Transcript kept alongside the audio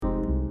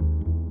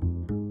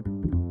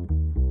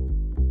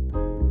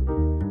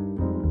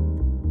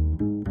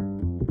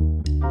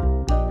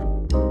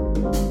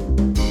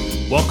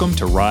Welcome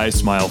to Rise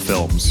Smile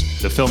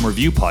Films, the film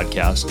review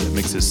podcast that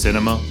mixes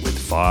cinema with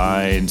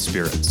fine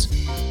spirits.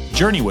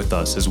 Journey with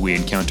us as we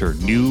encounter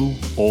new,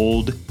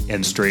 old,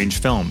 and strange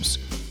films,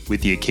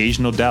 with the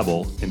occasional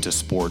dabble into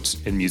sports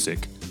and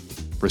music.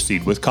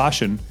 Proceed with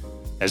caution,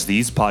 as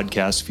these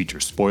podcasts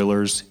feature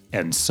spoilers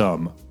and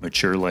some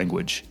mature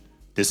language.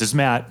 This is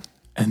Matt.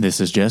 And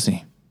this is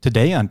Jesse.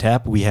 Today on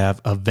tap, we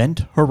have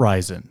Event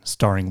Horizon,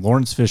 starring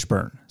Lawrence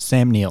Fishburne,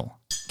 Sam Neill,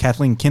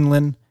 Kathleen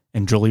Kinlan,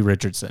 and Jolie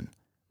Richardson.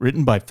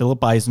 Written by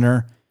Philip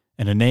Eisner,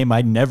 and a name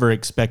I never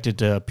expected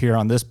to appear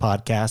on this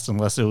podcast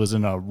unless it was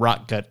in a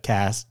rock gut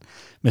cast,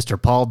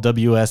 Mr. Paul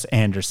W.S.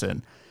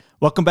 Anderson.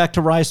 Welcome back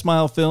to Rise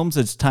Smile Films.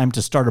 It's time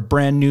to start a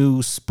brand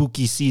new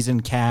spooky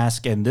season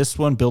cast, and this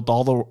one built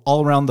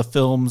all around the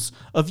films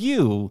of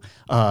you.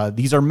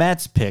 These are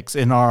Matt's picks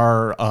in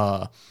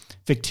our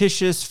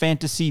fictitious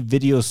fantasy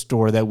video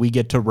store that we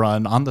get to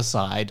run on the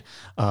side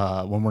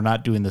when we're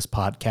not doing this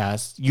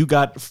podcast. You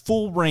got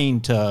full reign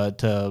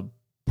to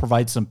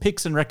provide some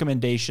picks and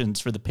recommendations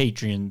for the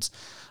Patreons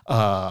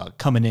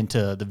coming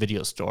into the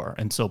video store.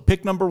 And so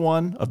pick number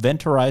one,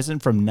 Event Horizon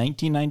from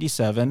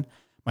 1997.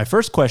 My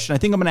first question, I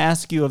think I'm going to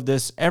ask you of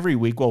this every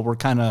week while we're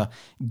kind of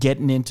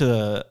getting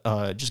into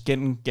just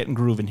getting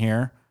grooving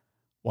here.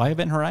 Why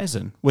Event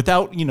Horizon?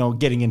 Without,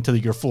 getting into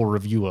your full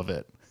review of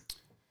it.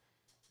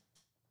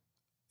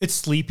 It's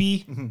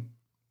sleepy. Mm-hmm.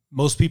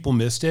 Most people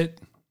missed it.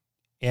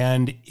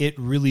 And it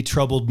really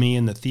troubled me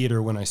in the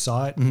theater when I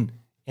saw it. Mm-hmm.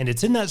 And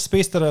it's in that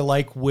space that I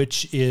like,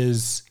 which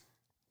is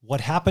what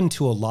happened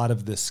to a lot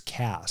of this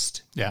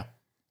cast. Yeah.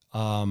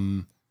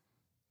 Lawrence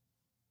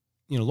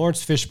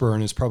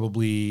Fishburne is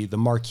probably the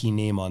marquee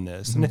name on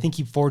this. Mm-hmm. And I think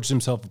he forged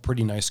himself a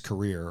pretty nice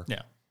career.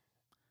 Yeah.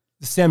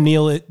 The Sam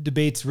Neill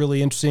debate's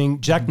really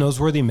interesting. Jack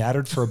Noseworthy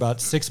mattered for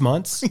about 6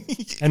 months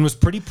and was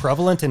pretty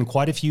prevalent in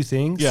quite a few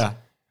things. Yeah.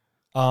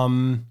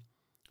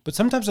 But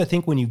sometimes I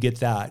think when you get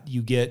that,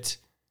 you get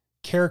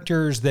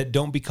characters that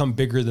don't become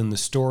bigger than the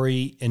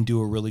story and do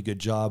a really good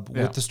job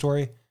with the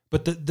story.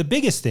 But the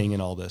biggest thing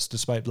in all this,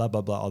 despite blah,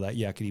 blah, blah, all that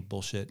yakety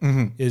bullshit,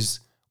 is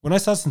when I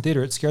saw this in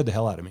theater, it scared the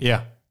hell out of me.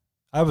 Yeah.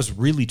 I was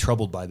really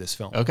troubled by this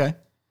film. Okay.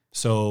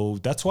 So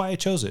that's why I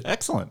chose it.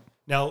 Excellent.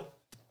 Now,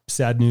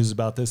 sad news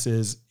about this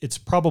is it's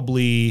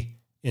probably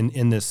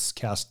in this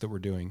cast that we're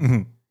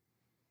doing,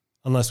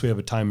 unless we have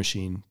a time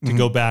machine to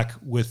go back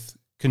with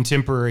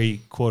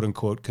contemporary, quote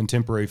unquote,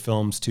 contemporary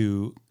films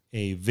to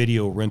a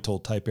video rental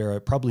type era.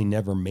 It probably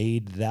never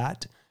made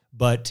that.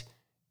 But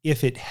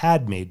if it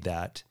had made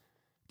that,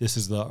 this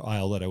is the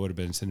aisle that I would have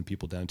been sending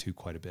people down to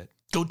quite a bit.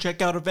 Go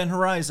check out Event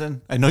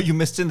Horizon. I know you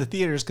missed it in the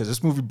theaters because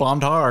this movie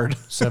bombed hard.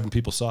 7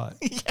 people saw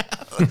it.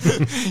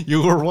 Yeah.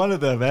 You were one of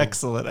them.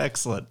 Excellent,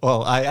 excellent.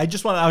 Well, I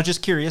was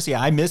just curious.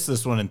 Yeah, I missed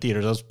this one in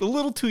theaters. I was a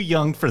little too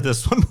young for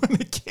this one when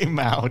it came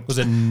out. Was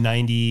it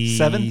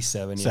 97?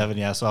 7,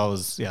 yeah. So I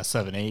was,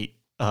 7, 8.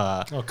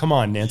 Oh, come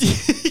on,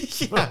 Nancy.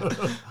 Yeah.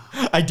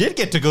 I did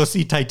get to go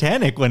see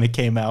Titanic when it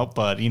came out,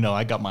 but,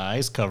 I got my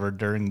eyes covered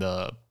during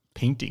the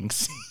painting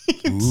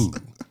scenes. Ooh.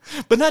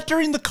 But not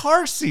during the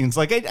car scenes.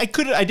 Like, I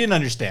didn't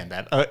understand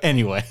that.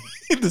 Anyway.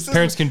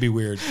 Parents can be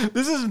weird.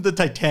 This isn't the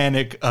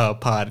Titanic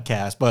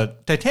podcast,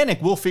 but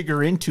Titanic will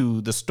figure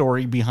into the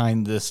story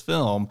behind this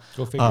film.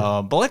 Go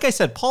figure. But like I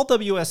said, Paul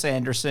W.S.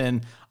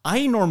 Anderson,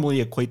 I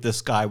normally equate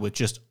this guy with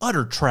just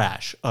utter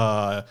trash.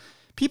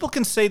 People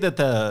can say that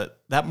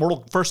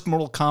that first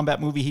Mortal Kombat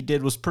movie he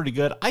did was pretty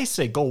good. I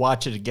say go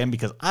watch it again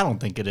because I don't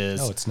think it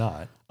is. No, it's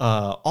not.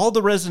 All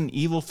the Resident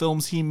Evil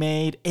films he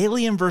made,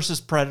 Alien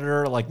versus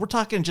Predator, like we're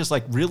talking just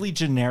like really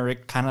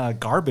generic kind of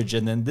garbage.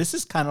 And then this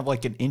is kind of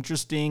like an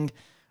interesting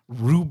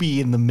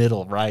ruby in the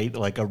middle, right?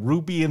 Like a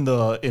ruby in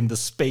the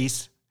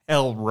space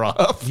hell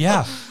rough.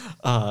 Yeah.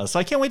 So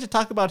I can't wait to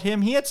talk about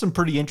him. He had some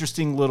pretty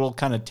interesting little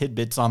kind of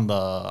tidbits on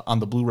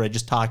the Blu-ray,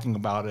 just talking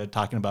about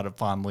it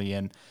fondly,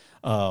 and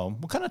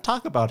we'll kind of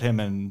talk about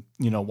him and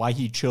why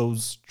he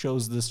chose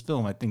this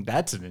film. I think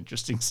that's an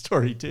interesting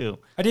story too.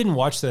 I didn't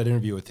watch that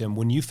interview with him.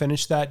 When you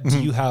finish that,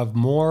 do you have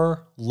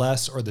more,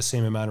 less, or the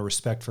same amount of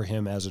respect for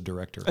him as a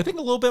director? I think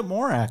a little bit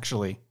more,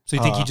 actually. So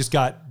you think he just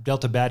got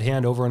dealt a bad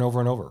hand over and over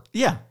and over?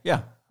 Yeah,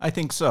 I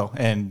think so.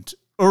 And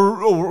or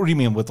what do you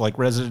mean with like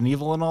Resident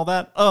Evil and all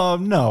that?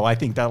 No, I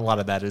think that a lot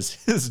of that is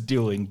his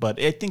doing.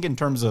 But I think in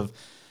terms of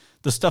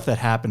the stuff that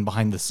happened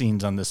behind the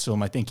scenes on this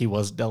film, I think he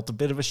was dealt a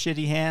bit of a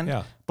shitty hand.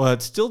 Yeah.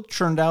 But still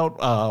turned out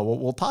what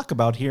we'll talk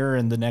about here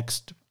in the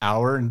next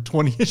hour and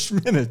 20-ish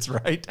minutes,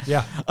 right?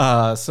 Yeah.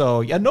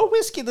 No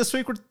whiskey this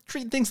week. We're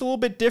treating things a little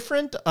bit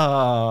different.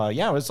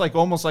 It's like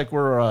almost like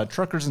we're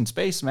truckers in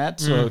space,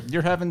 Matt. So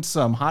you're having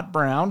some hot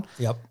brown.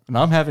 Yep. And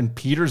I'm having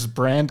Peter's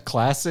brand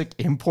classic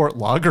import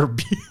lager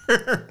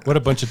beer. What a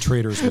bunch of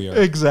traitors we are.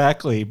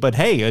 Exactly. But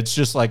hey, it's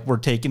just like we're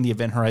taking the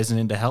Event Horizon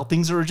into hell.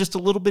 Things are just a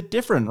little bit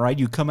different, right?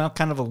 You come out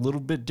kind of a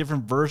little bit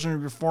different version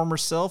of your former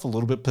self, a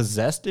little bit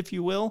possessed, if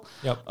you will.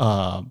 Yep.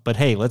 But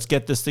hey, let's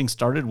get this thing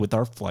started with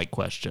our flight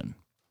question.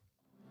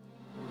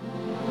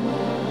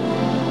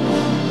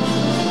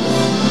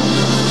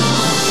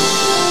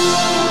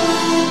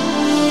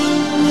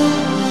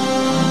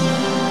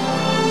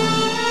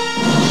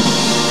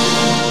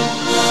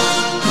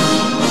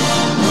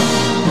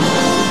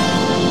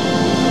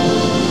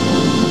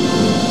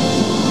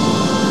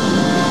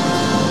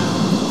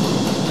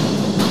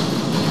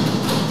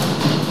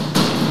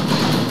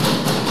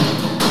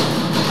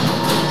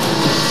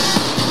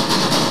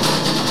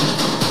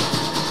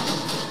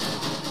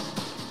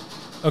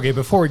 Okay,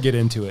 before we get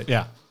into it,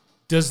 Yeah.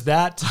 does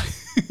that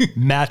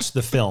match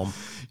the film?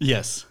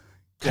 Yes.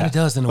 Kind of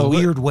does in a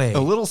weird way. A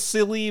little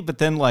silly, but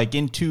then like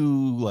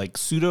into like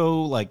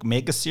pseudo like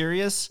mega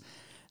serious.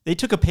 They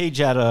took a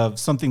page out of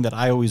something that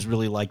I always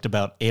really liked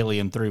about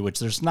Alien 3, which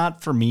there's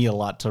not for me a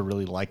lot to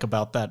really like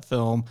about that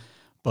film.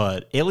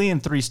 But Alien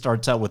 3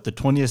 starts out with the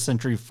 20th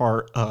Century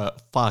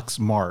Fox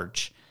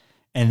March,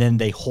 and then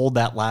they hold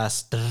that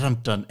last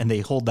dun-dun, and they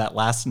hold that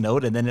last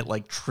note, and then it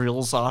like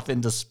trills off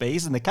into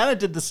space. And they kind of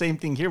did the same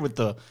thing here with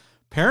the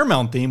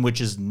Paramount theme, which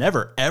is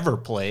never ever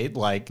played.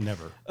 Like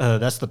Never.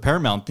 That's the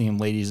Paramount theme,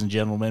 ladies and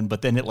gentlemen.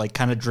 But then it like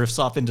kind of drifts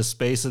off into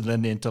space and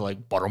then into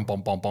like bum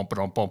bum bum bum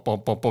bum bum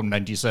bum bum bum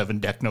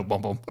 97 Techno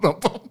bum bum bum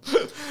bum.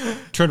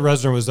 Trent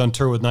Reznor was on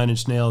tour with Nine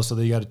Inch Nails, so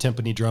they got a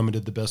timpani drum and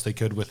did the best they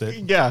could with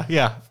it. Yeah,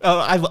 yeah.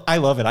 I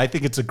love it. I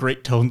think it's a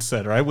great tone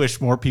setter. I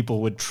wish more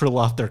people would trill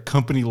off their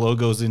company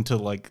logos into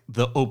like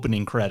the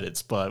opening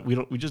credits, but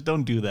we just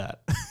don't do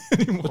that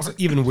anymore. What's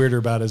even weirder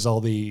about is all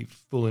the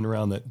fooling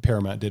around that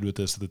Paramount did with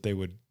this, that they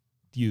would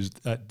use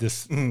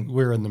this.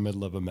 We're in the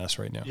middle of a mess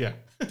right now. Yeah.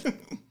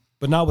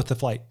 But not with the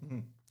flight.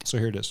 So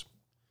here it is.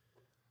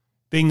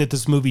 Being that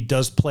this movie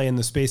does play in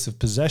the space of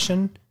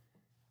possession,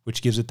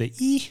 which gives it the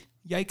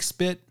yikes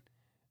bit,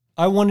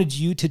 I wanted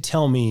you to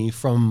tell me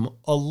from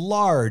a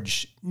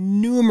large,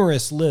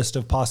 numerous list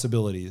of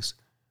possibilities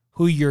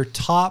who your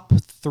top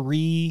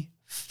 3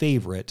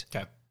 favorite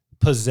Okay.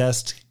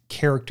 possessed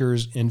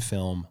characters in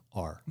film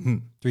are.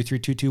 3, 3,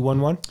 2, 2,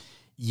 1, 1.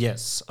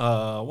 Yes.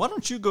 Why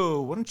don't you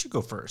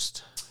go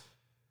first?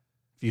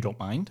 If you don't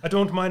mind. I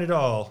don't mind at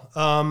all.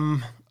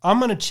 I'm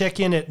going to check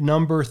in at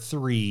number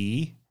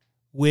 3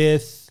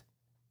 with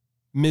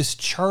Miss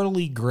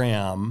Charlie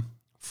Graham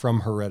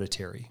from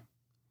Hereditary.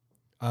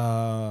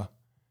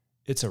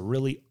 It's a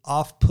really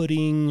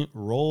off-putting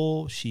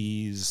role.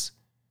 She's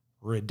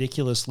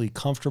ridiculously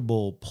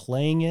comfortable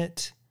playing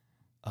it.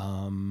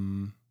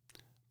 The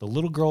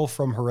little girl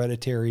from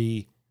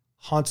Hereditary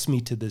haunts me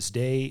to this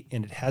day,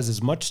 and it has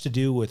as much to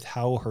do with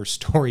how her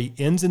story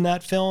ends in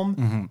that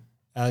film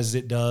as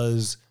it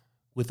does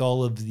with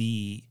all of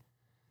the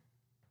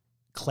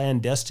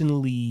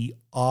clandestinely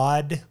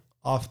odd,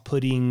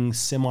 off-putting,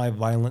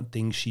 semi-violent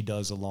things she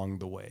does along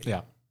the way.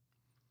 Yeah.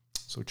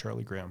 So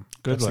Charlie Graham.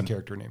 Good That's one. the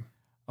character name.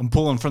 I'm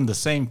pulling from the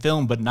same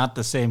film, but not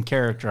the same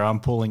character.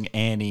 I'm pulling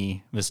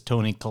Annie, Miss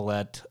Toni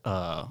Collette,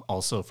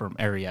 also from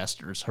Ari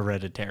Aster's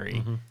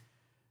Hereditary.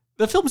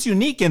 The film's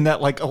unique in that,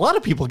 like, a lot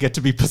of people get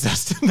to be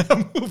possessed in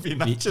that movie,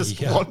 not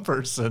just one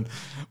person.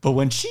 But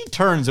when she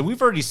turns, and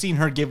we've already seen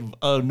her give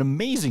an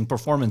amazing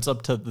performance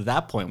up to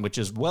that point, which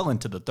is well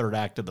into the third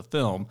act of the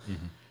film.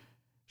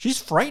 She's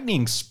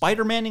frightening,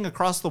 Spider-Manning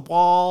across the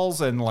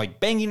walls and like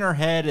banging her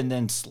head and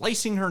then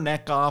slicing her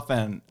neck off.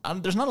 And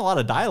there's not a lot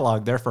of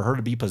dialogue there for her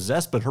to be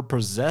possessed, but her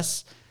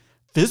possessed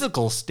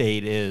physical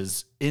state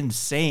is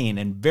insane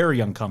and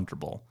very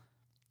uncomfortable.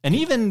 And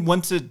even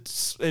once it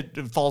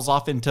falls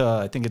off into,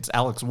 I think it's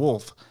Alex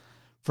Wolff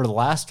for the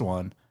last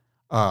one,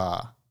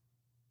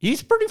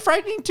 he's pretty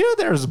frightening too.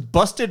 There's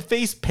busted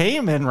face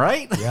Payman,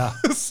 right? Yeah.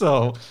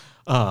 So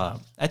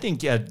I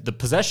think the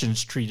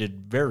possession's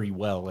treated very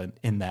well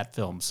in that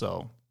film.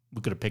 So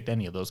we could have picked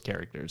any of those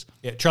characters.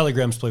 Yeah, Charlie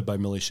Graham's played by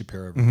Millie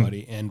Shapiro,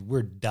 everybody, and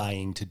we're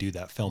dying to do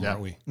that film,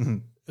 aren't we?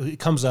 It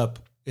comes up,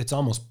 it's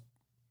almost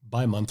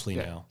bi-monthly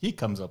now. He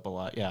comes up a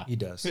lot, yeah. He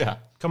does. Yeah.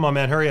 Come on,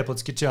 man, hurry up.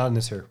 Let's get you on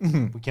this here.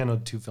 We can't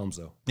have 2 films,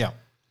 though. Yeah.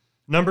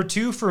 Number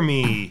 2 for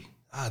me,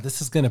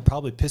 this is going to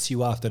probably piss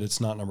you off that it's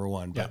not number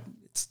 1, but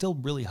it's still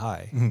really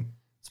high.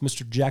 It's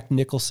Mr. Jack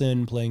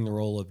Nicholson playing the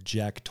role of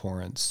Jack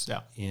Torrance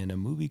in a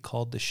movie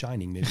called The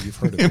Shining. Maybe you've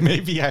heard of it.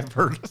 Maybe I've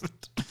heard of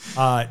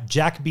it.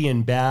 Jack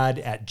being bad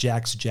at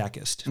Jack's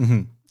Jackest.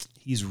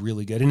 He's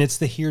really good. And it's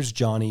the Here's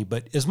Johnny,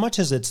 but as much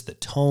as it's the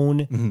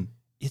tone,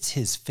 it's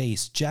his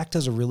face. Jack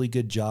does a really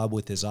good job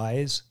with his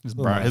eyes. His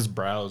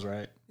brows,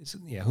 right?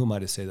 Who am I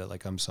to say that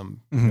like I'm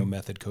some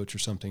method coach or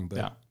something?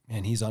 But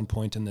man, he's on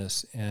point in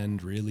this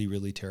and really,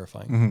 really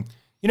terrifying.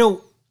 You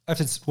know,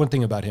 that's one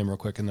thing about him real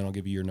quick, and then I'll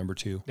give you your number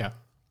 2. Yeah.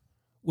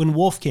 When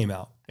Wolf came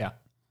out,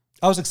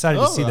 I was excited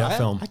to see that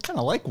film. I kind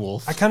of like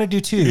Wolf. I kind of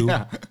do too.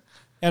 Yeah.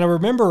 And I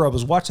remember I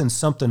was watching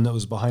something that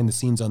was behind the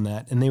scenes on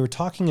that, and they were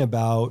talking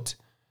about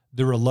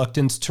the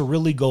reluctance to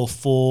really go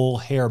full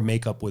hair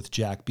makeup with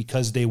Jack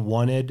because they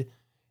wanted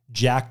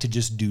Jack to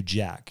just do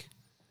Jack.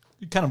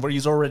 Kind of,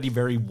 he's already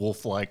very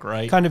wolf-like,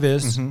 right? Kind of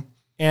is.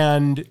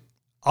 And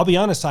I'll be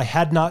honest, I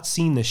had not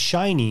seen The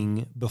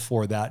Shining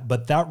before that,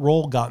 but that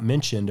role got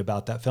mentioned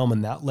about that film,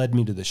 and that led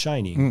me to The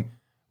Shining,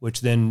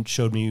 which then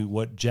showed me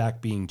what Jack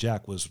being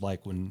Jack was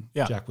like when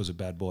Jack was a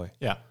bad boy.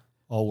 Yeah.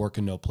 All work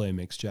and no play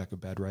makes Jack a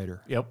bad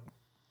writer. Yep.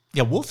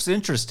 Yeah, Wolf's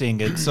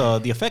interesting. It's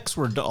the effects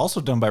were also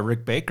done by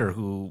Rick Baker,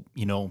 who,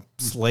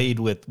 slayed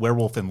with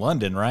Werewolf in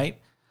London, right?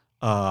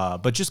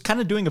 But just kind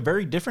of doing a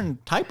very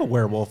different type of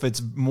werewolf.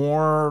 It's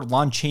more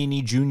Lon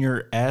Chaney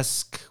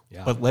Jr.-esque,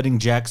 but letting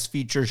Jack's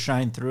features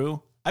shine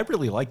through. I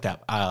really like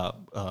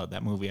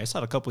that movie. I saw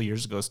it a couple of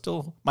years ago.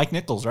 Still Mike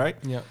Nichols, right?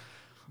 Yeah.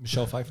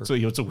 Michelle Pfeiffer. So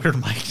it's a weird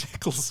Mike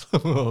Nichols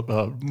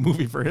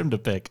movie for him to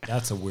pick.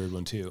 That's a weird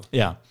one too.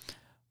 Yeah.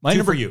 My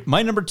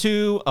number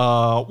two,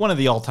 one of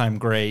the all-time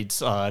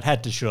greats. It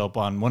had to show up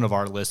on one of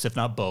our lists, if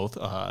not both.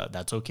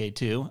 That's okay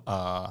too.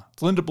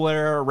 It's Linda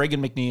Blair,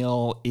 Regan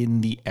McNeil in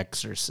The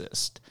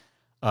Exorcist.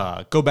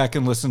 Go back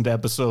and listen to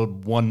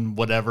episode 1,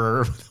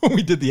 whatever. When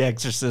we did The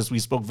Exorcist, we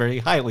spoke very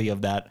highly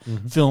of that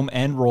film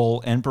and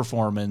role and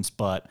performance.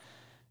 But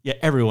yeah,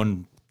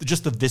 everyone,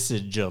 just the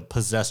visage of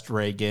possessed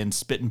Regan,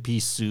 spit and pea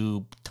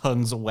soup,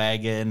 tongues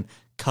a-wagging,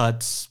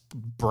 cuts,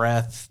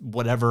 breath,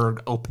 whatever,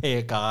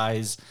 opaque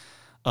eyes.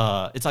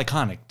 It's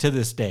iconic to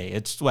this day.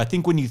 It's, I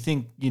think when you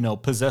think,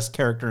 possessed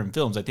character in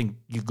films, I think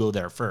you go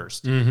there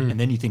first, and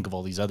then you think of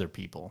all these other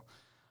people.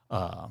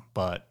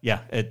 But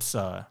yeah, it's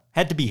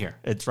had to be here.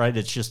 It's right.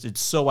 It's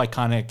so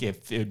iconic.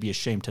 If it would be a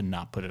shame to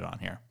not put it on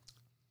here.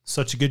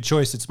 Such a good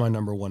choice. It's my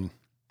number one.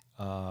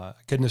 I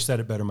couldn't have said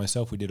it better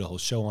myself. We did a whole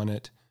show on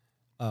it.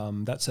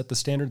 That set the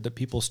standard that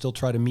people still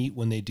try to meet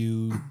when they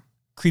do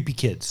Creepy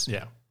Kids.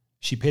 Yeah.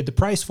 She paid the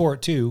price for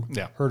it too.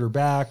 Yeah. Hurt her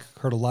back,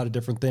 heard a lot of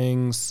different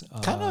things.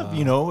 Kind of,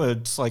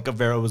 it's like it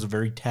was a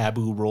very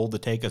taboo role to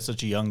take at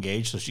such a young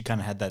age. So she kind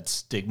of had that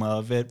stigma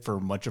of it for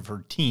much of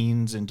her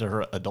teens into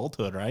her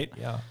adulthood, right?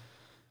 Yeah.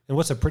 And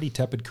what's a pretty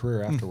tepid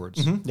career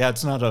afterwards. Mm-hmm. Yeah,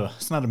 it's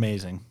not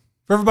amazing.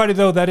 For everybody,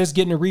 though, that is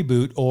getting a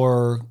reboot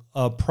or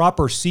a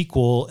proper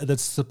sequel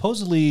that's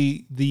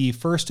supposedly the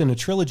first in a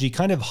trilogy,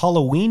 kind of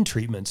Halloween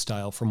treatment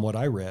style from what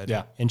I read.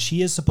 Yeah. And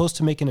she is supposed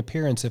to make an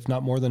appearance, if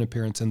not more than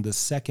appearance, in the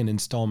second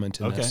installment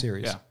in that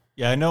series. Yeah.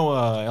 Yeah, I know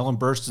Ellen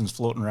Burstyn's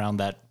floating around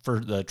that for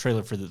the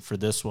trailer for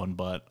this one,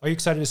 but... Are you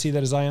excited to see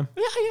that as I am?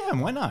 Yeah, I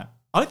am. Why not?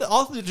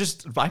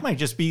 I might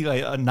just be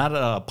not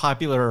a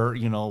popular,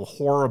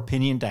 horror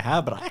opinion to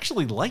have, but I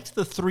actually liked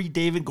the 3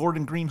 David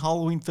Gordon Green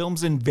Halloween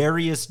films in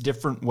various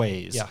different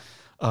ways.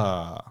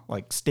 Yeah.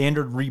 Like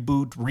standard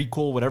reboot,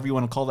 requel, whatever you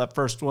want to call that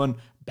first one,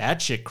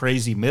 batshit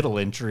crazy middle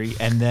entry,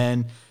 and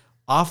then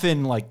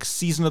often like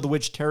Season of the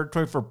Witch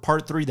territory for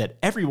part 3 that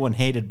everyone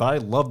hated, but I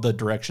love the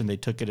direction they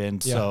took it in.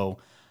 Yeah. So,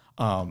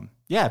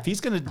 if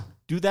he's going to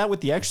do that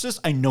with The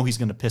Exorcist, I know he's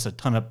going to piss a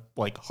ton of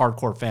like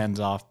hardcore fans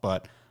off,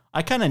 but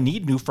I kind of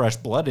need new fresh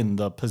blood in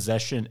the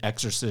possession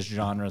exorcist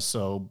genre,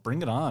 so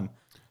bring it on.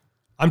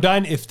 I'm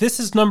dying. If this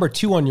is number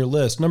 2 on your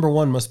list, number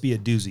 1 must be a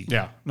doozy.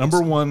 Yeah, number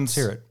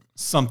 1's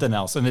something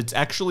else, and it's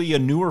actually a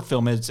newer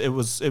film. It's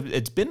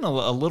been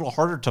a little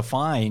harder to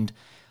find.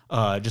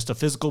 Just a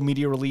physical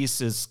media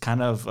release is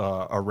kind of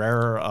a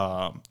rare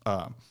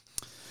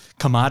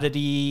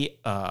commodity,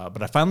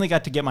 but I finally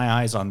got to get my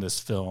eyes on this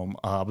film.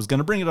 I was going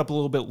to bring it up a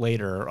little bit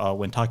later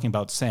when talking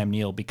about Sam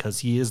Neill because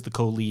he is the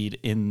co-lead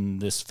in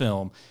this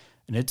film,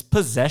 and it's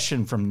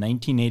Possession from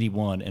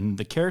 1981, and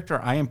the character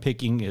I am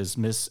picking is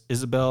Miss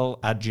Isabelle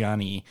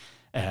Adjani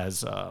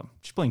as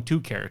she's playing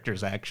 2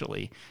 characters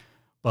actually,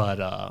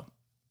 but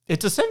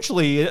it's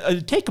essentially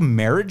take a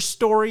marriage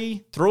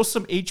story, throw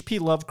some H.P.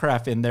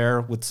 Lovecraft in there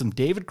with some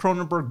David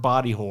Cronenberg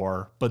body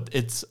horror, but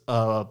it's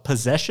a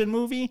possession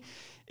movie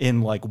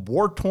in like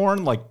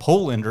war-torn like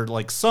Poland or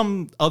like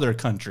some other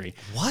country.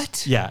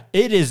 What? Yeah,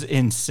 it is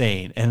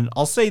insane. And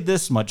I'll say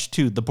this much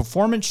too. The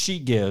performance she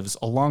gives,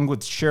 along with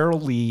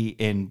Cheryl Lee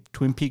in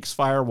Twin Peaks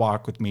Fire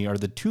Walk with Me, are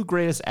the 2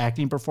 greatest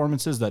acting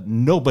performances that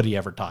nobody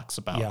ever talks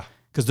about. Yeah.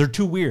 Because they're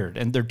too weird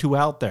and they're too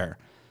out there.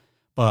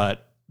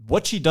 But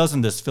what she does in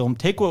this film,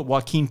 take what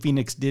Joaquin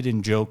Phoenix did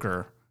in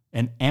Joker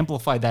and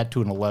amplify that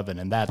to an 11,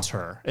 and that's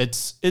her.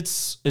 It's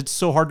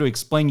so hard to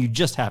explain. You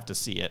just have to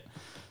see it.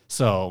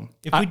 So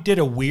if we did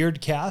a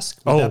weird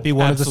cast, would that be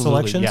one of the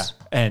selections? Yeah.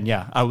 And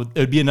it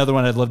would be another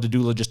one I'd love to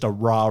do, just a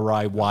raw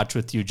watch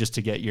with you just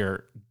to get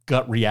your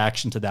gut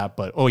reaction to that.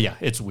 But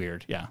it's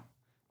weird. Yeah.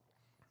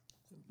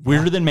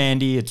 Weirder than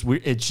Mandy. It's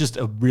weird. It's just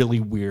a really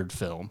weird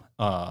film.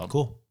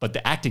 Cool. But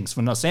the acting's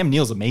phenomenal. Sam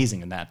Neill's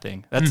amazing in that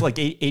thing. That's like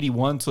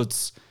 81. So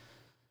it's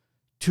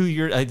 2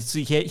 years. I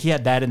see he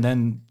had that and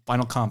then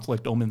Final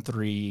Conflict, Omen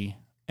 3.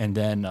 And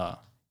then,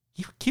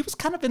 he was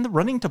kind of in the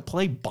running to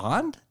play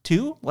Bond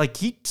too. Like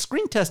he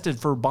screen tested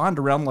for Bond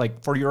around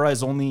like For Your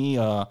Eyes Only,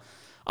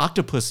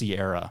 Octopussy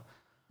era.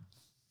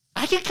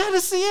 I can kind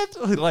of see it.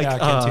 Like, I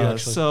can too,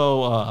 actually.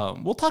 So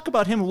we'll talk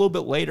about him a little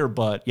bit later.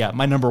 But yeah,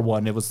 my number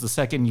 1. It was the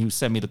second you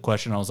sent me the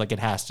question. I was like, it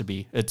has to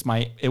be. It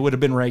would have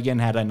been Reagan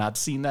had I not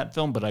seen that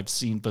film, but I've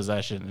seen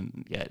Possession,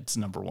 and yeah, it's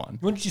number 1.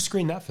 When did you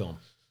screen that film?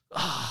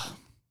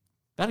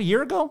 About a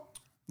year ago.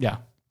 Yeah. I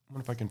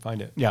wonder if I can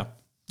find it. Yeah.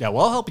 Yeah,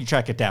 well, I'll help you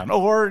track it down.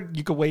 Or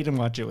you can wait and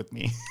watch it with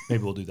me.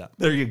 Maybe we'll do that.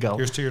 There you go.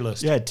 Here's to your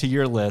list. Yeah, to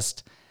your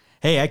list.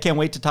 Hey, I can't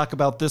wait to talk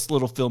about this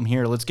little film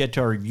here. Let's get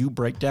to our review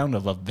breakdown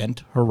of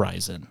Event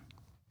Horizon.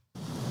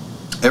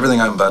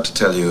 Everything I'm about to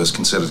tell you is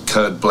considered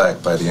code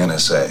black by the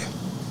NSA.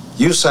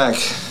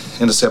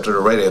 USAC intercepted a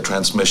radio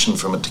transmission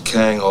from a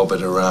decaying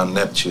orbit around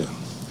Neptune.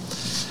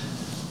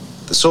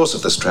 The source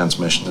of this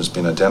transmission has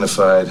been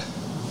identified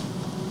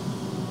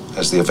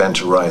as the Event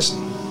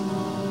Horizon.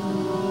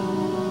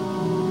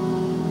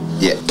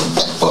 Yeah.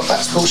 Well,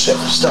 that's bullshit.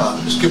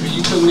 Start. Skipper,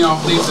 you took me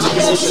off leave for the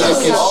position.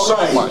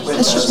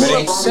 That's just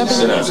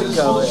 7 years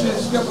ago.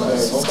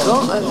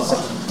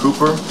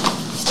 Cooper,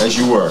 as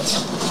you were.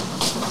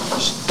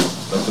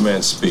 Let the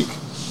man speak.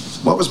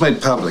 What was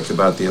made public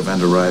about the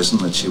Event Horizon,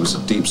 that she was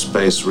a deep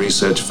space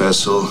research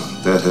vessel,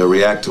 that her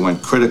reactor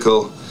went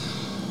critical,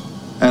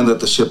 and that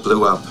the ship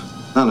blew up,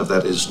 none of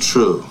that is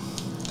true.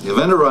 The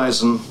Event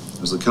Horizon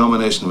was the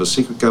culmination of a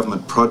secret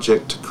government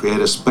project to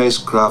create a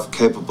spacecraft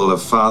capable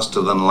of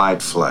faster than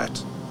light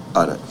flight.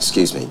 Oh, no,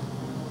 excuse me.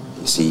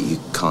 You see, you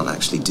can't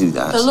actually do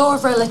that. The law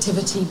of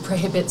relativity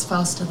prohibits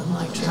faster than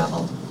light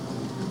travel.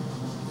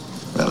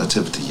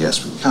 Relativity,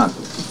 yes, we can't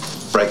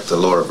break the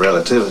law of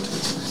relativity.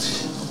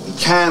 We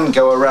can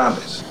go around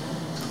it.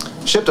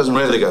 The ship doesn't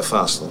really go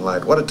faster than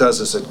light. What it does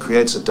is it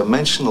creates a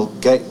dimensional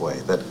gateway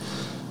that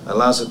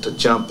allows it to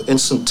jump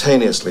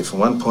instantaneously from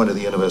one point of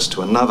the universe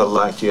to another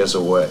light years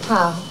away.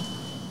 How?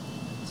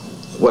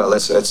 Well,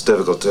 that's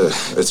difficult to...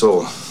 It's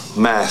all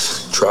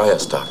math. Try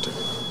us, Doctor.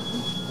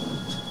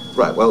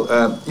 Right,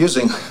 well,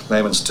 using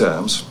layman's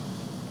terms,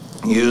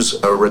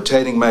 use a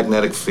rotating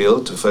magnetic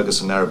field to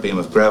focus a narrow beam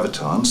of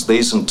gravitons.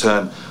 These, in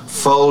turn,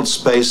 fold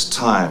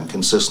space-time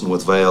consistent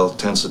with Weyl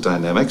tensor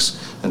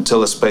dynamics until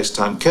the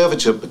space-time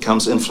curvature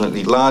becomes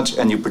infinitely large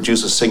and you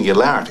produce a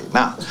singularity.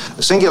 Now,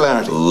 a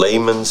singularity...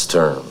 Layman's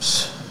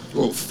terms.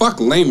 Well, fuck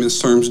layman's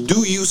terms.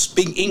 Do you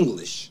speak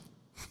English?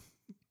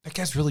 That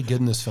guy's really good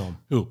in this film.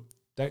 Who?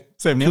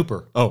 Sam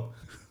Cooper. Oh.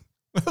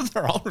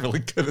 They're all really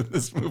good in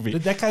this movie.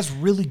 That guy's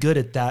really good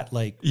at that,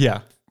 like,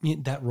 Yeah.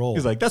 that role.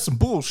 He's like, that's some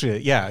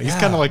bullshit. Yeah. He's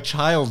Yeah. kind of like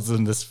Childs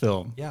in this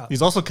film. Yeah.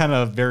 He's also kind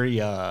of very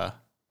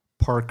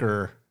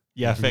Parker,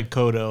 Yaphet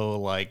Kotto,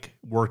 like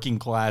working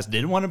class.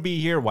 Didn't want to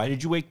be here. Why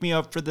did you wake me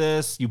up for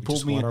this? You pulled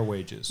just me. want our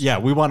wages. Yeah,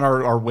 we want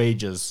our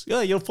wages.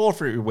 Yeah, you'll fall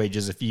for your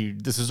wages if you.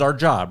 This is our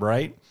job,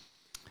 right?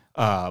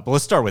 But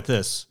let's start with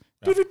this.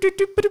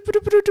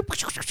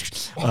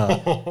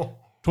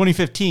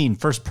 2015,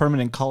 first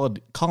permanent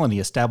colony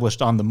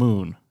established on the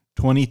moon.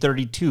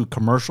 2032,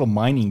 commercial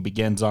mining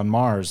begins on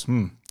Mars.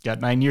 Got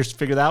 9 years to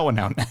figure that one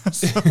out,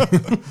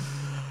 NASA.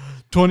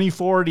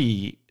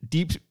 2040,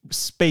 deep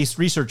space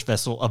research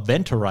vessel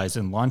Event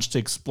Horizon launched to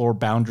explore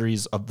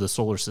boundaries of the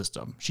solar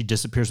system. She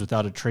disappears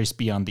without a trace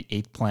beyond the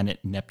 8th planet,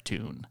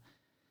 Neptune.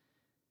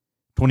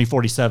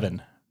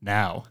 2047,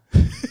 now.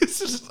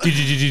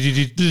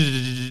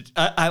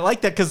 I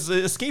like that because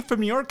Escape from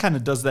New York kind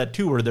of does that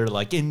too, where they're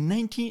like in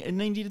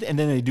 1990, and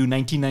then they do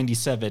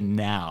 1997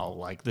 now.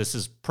 Like, this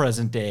is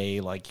present day.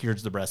 Like,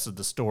 here's the rest of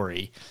the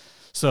story.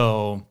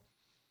 So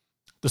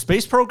the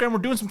space program, we're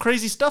doing some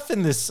crazy stuff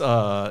in this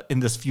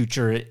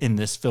future in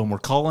this film. We're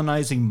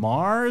colonizing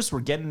Mars.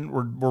 We're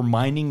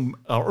mining,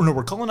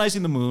 we're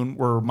colonizing the moon.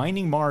 We're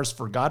mining Mars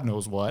for God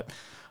knows what.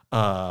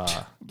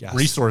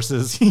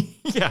 Resources.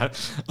 Yeah.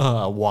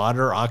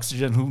 Water,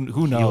 oxygen,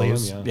 who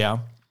knows? Helium, yeah.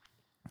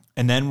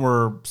 And then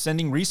we're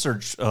sending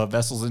research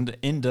vessels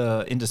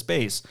into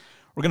space.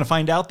 We're going to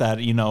find out that,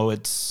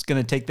 it's going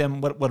to take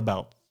them, what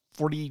about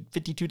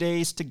 52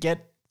 days to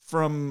get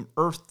from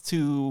Earth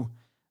to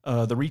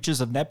the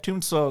reaches of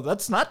Neptune. So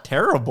that's not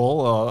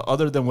terrible,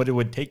 other than what it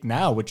would take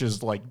now, which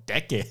is like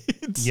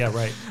decades. Yeah,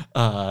 right.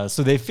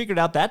 So they figured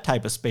out that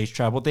type of space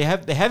travel. They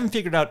haven't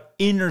figured out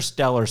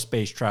interstellar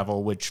space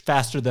travel, which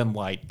faster than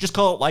light. Just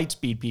call it light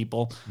speed,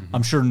 people. Mm-hmm.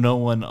 I'm sure no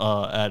one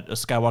at a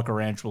Skywalker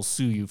Ranch will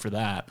sue you for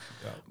that.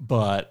 Yeah.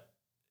 But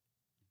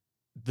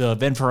the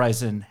Event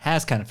Horizon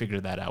has kind of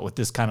figured that out with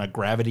this kind of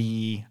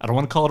gravity. I don't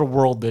want to call it a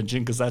world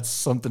engine because that's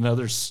something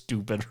other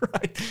stupid,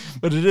 right?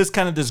 But it is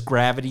kind of this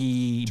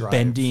gravity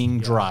bending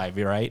drive,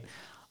 right?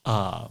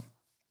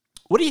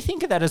 What do you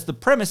think of that as the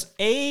premise?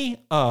 I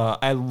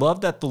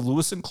love that the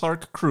Lewis and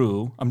Clark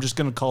crew, I'm just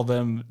going to call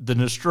them the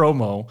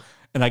Nostromo,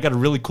 and I got a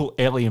really cool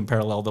alien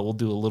parallel that we'll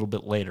do a little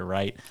bit later,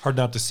 right? Hard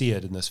not to see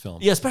it in this film.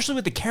 Yeah, especially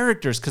with the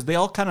characters, because they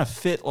all kind of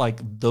fit like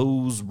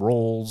those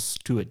roles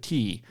to a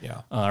T.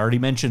 Yeah. I already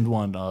mentioned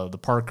one, the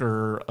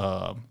Parker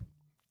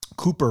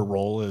Cooper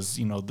role is,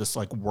 this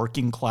like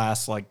working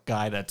class like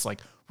guy that's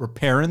like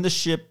repairing the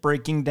ship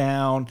breaking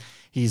down.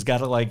 He's got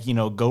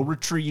to go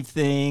retrieve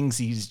things.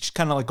 He's just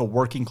kind of like a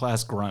working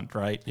class grunt,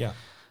 right? Yeah.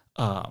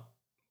 But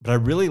I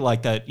really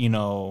like that,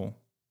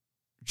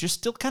 just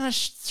still kind of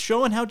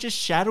showing how just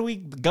shadowy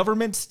the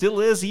government still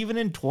is, even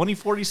in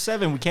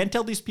 2047. We can't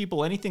tell these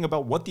people anything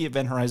about what the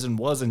Event Horizon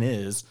was and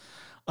is.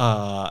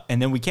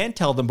 And then we can't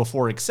tell them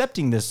before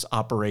accepting this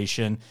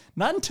operation,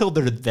 not until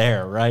they're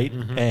there, right?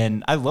 Mm-hmm.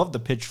 And I love the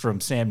pitch from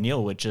Sam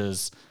Neill, which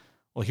is,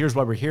 well, here's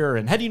why we're here.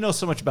 And how do you know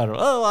so much about it?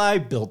 Oh, I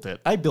built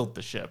it. I built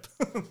the ship.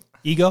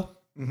 Ego?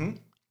 Mm-hmm.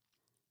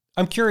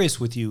 I'm curious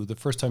with you, the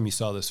first time you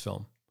saw this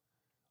film,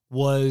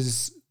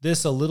 was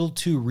this a little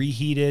too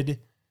reheated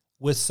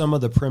with some of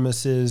the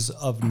premises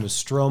of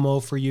Nostromo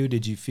for you?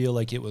 Did you feel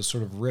like it was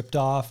sort of ripped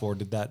off, or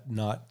did that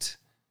not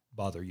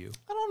bother you?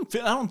 I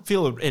don't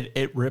feel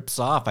it rips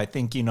off. I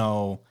think,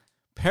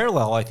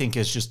 parallel, I think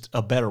is just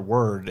a better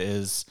word.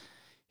 Is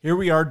here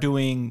we are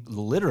doing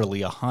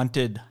literally a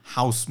haunted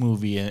house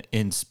movie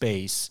in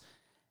space,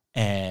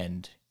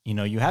 and,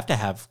 you have to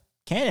have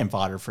cannon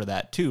fodder for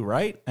that too,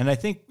 right? And I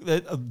think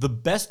that the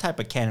best type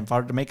of cannon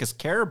fodder to make us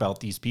care about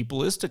these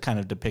people is to kind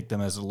of depict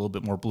them as a little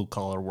bit more blue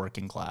collar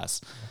working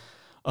class.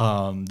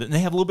 Then they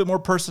have a little bit more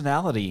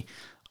personality.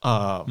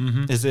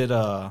 Is it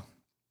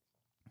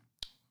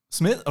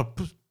Smith?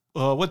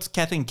 What's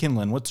Kathleen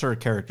Kinlan? What's her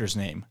character's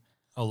name?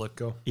 I'll let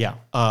go. Yeah.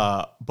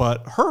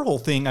 But her whole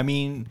thing, I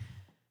mean,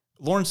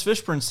 Lawrence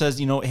Fishburne says,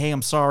 hey,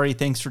 I'm sorry.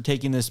 Thanks for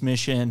taking this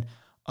mission.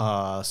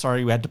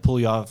 Sorry we had to pull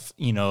you off,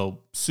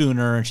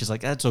 sooner. And she's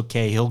like, that's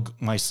okay.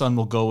 My son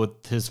will go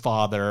with his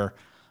father.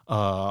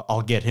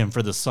 I'll get him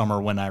for the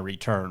summer when I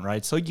return,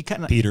 right? So you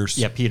kind of... Peters.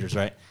 Yeah, Peters,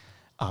 right?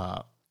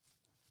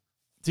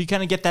 So you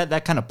kind of get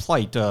that kind of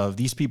plight of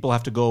these people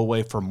have to go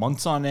away for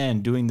months on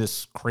end doing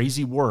this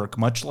crazy work,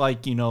 much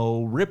like,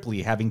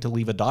 Ripley having to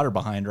leave a daughter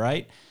behind,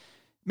 right?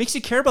 Makes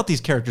you care about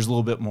these characters a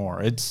little bit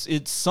more.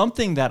 It's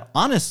something that,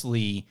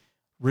 honestly,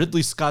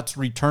 Ridley Scott's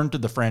return to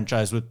the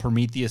franchise with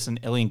Prometheus and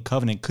Alien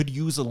Covenant could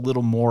use a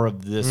little more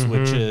of this,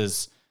 which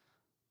is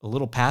a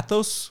little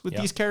pathos with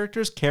these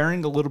characters,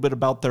 caring a little bit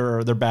about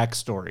their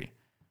backstory.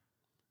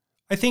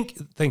 I think,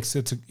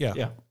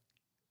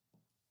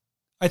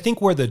 I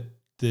think where the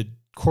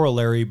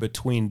corollary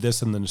between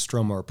this and the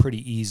Nostromo are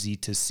pretty easy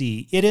to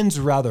see. It ends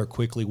rather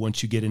quickly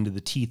once you get into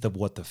the teeth of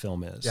what the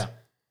film is. Yeah.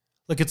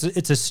 Like it's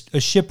a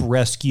ship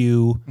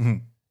rescue. Mm-hmm.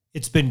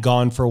 It's been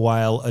gone for a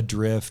while,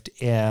 adrift,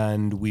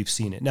 and we've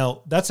seen it.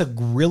 Now, that's a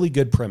really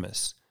good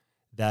premise.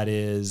 That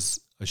is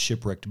a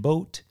shipwrecked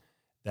boat.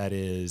 That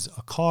is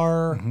a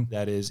car.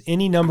 That is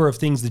any number of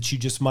things that you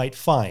just might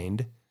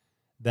find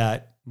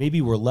that maybe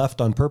were left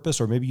on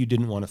purpose or maybe you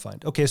didn't want to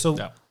find. Okay, so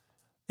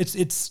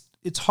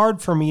it's hard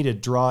for me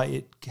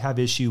to have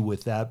issue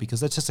with that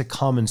because that's just a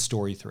common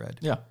story thread.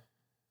 Yeah.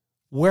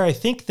 Where I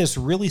think this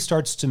really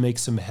starts to make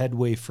some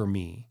headway for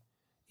me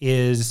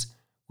is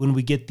when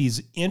we get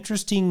these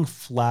interesting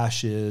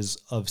flashes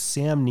of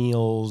Sam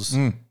Neill's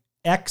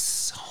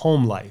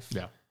ex-home life.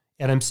 Yeah.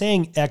 And I'm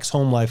saying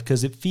ex-home life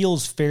because it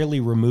feels fairly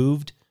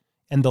removed.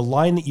 And the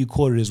line that you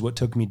quoted is what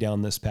took me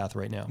down this path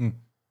right now.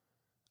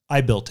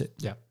 I built it.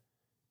 Yeah.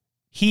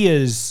 He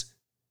is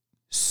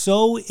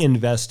so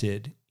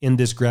invested in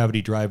this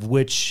gravity drive,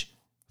 which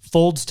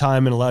folds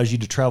time and allows you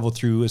to travel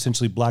through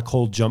essentially black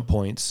hole jump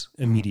points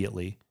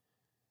immediately,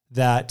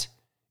 that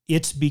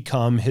it's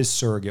become his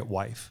surrogate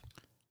wife.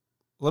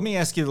 Let me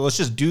ask you, let's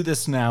just do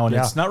this now. And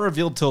it's not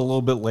revealed till a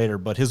little bit later,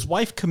 but his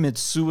wife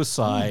commits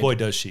suicide. Oh, boy,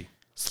 does she.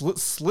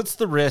 Slits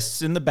the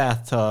wrists in the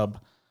bathtub.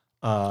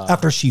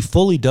 After she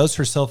fully does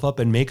herself up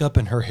in makeup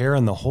and her hair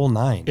and the whole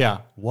nine. Yeah.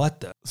 What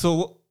the?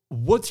 So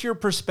what's your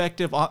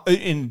perspective on,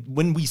 and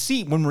when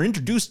we're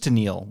introduced to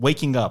Neil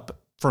waking up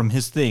from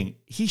his thing,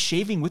 he's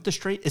shaving with the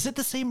straight. Is it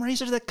the same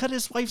razor that cut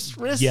his wife's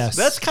wrist? Yes.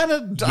 That's kind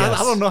of,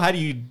 I don't know, how do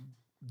you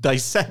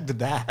dissect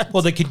that?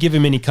 Well, they could give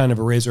him any kind of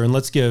a razor, and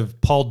let's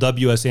give Paul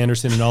W.S.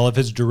 Anderson and all of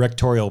his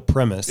directorial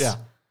premise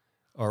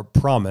or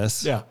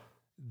promise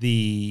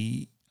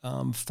the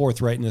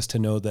forthrightness to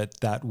know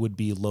that would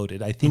be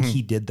loaded. I think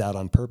he did that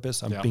on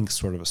purpose. I'm being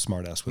sort of a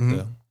smartass with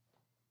the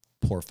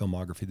poor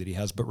filmography that he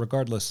has, but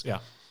regardless,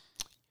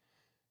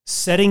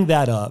 setting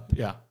that up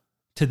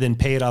to then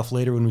pay it off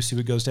later when we see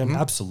what goes down,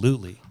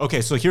 absolutely.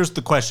 Okay, so here's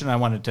the question I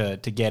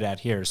wanted to get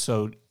at here.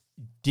 So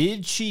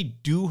did she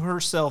do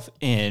herself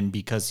in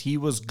because he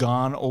was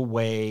gone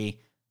away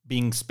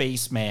being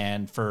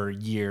spaceman for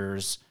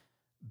years,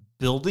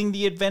 building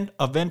the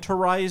event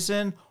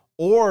horizon,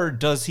 or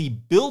does he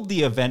build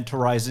the event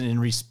horizon in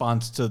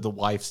response to the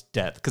wife's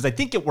death? Because I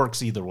think it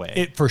works either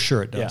way. For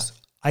sure it does.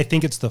 I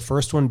think it's the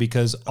first one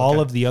because all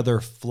of the other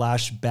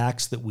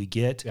flashbacks that we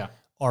get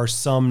are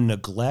some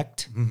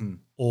neglect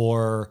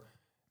or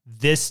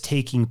this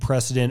taking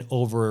precedent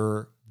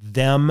over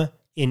them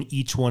in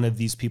each one of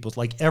these people.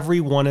 Like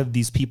every one of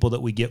these people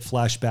that we get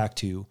flashback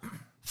to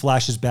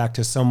flashes back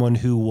to someone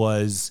who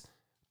was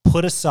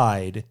put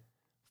aside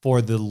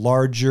for the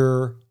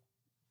larger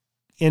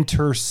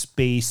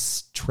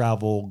interspace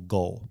travel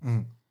goal.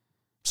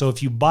 So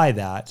if you buy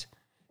that,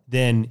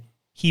 then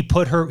he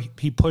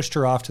pushed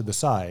her off to the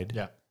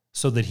side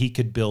so that he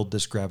could build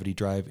this gravity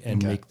drive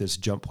and make this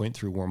jump point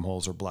through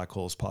wormholes or black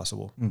holes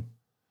possible.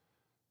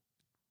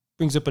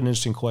 Brings up an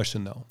interesting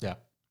question though. Yeah.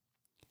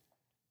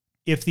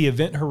 If the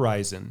event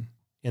horizon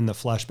in the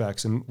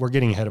flashbacks, and we're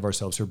getting ahead of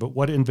ourselves here, but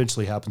what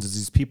eventually happens is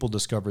these people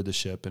discover the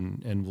ship,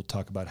 and we'll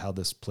talk about how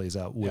this plays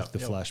out with the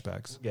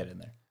flashbacks. We'll get in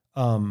there.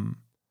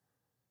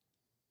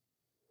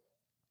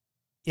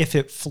 If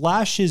it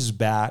flashes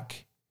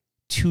back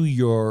to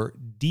your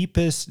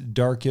deepest,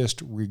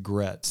 darkest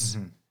regrets,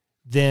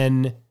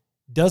 then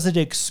does it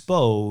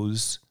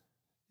expose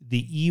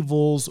the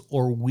evils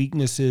or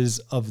weaknesses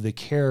of the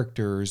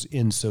characters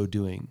in so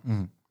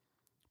doing?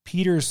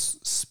 Peters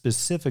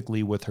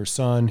specifically with her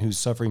son who's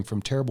suffering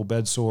from terrible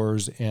bed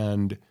sores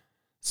and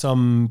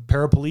some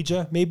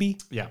paraplegia, maybe?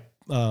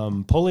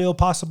 Polio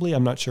possibly.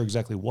 I'm not sure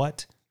exactly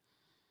what.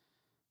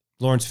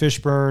 Lawrence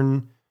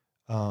Fishburne,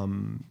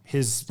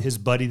 his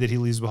buddy that he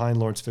leaves behind,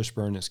 Lawrence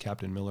Fishburne, is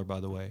Captain Miller, by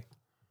the way.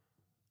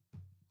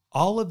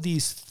 All of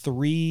these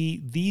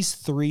three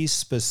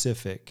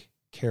specific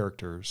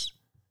characters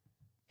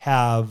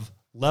have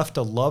left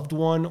a loved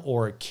one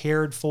or a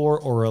cared for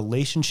or a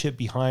relationship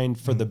behind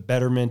for the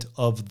betterment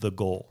of the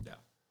goal.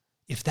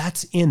 if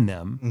that's in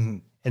them, Mm-hmm.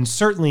 and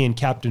certainly in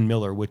Captain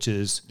Miller, which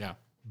is Yeah.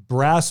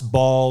 brass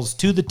balls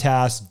to the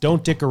task,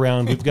 don't dick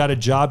around, we've got a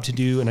job to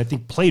do, and I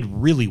think played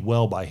really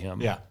well by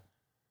him. Yeah.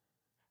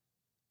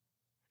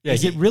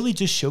 Is it really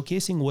just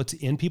showcasing what's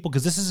in people?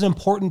 Because this is an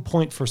important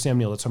point for Sam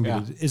Neill. That's what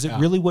I'm gonna do. Is it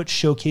really what's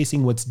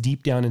showcasing what's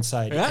deep down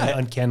inside and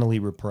uncannily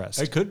repressed?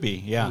 It could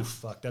be. Yeah. Ooh,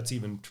 fuck, that's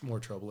even more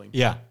troubling.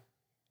 Yeah.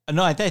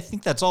 No, I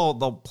think that's all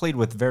they'll played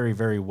with very,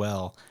 very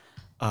well.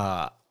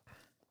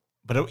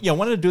 But I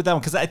wanted to do that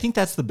one because I think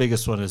that's the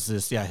biggest one is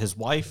this. Yeah, his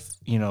wife,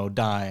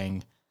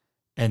 dying,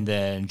 and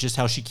then just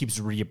how she keeps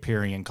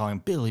reappearing and calling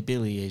Billy.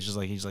 He's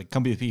like,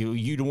 come with me.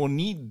 You don't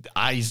need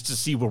eyes to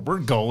see where we're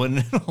going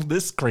and all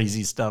this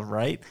crazy stuff,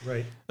 right?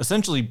 Right.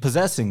 Essentially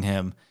possessing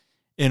him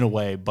in a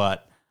way,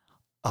 but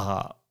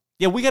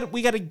we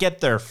got to get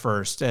there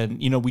first, and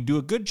we do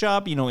a good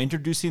job,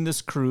 introducing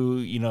this crew.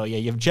 You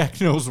have Jack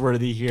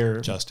Noseworthy here,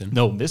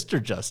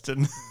 Mr.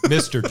 Justin,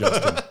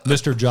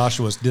 Mr.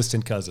 Joshua's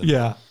distant cousin.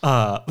 Yeah,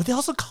 but they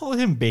also call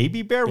him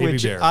Baby Bear,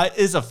 which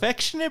is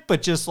affectionate,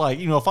 but just like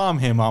if I'm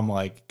him, I'm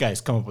like, guys,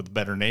 come up with a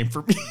better name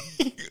for me.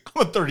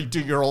 I'm a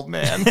 32-year-old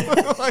man.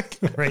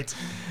 Right.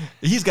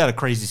 He's got a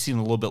crazy scene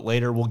a little bit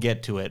later. We'll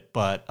get to it,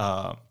 but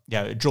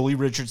Jolie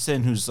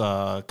Richardson, who's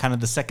kind of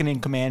the second in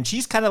command.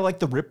 She's kind of like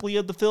the Ripley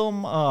of the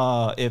film.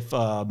 If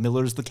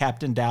Miller's the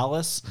Captain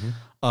Dallas,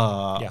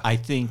 I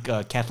think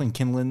Kathleen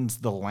Kinlan's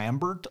the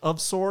Lambert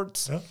of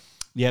sorts. Yeah.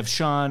 You have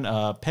Sean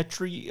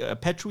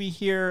Petrie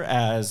here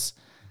as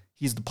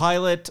he's the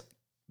pilot.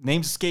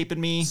 Name's escaping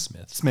me.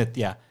 Smith.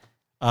 Yeah.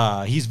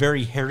 He's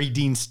very Harry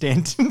Dean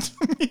Stanton to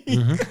me.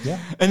 Mm-hmm, yeah.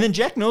 And then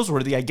Jack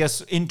Noseworthy, I guess,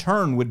 in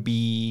turn would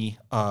be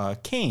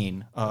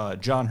Kane,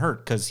 John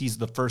Hurt, because he's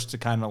the first to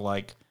kind of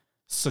like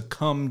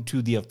succumb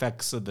to the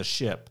effects of the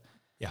ship.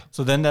 Yeah.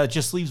 So then that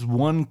just leaves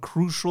one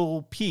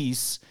crucial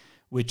piece,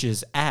 which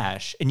is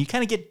Ash. And you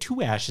kind of get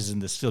two Ashes in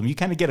this film. You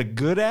kind of get a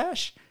good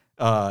Ash,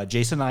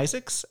 Jason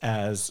Isaacs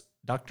as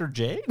Dr.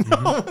 J.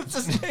 No, what's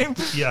his name?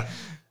 Yeah.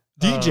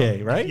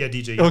 DJ, right? Yeah,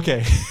 DJ. Yeah.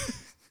 Okay.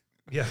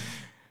 Yeah.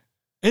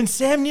 And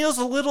Sam Neill's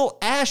a little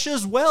Ash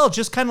as well,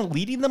 just kind of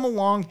leading them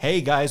along.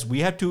 Hey, guys,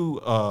 we have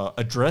to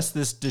address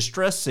this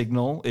distress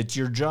signal. It's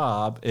your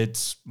job.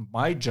 It's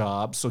my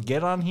job. So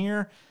get on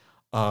here.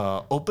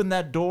 Open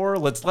that door.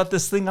 Let's let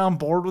this thing on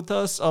board with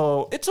us.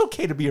 Oh, it's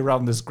okay to be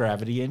around this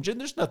gravity engine.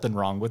 There's nothing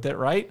wrong with it,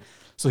 right?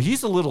 So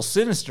he's a little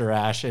sinister,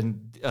 Ash,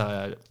 and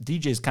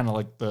DJ's kind of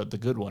like the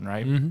good one,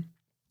 right? Mm-hmm.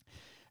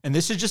 And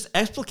this is just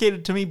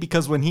explicated to me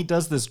because when he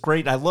does this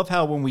great, I love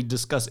how when we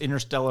discuss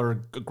interstellar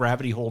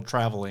gravity hole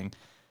traveling,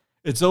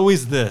 it's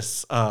always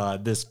this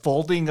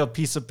folding a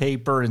piece of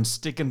paper and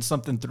sticking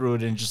something through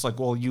it, and just like,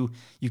 well, you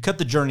cut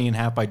the journey in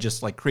half by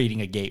just like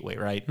creating a gateway,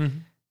 right? Mm-hmm.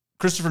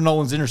 Christopher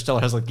Nolan's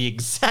Interstellar has like the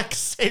exact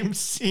same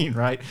scene,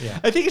 right? Yeah.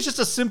 I think it's just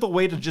a simple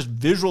way to just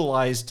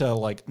visualize to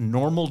like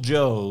normal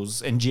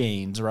Joes and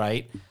Janes,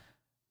 right?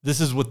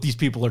 This is what these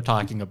people are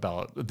talking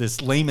about.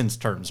 This layman's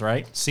terms,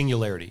 right?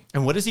 Singularity.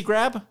 And what does he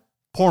grab?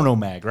 Porno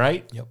mag,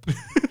 right? Yep.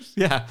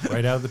 Yeah.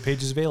 Right out of the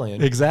pages of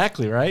Alien.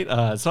 Exactly,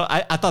 right? So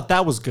I thought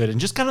that was good. And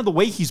just kind of the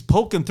way he's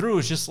poking through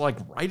is just like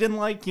right in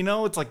like,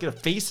 it's like a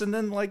face and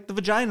then like the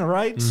vagina,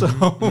 right?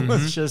 Mm-hmm. So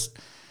it's just,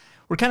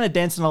 we're kind of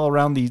dancing all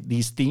around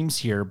these themes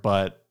here,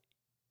 but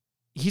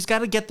he's got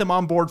to get them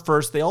on board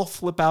first. They all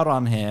flip out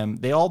on him.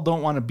 They all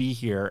don't want to be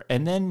here.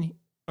 And then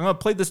I'm going to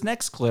play this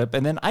next clip,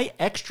 and then I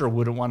extra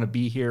wouldn't want to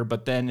be here,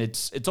 but then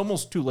it's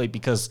almost too late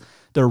because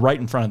they're right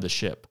in front of the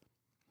ship.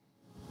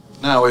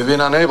 Now, we've been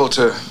unable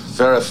to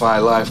verify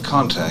live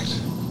contact,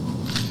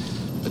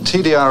 but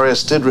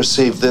TDRS did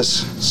receive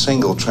this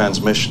single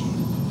transmission.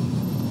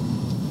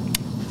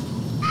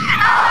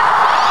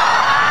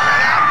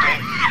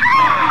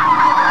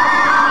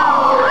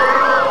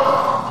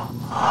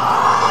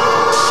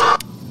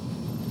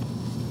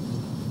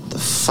 The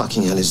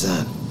fucking hell is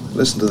that?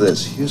 Listen to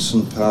this.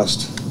 Houston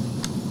passed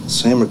the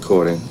same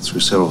recording through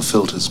several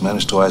filters,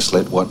 managed to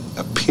isolate what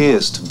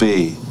appears to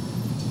be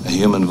a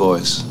human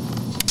voice.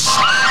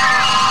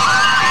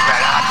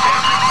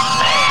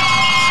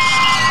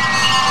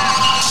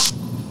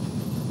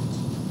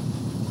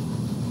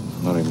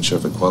 I'm not even sure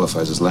if it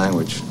qualifies as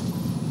language.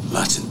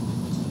 Latin.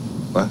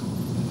 What?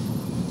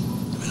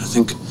 I mean, I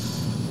think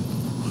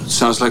it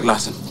sounds like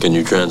Latin. Can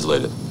you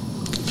translate it?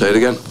 Play it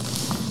again.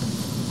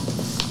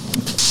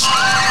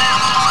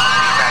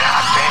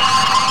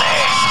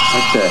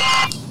 Right there.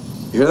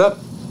 You hear that?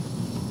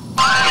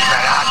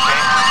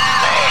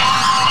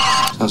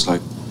 Sounds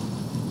like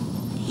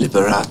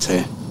Liberate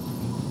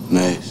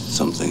me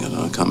something. I don't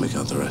know. I can't make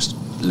out the rest.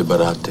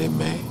 Liberate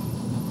me.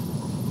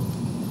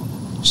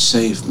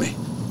 Save me.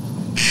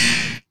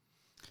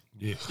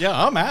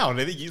 Yeah, I'm out.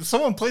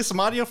 Someone play some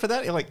audio for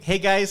that. You're like, hey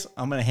guys,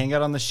 I'm going to hang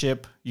out on the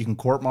ship. You can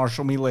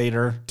court-martial me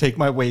later. Take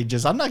my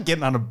wages. I'm not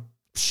getting on a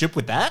ship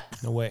with that.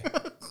 No way.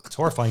 It's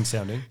horrifying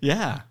sounding.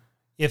 Yeah.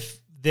 If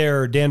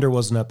their dander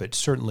wasn't up, it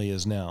certainly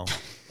is now.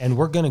 And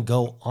we're going to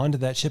go onto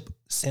that ship.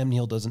 Sam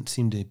Neill doesn't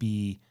seem to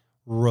be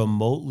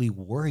remotely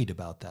worried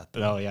about that,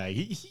 though. Oh yeah,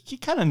 he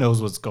kind of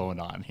knows what's going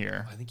on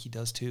here. I think he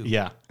does too.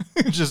 Yeah,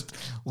 just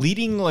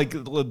leading like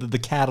the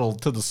cattle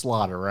to the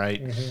slaughter,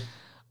 right?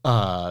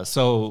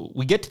 So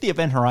we get to the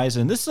event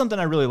horizon. This is something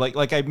I really like.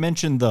 Like I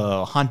mentioned,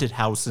 the haunted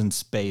house in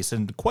space,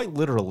 and quite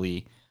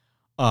literally,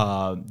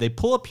 they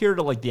pull up here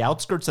to like the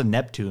outskirts of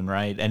Neptune,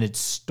 right? And it's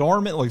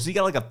storming. Like so, you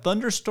got like a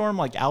thunderstorm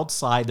like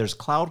outside. There's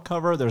cloud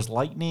cover. There's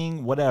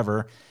lightning,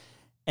 whatever.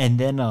 And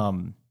then,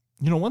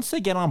 once they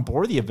get on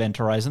board the event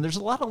horizon, there's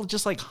a lot of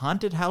just like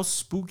haunted house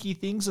spooky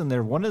things in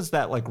there. One is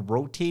that like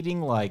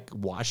rotating like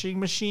washing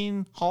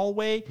machine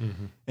hallway.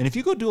 And if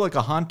you go do like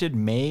a haunted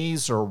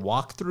maze or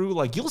walkthrough,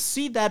 like you'll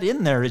see that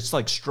in there. It's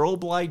like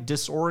strobe light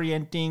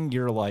disorienting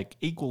your like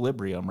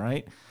equilibrium,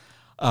 right?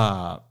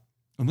 And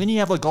then you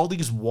have like all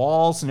these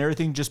walls and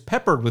everything just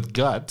peppered with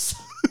guts.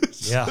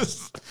 Yeah.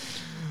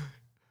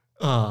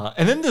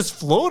 And then this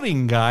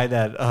floating guy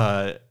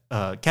that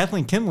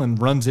Kathleen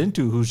Kinlan runs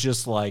into, who's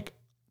just like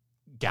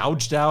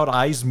gouged out,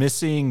 eyes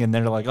missing, and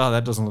they're like, oh,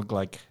 that doesn't look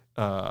like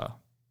a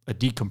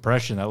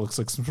decompression. That looks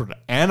like some sort of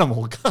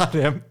animal got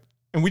him.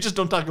 And we just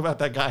don't talk about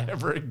that guy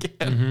ever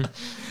again.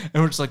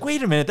 And we're just like,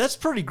 wait a minute, that's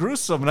pretty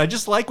gruesome. And I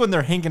just like when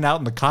they're hanging out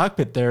in the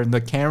cockpit there and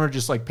the camera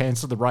just like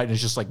pans to the right and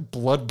it's just like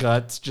blood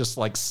guts, just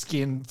like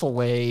skin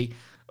fillet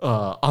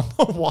on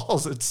the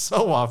walls. It's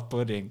so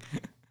off-putting.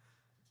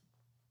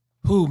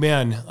 Ooh,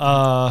 man.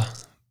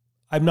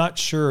 I'm not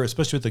sure,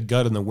 especially with the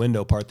gut in the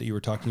window part that you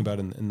were talking about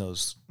in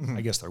those,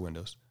 I guess they're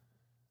windows.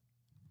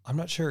 I'm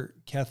not sure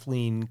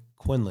Kathleen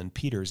Quinlan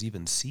Peters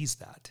even sees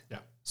that. Yeah.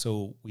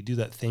 So we do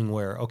that thing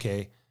where,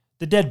 okay,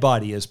 the dead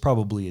body is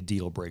probably a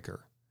deal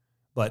breaker,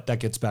 but that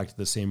gets back to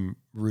the same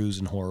ruse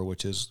and horror,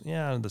 which is,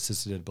 yeah, the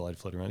assisted blood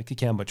floating around. It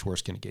can't much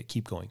worse can it get?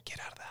 Keep going. Get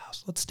out of the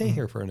house. Let's stay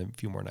here for a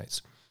few more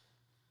nights.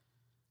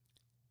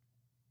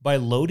 By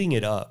loading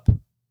it up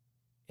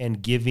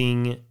and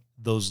giving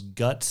those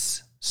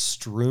guts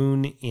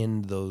strewn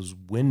in those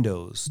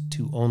windows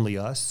to only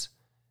us,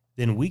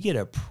 then we get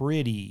a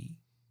pretty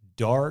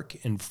dark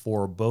and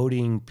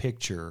foreboding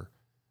picture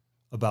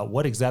about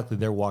what exactly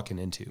they're walking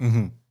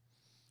into.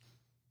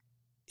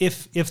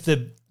 If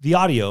the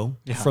audio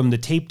from the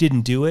tape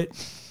didn't do it,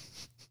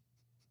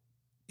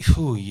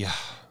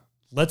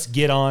 let's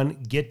get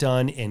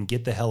done, and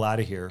get the hell out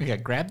of here. Yeah,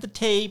 grab the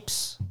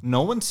tapes.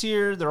 No one's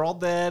here. They're all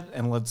dead.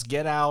 And let's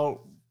get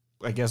out,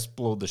 I guess,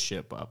 blow the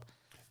ship up.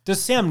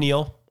 Does Sam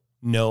Neill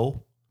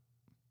know?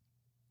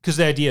 Because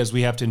the idea is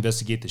we have to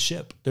investigate the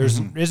ship. There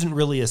isn't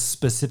really a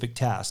specific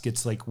task.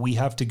 It's like we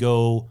have to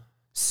go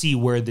see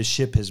where the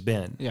ship has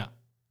been. Yeah.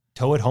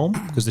 Tow it home?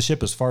 Because the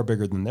ship is far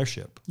bigger than their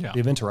ship. Yeah. The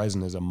Event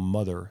Horizon is a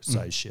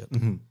mother-sized ship.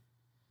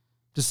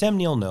 Does Sam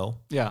Neill know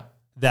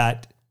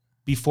that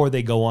before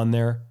they go on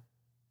there,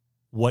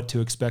 what to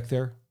expect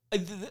there?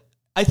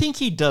 I think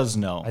he does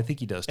know. I think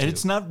he does too. And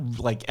it's not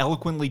like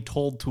eloquently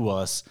told to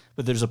us,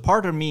 but there's a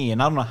part of me,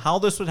 and I don't know how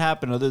this would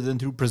happen other than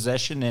through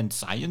possession and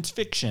science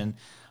fiction.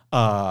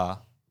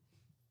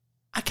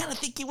 I kind of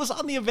think he was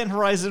on the Event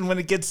Horizon when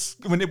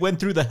it went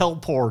through the hell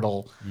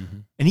portal,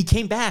 and he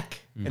came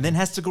back and then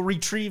has to go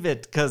retrieve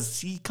it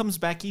because he comes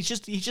back. He's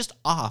just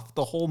off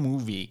the whole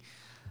movie.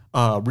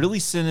 Really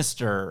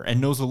sinister and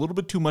knows a little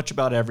bit too much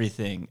about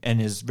everything and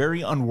is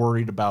very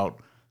unworried about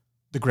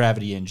the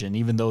gravity engine,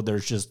 even though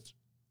there's just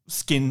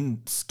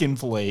skin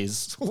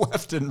fillets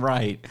left and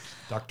right.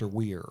 Dr.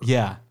 Weir.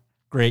 Yeah.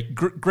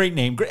 Great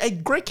name.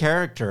 Great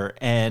character.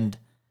 And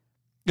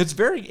it's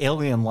very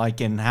alien-like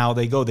in how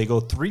they go. They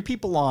go 3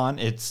 people on.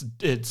 It's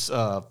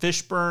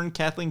Fishburne,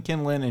 Kathleen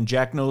Kinlan, and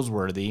Jack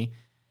Noseworthy.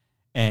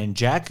 And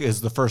Jack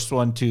is the first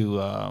one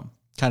to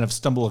kind of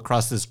stumble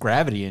across this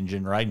gravity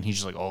engine, right? And he's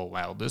just like, oh,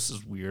 wow, this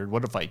is weird.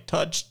 What if I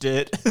touched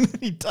it? And then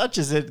he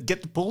touches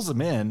it, pulls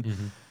him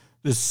in.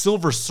 This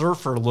Silver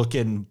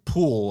Surfer-looking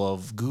pool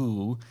of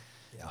goo.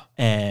 Yeah.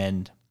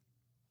 And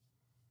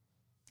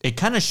it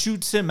kind of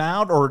shoots him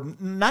out, or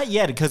not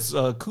yet, because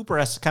Cooper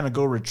has to kind of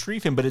go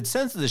retrieve him, but it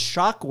sends this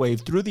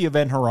shockwave through the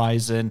Event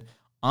Horizon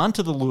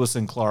onto the Lewis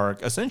and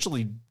Clark,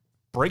 essentially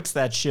breaks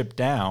that ship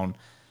down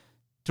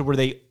to where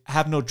they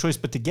have no choice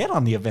but to get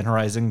on the Event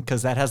Horizon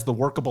because that has the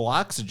workable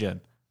oxygen.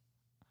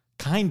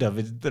 Kind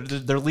of.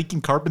 They're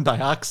leaking carbon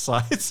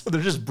dioxide, so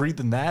they're just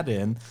breathing that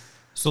in.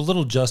 So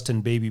little Justin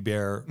Baby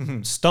Bear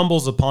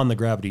stumbles upon the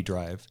gravity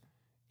drive,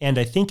 and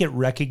I think it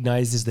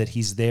recognizes that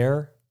he's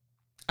there.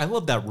 I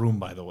love that room,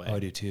 by the way. I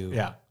do too.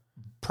 Yeah.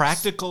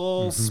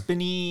 Practical,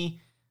 spinny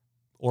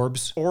orb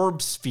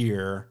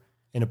sphere.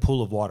 In a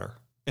pool of water.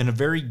 In a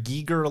very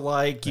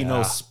Giger-like,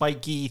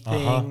 spiky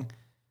thing.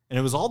 And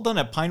it was all done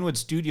at Pinewood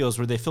Studios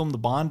where they filmed the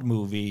Bond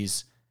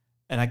movies.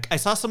 And I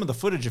saw some of the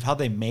footage of how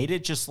they made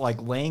it, just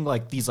like laying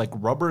like these like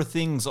rubber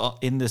things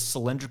in this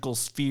cylindrical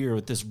sphere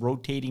with this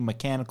rotating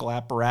mechanical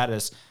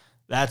apparatus.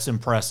 That's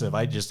impressive.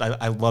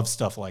 I love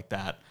stuff like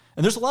that.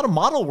 And there's a lot of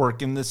model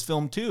work in this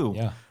film too.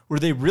 Yeah. Where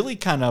they really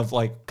kind of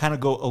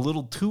go a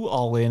little too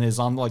all in is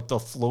on like the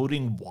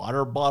floating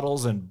water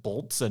bottles and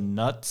bolts and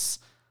nuts.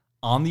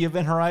 on the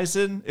Event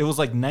Horizon, it was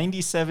like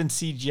 97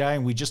 CGI,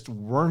 and we just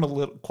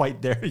weren't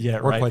quite there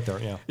yet, We're right? quite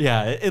there, yeah.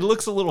 Yeah, it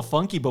looks a little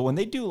funky, but when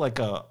they do like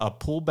a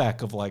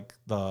pullback of like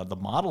the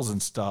models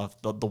and stuff,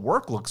 the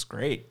work looks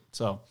great.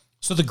 So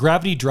the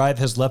gravity drive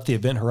has left the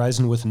Event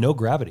Horizon with no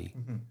gravity.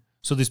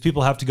 So these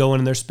people have to go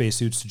in their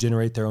spacesuits to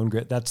generate their own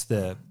gravity. That's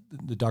the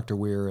Dr.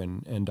 Weir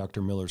and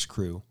Dr. Miller's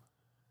crew.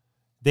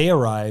 They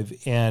arrive,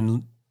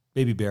 and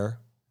Baby Bear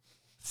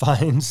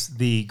finds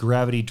the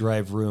gravity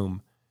drive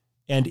room,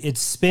 and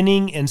it's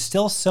spinning and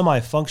still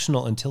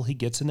semi-functional until he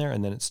gets in there,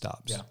 and then it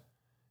stops. Yeah.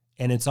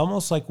 And it's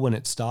almost like when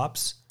it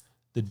stops,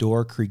 the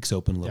door creaks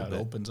open a little it bit.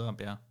 opens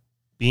up. Yeah.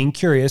 Being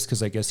curious,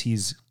 because I guess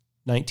he's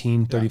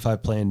 19,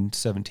 35 playing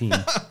 17.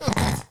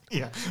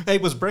 Yeah. Hey,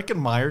 was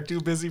Breckenmeyer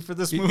too busy for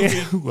this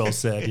movie? Well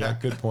said. Yeah,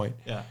 good point.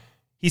 Yeah.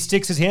 He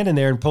sticks his hand in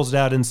there and pulls it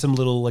out, and some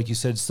little, like you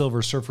said,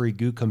 silver surfery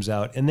goo comes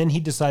out. And then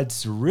he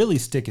decides to really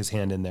stick his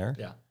hand in there.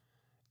 Yeah.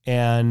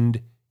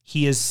 And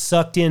he is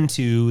sucked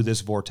into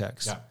this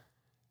vortex. Yeah.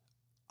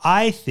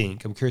 I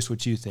think, I'm curious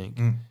what you think,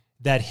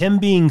 that him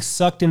being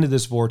sucked into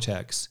this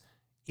vortex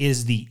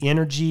is the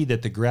energy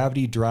that the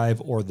gravity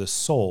drive, or the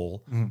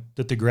soul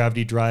that the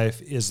gravity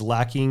drive is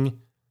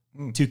lacking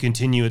to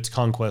continue its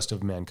conquest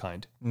of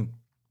mankind.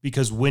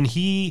 Because when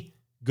he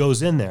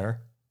goes in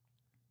there,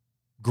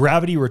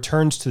 gravity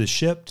returns to the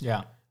ship.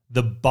 Yeah.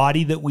 The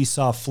body that we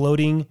saw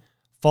floating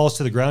falls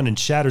to the ground and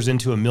shatters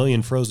into a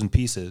million frozen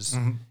pieces.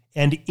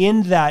 And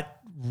in that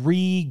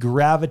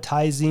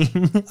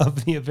re-gravitizing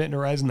of the Event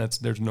Horizon,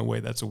 there's no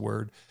way that's a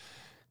word,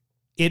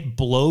 it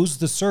blows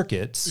the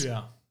circuits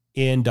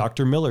in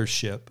Dr. Miller's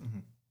ship.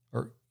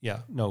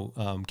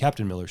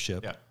 Captain Miller's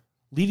ship,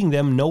 leaving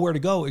them nowhere to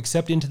go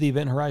except into the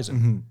Event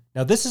Horizon.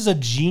 Now, this is a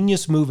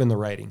genius move in the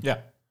writing. Yeah.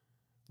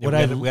 we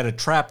had to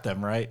trap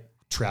them, right?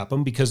 Trap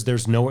them, because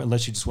there's nowhere,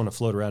 unless you just want to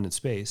float around in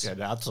space. Yeah,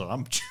 that's what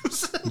I'm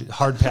choosing.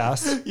 Hard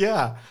pass.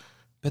 Yeah.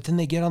 But then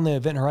they get on the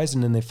Event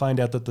Horizon and they find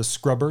out that the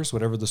scrubbers,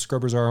 whatever the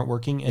scrubbers are, aren't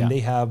working, and they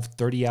have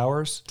 30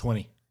 hours,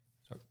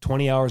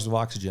 20 hours of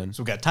oxygen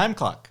So we got a time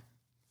clock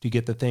to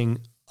get the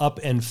thing up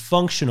and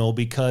functional,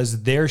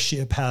 because their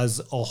ship has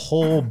a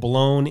hole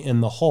blown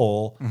in the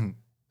hull.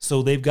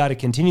 So they've got to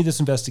continue this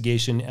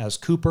investigation as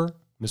Cooper,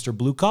 Mr.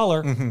 Blue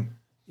Collar,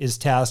 is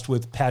tasked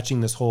with patching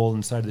this hole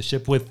inside the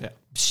ship with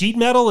sheet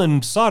metal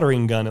and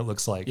soldering gun, it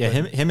looks like. Yeah,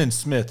 him and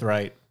Smith,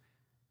 right?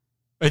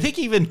 I think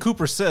even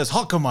Cooper says,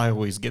 how come I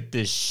always get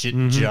this shit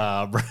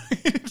job,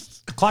 right?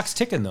 The clock's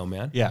ticking, though,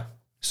 man. Yeah.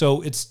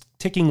 So it's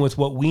ticking with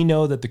what we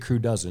know that the crew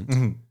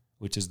doesn't,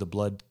 which is the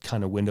blood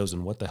kind of windows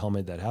and what the hell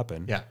made that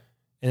happen. Yeah.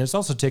 And it's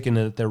also ticking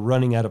that they're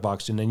running out of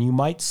oxygen. And you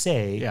might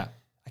say,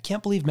 I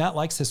can't believe Matt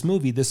likes this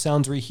movie. This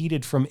sounds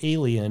reheated from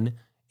Alien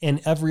and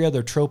every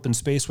other trope in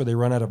space where they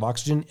run out of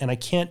oxygen. And I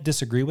can't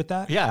disagree with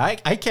that. Yeah,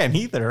 I can't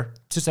either.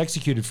 It's just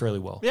executed fairly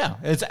well. Yeah,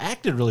 it's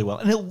acted really well.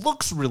 And it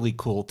looks really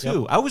cool,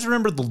 too. I always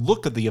remember the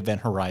look of the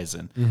Event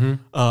Horizon.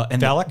 And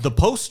Phallic? the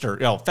poster,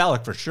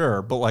 phallic for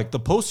sure, but like the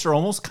poster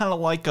almost kind of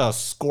like a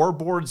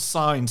scoreboard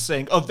sign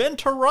saying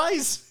Event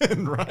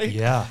Horizon, right?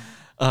 Yeah.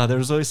 There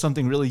was always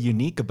something really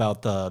unique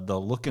about the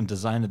look and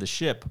design of the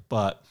ship.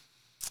 But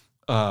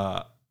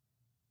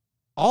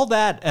all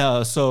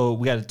that, so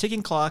we got a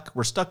ticking clock,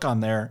 we're stuck on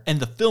there, and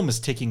the film is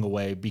ticking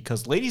away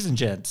because, ladies and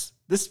gents,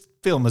 this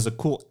film is a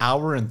cool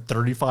hour and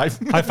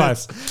 35 minutes. High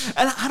five.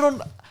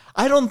 And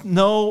I don't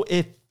know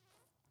if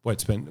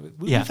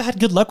We've had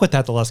good luck with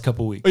that the last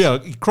couple of weeks. yeah,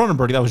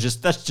 Cronenberg,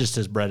 that's just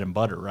his bread and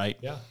butter, right?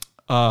 Yeah.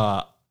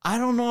 I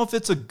don't know if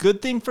it's a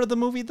good thing for the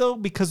movie though,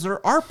 because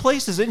there are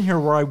places in here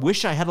where I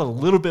wish I had a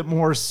little bit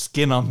more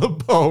skin on the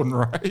bone,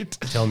 right?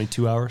 Tell me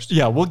 2 hours.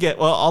 Yeah,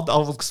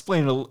 I'll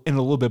explain it in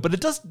a little bit, but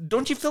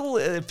don't you feel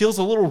it feels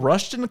a little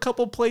rushed in a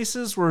couple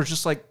places where it's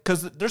just like,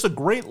 because there's a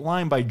great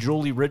line by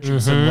Jolie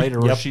Richardson later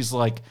where she's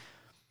like,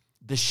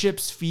 the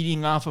ship's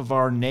feeding off of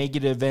our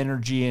negative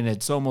energy and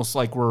it's almost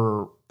like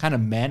we're kind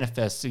of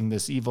manifesting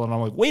this evil. And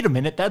I'm like, wait a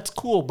minute, that's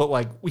cool, but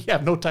like we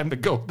have no time to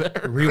go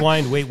there.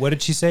 Rewind. Wait, what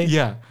did she say?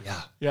 Yeah.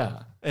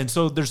 And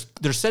so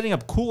they're setting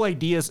up cool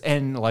ideas,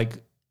 and like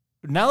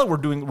now that we're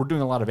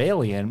doing a lot of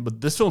Alien, but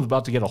this film's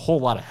about to get a whole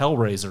lot of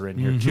Hellraiser in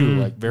here too,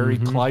 like very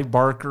Clive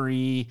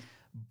Barker-y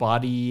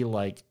body,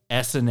 like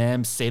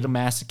S&M,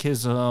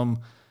 sadomasochism,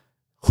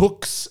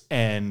 hooks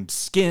and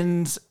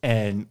skins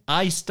and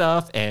eye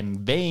stuff and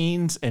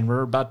veins, and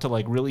we're about to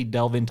like really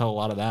delve into a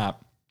lot of that.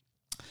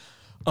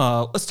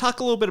 Let's talk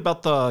a little bit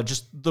about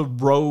the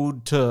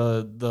road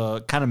to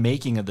the kind of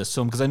making of this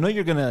film, because I know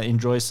you're going to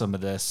enjoy some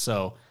of this.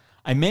 So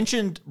I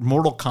mentioned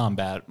Mortal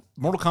Kombat.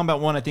 Mortal Kombat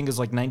 1, I think, is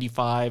like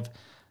 95.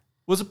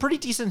 Was a pretty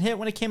decent hit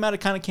when it came out. It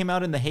kind of came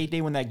out in the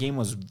heyday when that game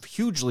was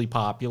hugely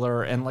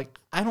popular. And like,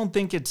 I don't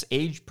think it's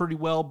aged pretty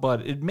well,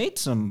 but it made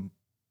some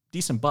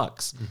decent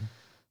bucks.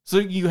 So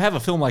you have a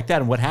film like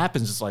that, and what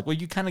happens is like, well,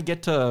 you kind of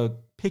get to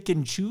pick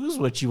and choose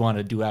what you want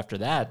to do after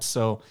that.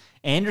 So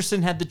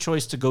Anderson had the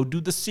choice to go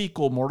do the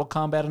sequel, Mortal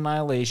Kombat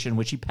Annihilation,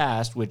 which he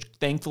passed, which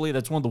thankfully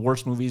that's one of the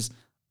worst movies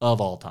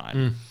of all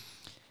time.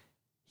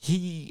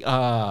 He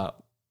was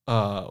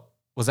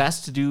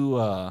asked to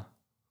do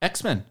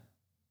X-Men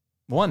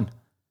 1.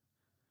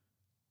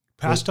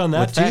 Passed on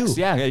that too. Facts.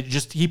 Yeah,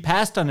 he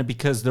passed on it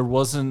because there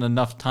wasn't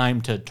enough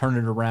time to turn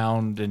it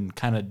around and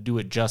kind of do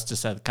it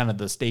justice at kind of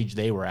the stage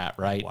they were at,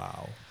 right?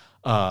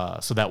 Wow.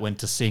 So that went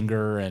to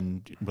Singer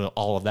and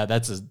all of that.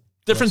 That's a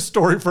different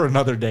story for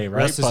another day,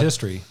 right? Rest is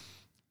history.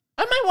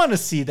 I might want to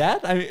see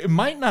that. It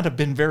might not have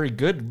been very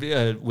good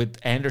with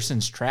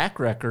Anderson's track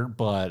record,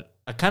 but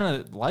I kind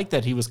of like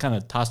that he was kind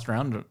of tossed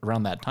around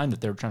that time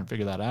that they were trying to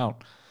figure that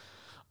out.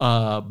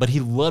 But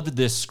he loved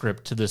this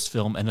script to this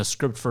film and a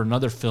script for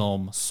another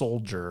film,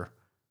 Soldier,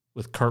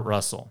 with Kurt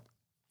Russell.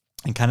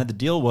 And kind of the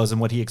deal was, and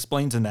what he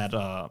explains in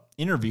that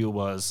interview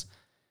was,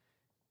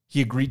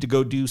 he agreed to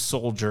go do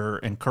Soldier,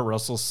 and Kurt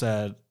Russell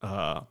said,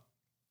 I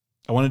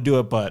want to do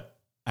it, but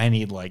I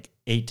need like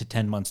 8 to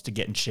 10 months to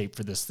get in shape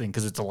for this thing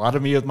because it's a lot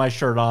of me with my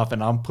shirt off,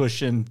 and I'm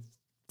pushing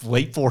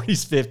late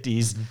 40s,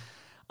 50s.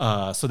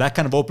 Mm-hmm. So that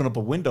kind of opened up a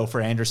window for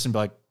Anderson,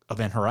 like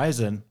Event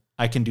Horizon.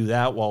 I can do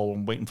that while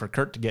I'm waiting for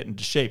Kurt to get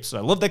into shape. So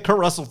I love that Kurt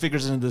Russell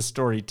figures into this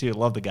story too.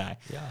 Love the guy.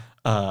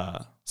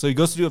 Yeah. So he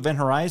goes to do Event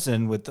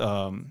Horizon with,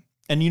 and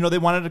they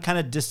wanted to kind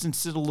of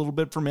distance it a little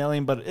bit from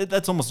Alien, but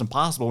that's almost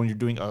impossible when you're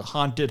doing a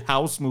haunted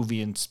house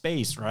movie in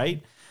space,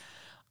 right?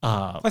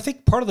 I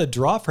think part of the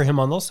draw for him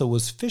on also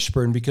was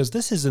Fishburne because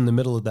this is in the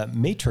middle of that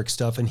Matrix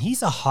stuff, and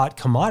he's a hot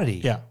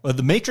commodity. Yeah. Well,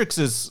 the Matrix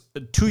is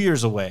 2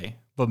 years away.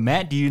 But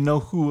Matt, do you know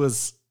who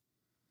was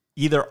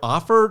either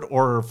offered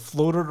or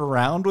floated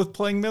around with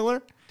playing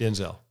Miller?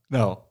 Denzel.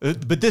 No,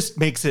 but this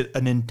makes it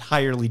an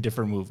entirely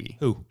different movie.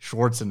 Who?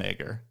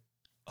 Schwarzenegger.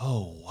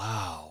 Oh,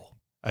 wow.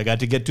 I got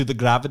to get to the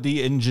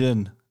gravity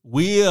engine.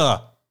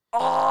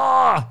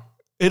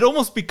 It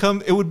almost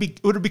it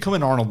would have become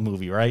an Arnold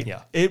movie, right?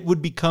 Yeah. It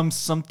would become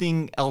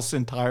something else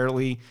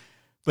entirely.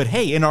 But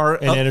hey, and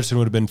Anderson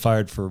would have been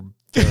fired for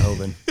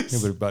Verhoeven. He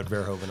would have brought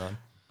Verhoeven on.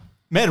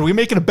 Man, are we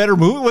making a better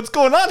movie? What's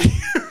going on here?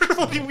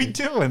 What are we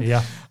doing?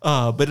 Yeah.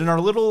 But in our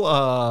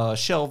little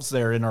shelves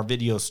there in our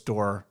video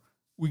store,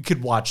 we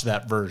could watch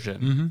that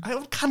version. Mm-hmm. I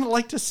would kind of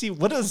like to see,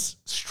 what does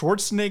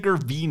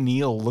Schwarzenegger v.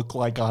 Neil look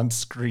like on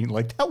screen?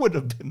 Like, that would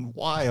have been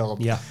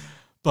wild. Yeah.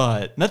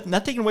 But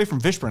not taken away from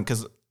Fishburne,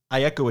 because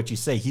I echo what you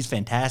say. He's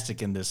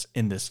fantastic in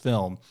this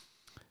film.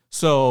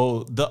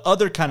 So the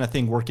other kind of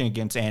thing working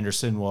against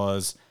Anderson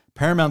was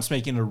Paramount's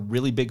making a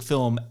really big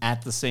film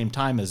at the same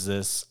time as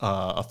this,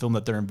 a film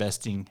that they're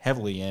investing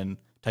heavily in,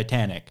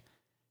 Titanic.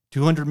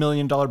 $200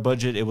 million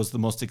budget. It was the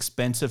most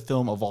expensive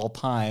film of all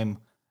time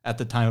at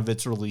the time of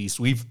its release.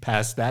 We've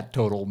passed that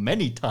total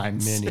many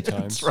times.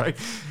 Right?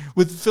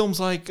 With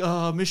films like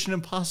Mission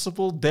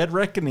Impossible, Dead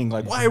Reckoning.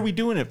 Like, why are we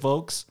doing it,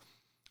 folks?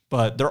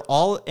 But they're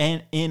all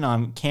in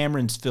on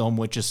Cameron's film,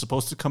 which is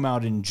supposed to come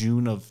out in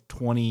June of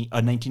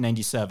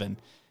 1997.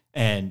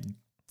 And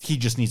he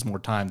just needs more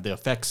time. The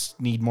effects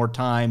need more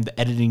time. The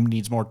editing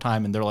needs more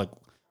time. And they're like,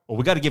 well,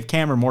 we got to give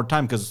Cameron more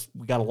time because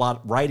we got a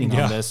lot writing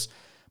on this.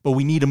 But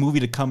we need a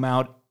movie to come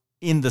out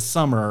in the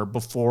summer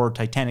before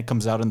Titanic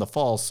comes out in the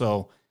fall.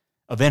 So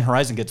Event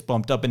Horizon gets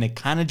bumped up, and it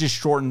kind of just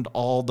shortened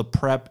all the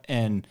prep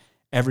and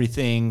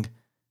everything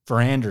for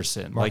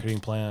Anderson. Marketing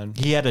plan.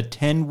 He had a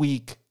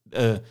 10-week...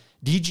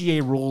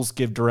 DGA rules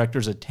give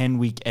directors a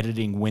 10-week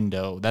editing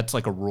window. That's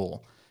like a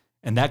rule.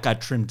 And that got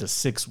trimmed to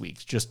 6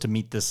 weeks just to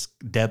meet this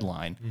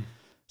deadline.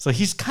 So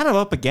he's kind of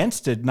up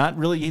against it. Not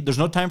really. There's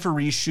no time for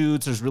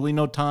reshoots. There's really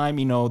no time.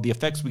 The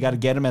effects, we got to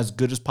get them as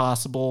good as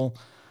possible.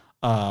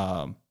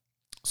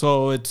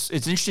 So it's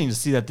interesting to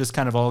see that this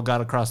kind of all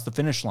got across the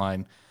finish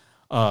line.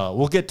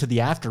 We'll get to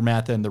the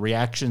aftermath and the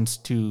reactions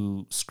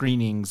to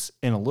screenings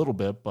in a little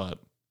bit, but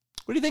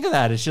what do you think of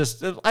that? It's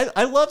just,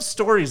 I love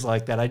stories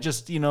like that. I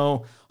just,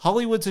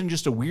 Hollywood's in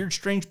just a weird,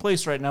 strange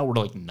place right now where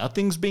like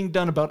nothing's being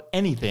done about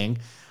anything.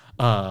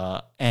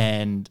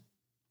 And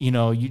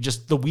you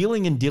just, the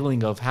wheeling and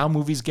dealing of how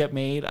movies get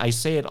made. I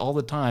say it all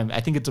the time. I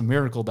think it's a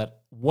miracle that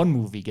one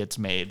movie gets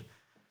made.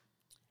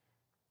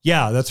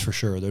 Yeah, that's for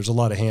sure. There's a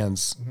lot of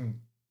hands.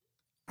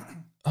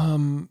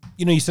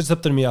 You said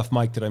something to me off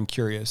mic that I'm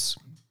curious.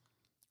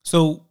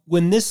 So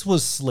when this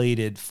was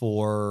slated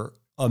for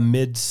a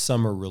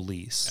midsummer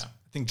release,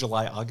 I think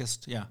July,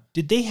 August. Yeah.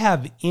 Did they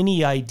have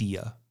any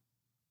idea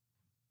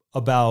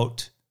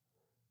about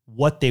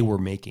what they were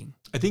making?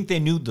 I think they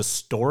knew the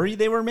story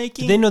they were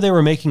making. Did they know they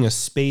were making a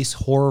space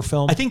horror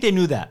film? I think they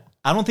knew that.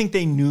 I don't think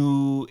they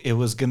knew it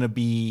was going to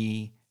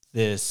be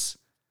this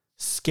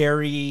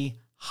scary,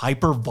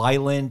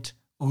 hyper-violent,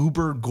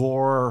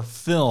 uber-gore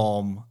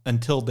film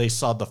until they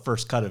saw the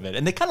first cut of it.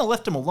 And they kind of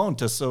left him alone.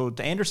 To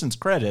Anderson's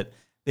credit,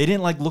 they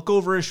didn't look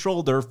over his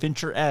shoulder,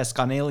 Fincher-esque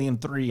on Alien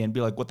 3 and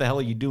be like, what the hell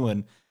are you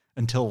doing,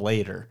 until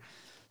later.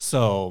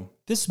 So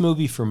this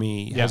movie for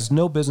me has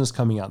no business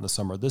coming out in the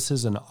summer. This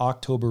is an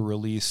October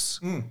release.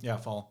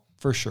 Fall.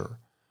 For sure.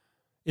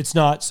 It's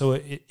not, so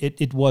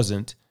it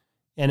wasn't.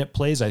 And it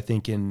plays, I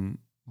think, in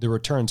the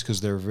returns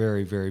because they're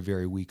very, very,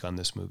 very weak on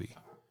this movie.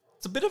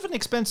 It's a bit of an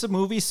expensive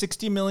movie,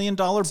 $60 million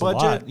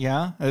budget.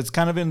 Yeah. It's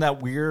kind of in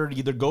that weird,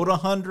 either go to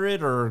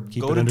 100 or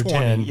keep go it to under 20.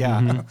 10.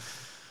 Yeah. Mm-hmm.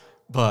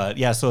 But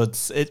yeah, so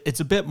it's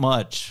a bit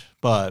much.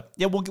 But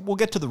yeah, we'll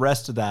get to the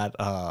rest of that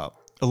a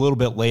little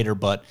bit later.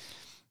 But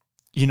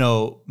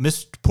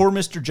poor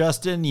Mr.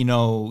 Justin,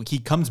 he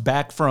comes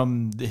back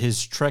from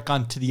his trek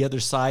onto the other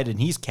side and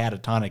he's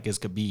catatonic as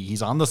could be.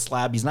 He's on the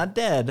slab. He's not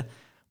dead,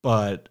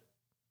 but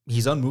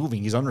he's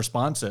unmoving. He's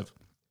unresponsive.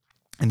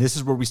 And this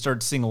is where we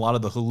start seeing a lot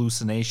of the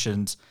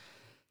hallucinations.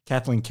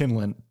 Kathleen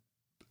Kinlan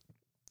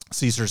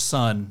sees her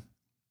son,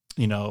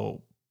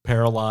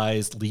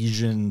 paralyzed,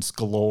 lesions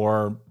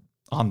galore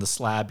on the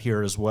slab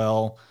here as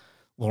well.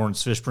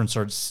 Lawrence Fishburne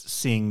starts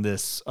seeing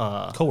this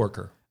other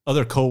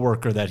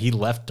coworker that he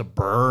left to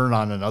burn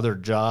on another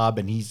job,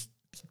 and he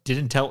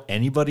didn't tell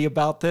anybody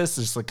about this.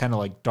 It's like kind of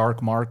like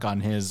dark mark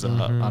on his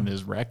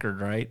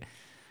record, right?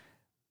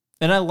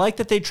 And I like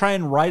that they try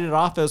and write it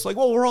off as like,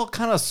 well, we're all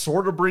kind of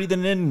sort of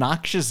breathing in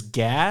noxious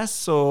gas,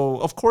 so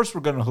of course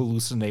we're going to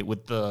hallucinate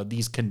with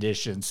these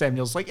conditions.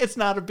 Samuel's like, it's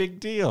not a big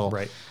deal,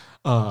 Right.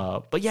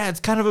 But yeah, it's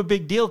kind of a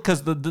big deal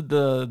because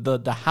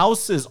the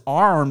house is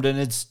armed and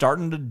it's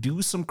starting to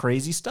do some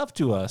crazy stuff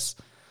to us.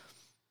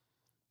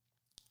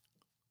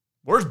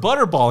 Where's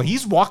Butterball?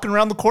 He's walking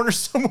around the corner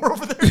somewhere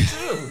over there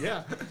too.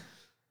 Yeah.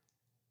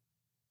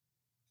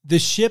 The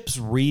ship's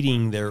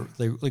reading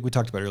like we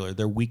talked about earlier,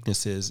 their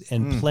weaknesses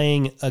and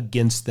playing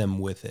against them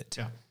with it.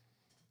 Yeah.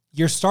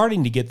 You're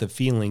starting to get the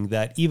feeling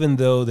that even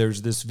though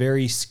there's this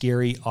very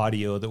scary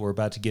audio that we're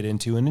about to get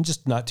into, and then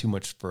just not too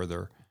much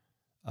further,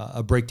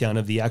 a breakdown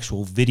of the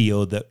actual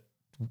video that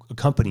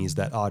accompanies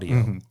that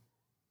audio,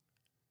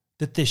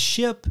 that the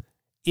ship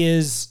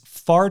is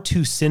far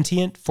too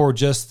sentient for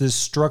just this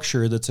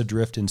structure that's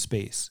adrift in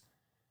space.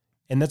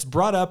 And that's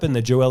brought up in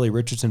the Joelle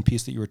Richardson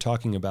piece that you were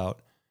talking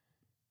about.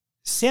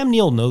 Sam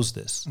Neill knows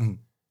this.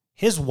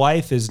 His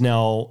wife is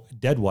now,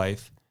 dead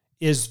wife,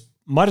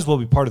 might as well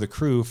be part of the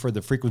crew for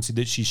the frequency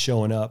that she's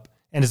showing up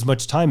and as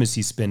much time as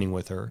he's spending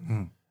with her.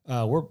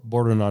 We're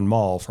bordering on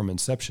Maul from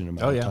Inception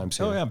amount of times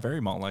here. Oh, yeah,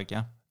 very Maul-like,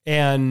 yeah.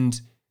 And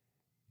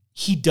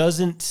he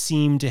doesn't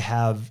seem to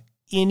have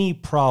any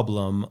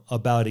problem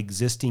about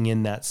existing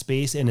in that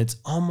space. And it's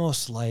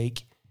almost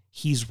like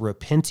he's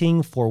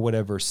repenting for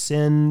whatever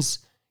sins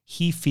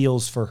he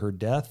feels for her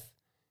death.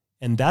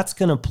 And that's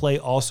going to play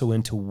also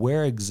into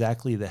where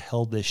exactly the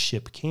hell this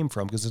ship came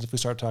from. Because if we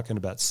start talking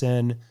about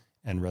sin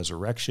and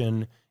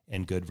resurrection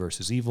and good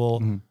versus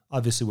evil,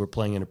 obviously we're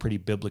playing in a pretty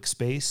biblical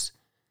space.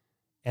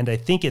 And I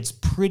think it's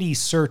pretty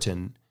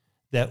certain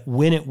that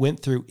when it went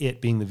through,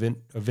 it being the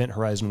event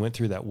horizon, went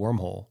through that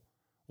wormhole,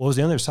 what was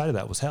the other side of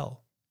that was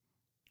hell.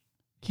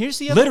 Here's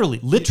the other...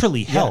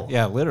 Literally hell.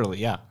 Yeah, literally,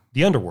 yeah.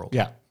 The underworld.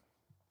 Yeah.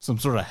 Some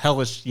sort of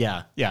hellish,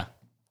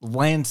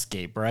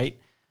 landscape, right?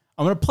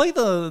 I'm going to play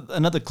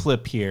another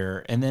clip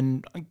here, and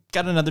then I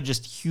got another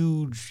just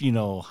huge,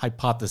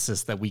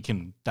 hypothesis that we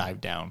can dive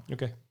down.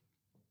 Okay.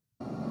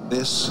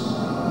 This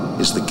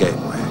is the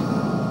gateway.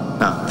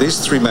 Now,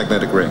 these three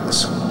magnetic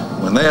rings,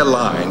 when they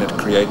align, it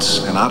creates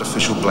an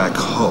artificial black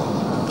hole,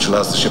 which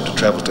allows the ship to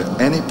travel to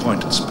any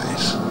point in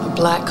space. A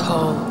black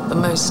hole, the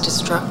most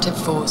destructive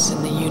force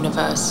in the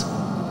universe.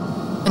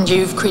 And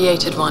you've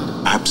created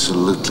one.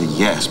 Absolutely,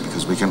 yes,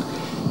 because we can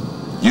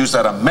use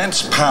that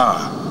immense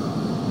power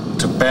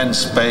to bend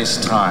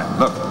space-time.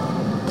 Look,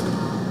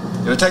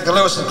 it would take the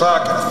Lewis and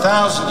Clark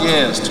 1,000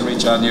 years to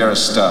reach our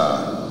nearest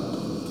star.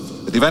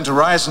 But the event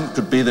horizon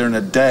could be there in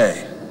a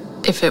day.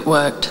 If it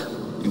worked.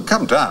 You can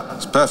come down.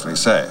 It's perfectly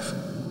safe.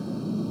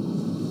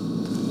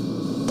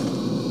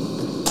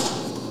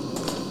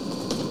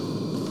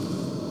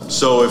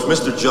 So if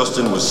Mr.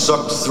 Justin was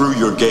sucked through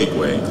your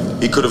gateway,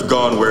 he could have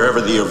gone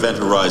wherever the event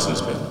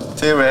horizon's been.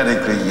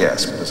 Theoretically,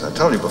 yes, but as I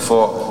told you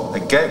before, the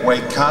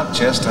gateway can't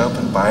just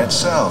open by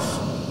itself.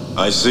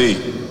 I see.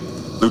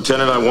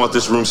 Lieutenant, I want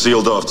this room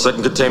sealed off.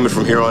 Second containment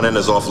from here on in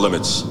is off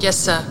limits. Yes,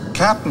 sir.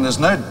 Captain, there's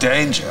no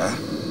danger.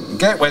 The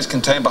gateway's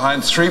contained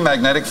behind 3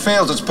 magnetic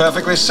fields. It's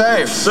perfectly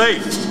safe.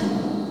 Safe!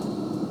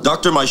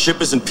 Doctor, my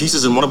ship is in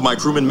pieces and one of my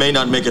crewmen may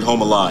not make it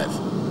home alive.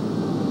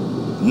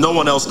 No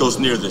one else goes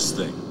near this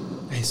thing.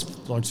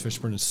 Lawrence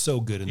Fishburne is so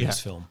good in this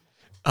film.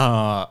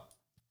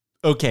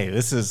 Okay,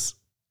 this is...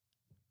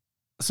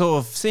 So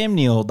if Sam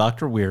Neill,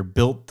 Dr. Weir,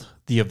 built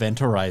the Event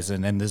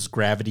Horizon and this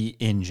gravity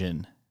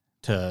engine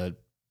to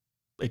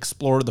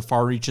explore the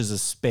far reaches of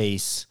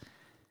space...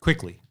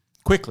 Quickly,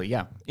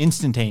 yeah.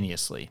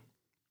 Instantaneously.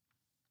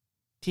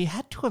 He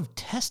had to have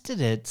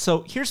tested it.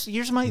 So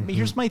here's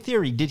my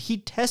theory. Did he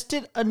test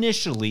it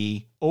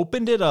initially,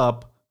 opened it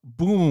up,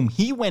 boom,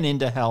 he went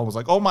into hell, was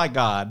like, oh my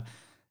God,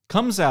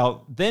 comes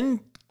out,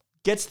 then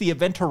gets the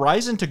Event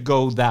Horizon to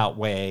go that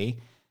way.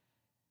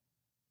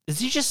 Is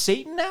he just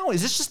Satan now?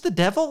 Is this just the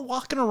devil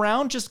walking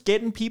around just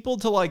getting people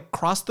to like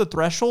cross the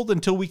threshold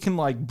until we can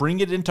like bring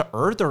it into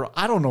Earth? Or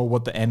I don't know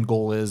what the end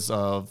goal is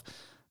of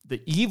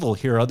the evil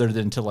here other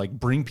than to like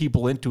bring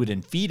people into it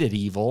and feed it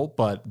evil,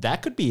 but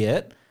that could be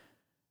it.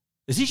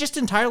 Is he just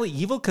entirely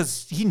evil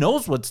because he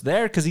knows what's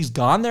there because he's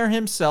gone there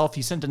himself?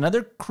 He sent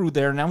another crew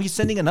there. Now he's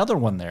sending another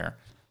one there.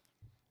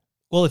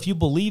 Well, if you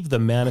believe the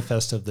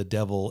manifest of the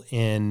devil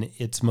in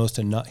its most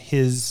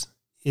innocuous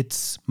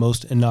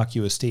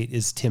state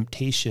is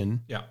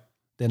temptation,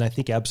 then I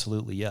think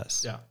absolutely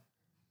yes. Yeah.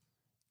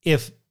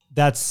 If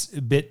that's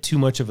a bit too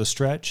much of a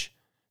stretch,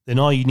 then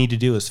all you need to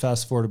do is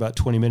fast forward about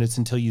 20 minutes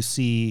until you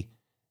see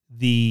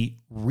the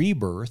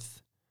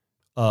rebirth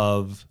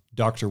of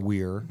Dr.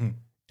 Weir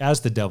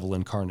as the devil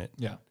incarnate.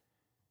 Yeah.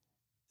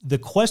 The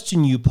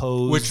question you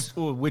pose...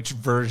 Which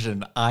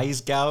version?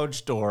 Eyes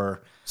gouged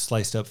or...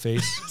 Sliced up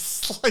face?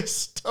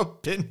 Sliced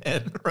up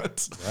pinhead.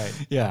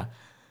 Right. Yeah.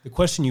 The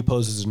question you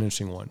pose is an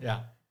interesting one.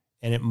 Yeah.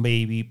 And it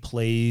maybe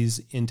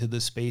plays into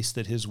the space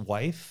that his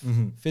wife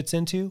fits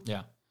into.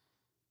 Yeah.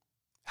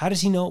 How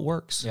does he know it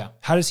works? Yeah.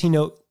 How does he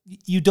know?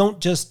 You don't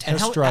just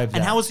test drive that.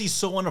 And how is he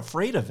so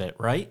unafraid of it,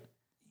 right?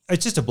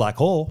 It's just a black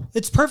hole.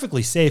 It's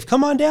perfectly safe.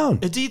 Come on down.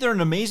 It's either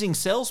an amazing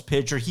sales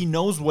pitch or he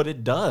knows what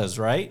it does,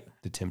 right?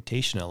 The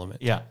temptation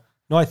element. Yeah.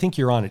 No, I think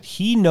you're on it.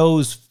 He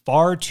knows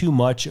far too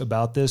much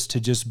about this to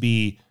just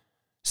be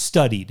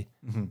studied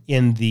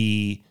in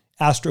the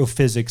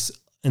astrophysics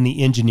and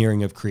the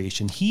engineering of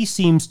creation. He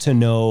seems to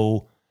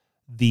know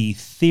the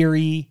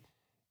theory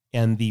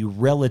and the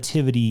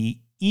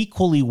relativity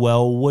equally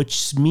well,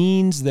 which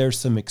means there's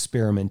some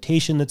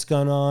experimentation that's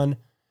gone on.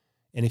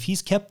 And if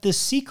he's kept this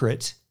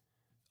secret,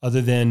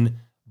 other than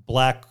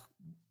black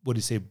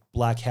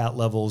hat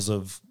levels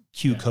of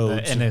Q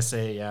codes. The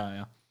NSA,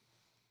 yeah.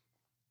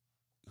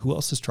 Who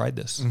else has tried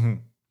this?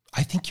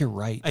 I think you're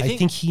right. I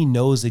think he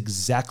knows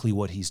exactly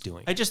what he's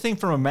doing. I just think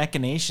from a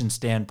machination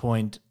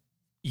standpoint,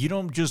 you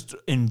don't just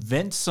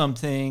invent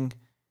something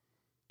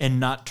and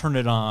not turn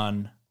it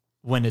on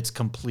when it's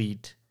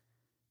complete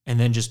and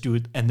then just do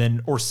it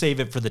or save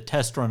it for the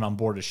test run on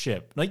board a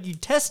ship. Like you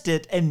test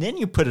it and then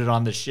you put it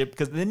on the ship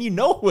because then you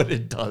know what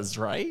it does,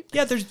 right?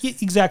 Yeah,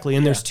 exactly.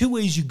 And there's two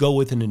ways you go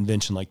with an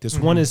invention like this.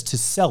 One is to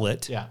sell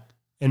it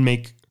and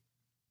make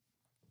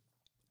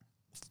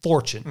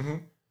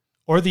fortune.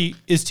 Or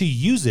is to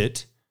use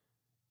it,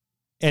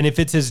 and if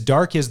it's as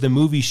dark as the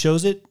movie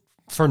shows it,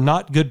 for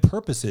not good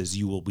purposes,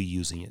 you will be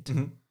using it.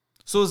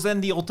 So is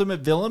then the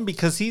ultimate villain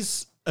because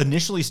he's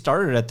initially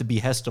started at the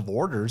behest of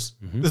orders?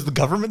 Is the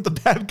government the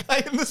bad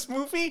guy in this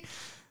movie?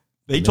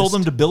 They told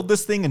him to build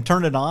this thing and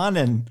turn it on,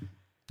 and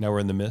now we're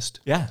in the mist.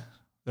 Yeah,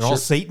 they're all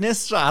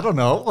Satanists. I don't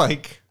know.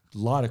 Like a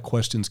lot of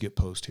questions get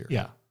posed here.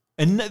 Yeah.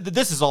 And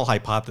this is all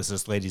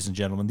hypothesis, ladies and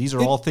gentlemen. These are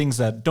all things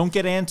that don't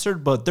get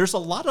answered, but there's a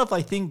lot of,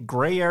 I think,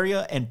 gray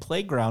area and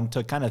playground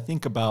to kind of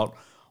think about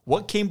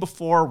what came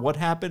before, what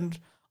happened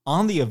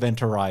on the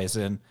event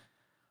horizon.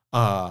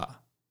 I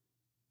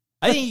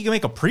think you can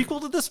make a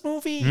prequel to this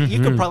movie. You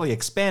could probably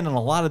expand on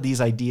a lot of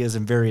these ideas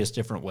in various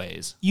different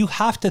ways. You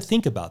have to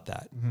think about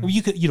that.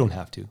 You don't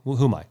have to. Well,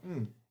 who am I?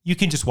 You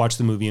can just watch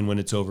the movie and when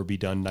it's over, be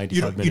done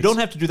 95 minutes. You don't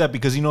have to do that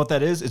because you know what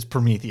that is? It's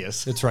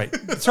Prometheus. That's right.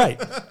 That's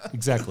right.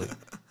 Exactly.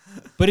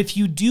 But if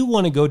you do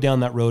want to go down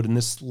that road and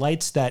this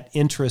lights that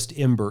interest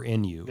ember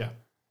in you,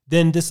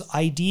 then this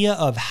idea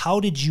of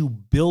how did you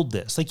build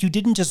this? Like you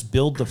didn't just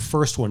build the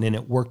first one and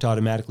it worked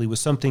automatically with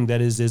something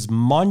that is as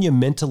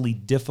monumentally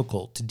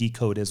difficult to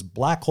decode as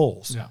black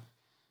holes. Yeah.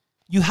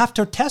 You have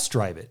to test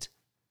drive it.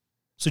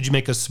 So did you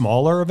make a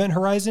smaller event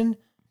horizon?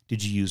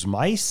 Did you use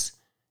mice?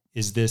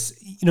 Is this,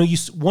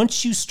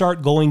 once you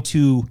start going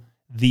to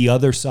the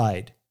other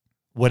side,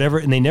 whatever,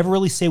 and they never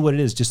really say what it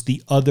is, just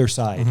the other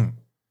side.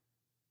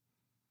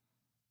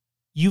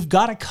 You've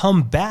got to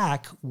come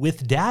back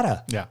with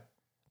data. Yeah.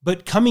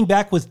 But coming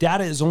back with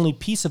data is only a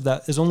piece of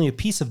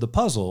the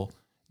puzzle.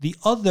 The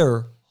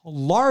other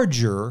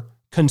larger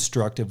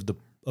construct of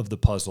the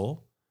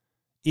puzzle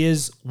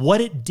is what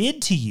it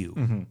did to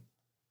you.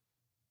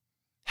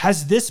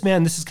 Has this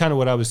man, this is kind of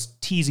what I was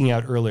teasing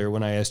out earlier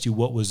when I asked you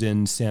what was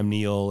in Sam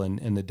Neill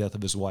and the death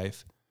of his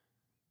wife.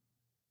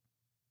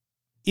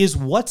 Is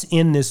what's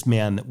in this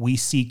man that we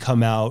see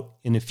come out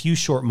in a few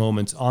short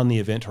moments on the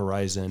event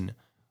horizon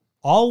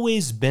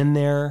always been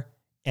there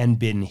and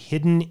been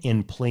hidden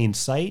in plain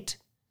sight?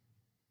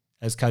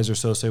 As Kaiser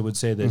Sose would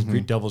say,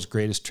 the devil's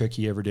greatest trick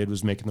he ever did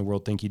was making the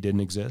world think he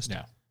didn't exist.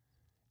 Yeah.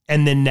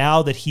 And then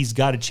now that he's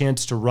got a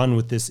chance to run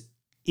with this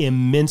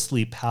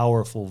immensely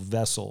powerful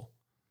vessel,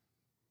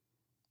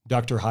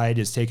 Dr. Hyde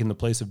has taken the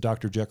place of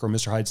Dr. Jekyll, or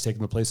Mr. Hyde's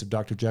taken the place of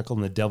Dr. Jekyll,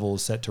 and the devil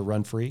is set to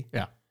run free.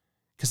 Yeah.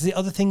 Because the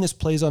other thing this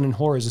plays on in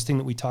horror is this thing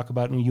that we talk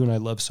about and you and I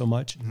love so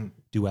much,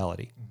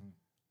 duality.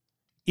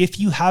 If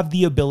you have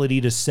the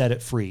ability to set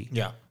it free,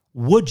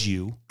 would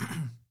you?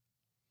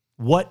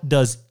 What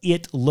does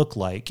it look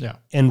like? Yeah.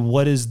 And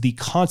what is the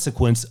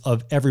consequence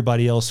of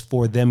everybody else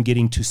for them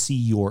getting to see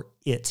your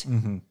it?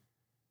 And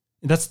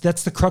that's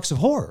the crux of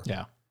horror.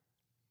 Yeah.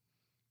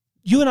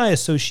 You and I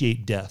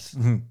associate death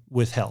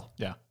with hell.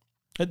 Yeah.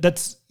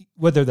 That's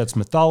whether that's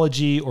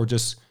mythology or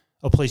just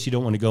a place you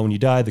don't want to go when you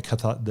die. The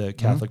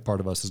Catholic part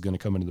of us is going to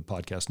come into the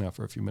podcast now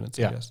for a few minutes,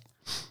 I guess.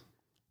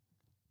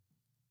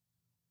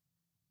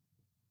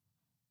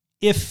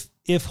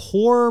 If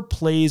horror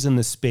plays in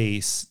the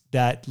space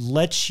that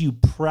lets you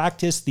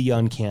practice the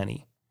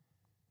uncanny,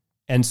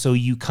 and so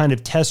you kind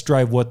of test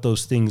drive what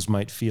those things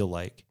might feel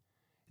like,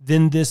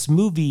 then this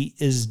movie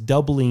is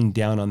doubling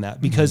down on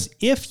that. Because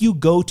if you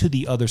go to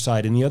the other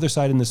side, and the other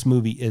side in this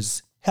movie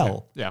is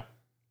hell, Yeah.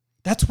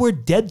 that's where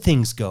dead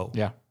things go.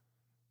 Yeah.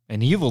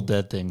 And evil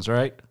dead things,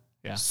 right?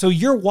 Yeah. So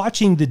you're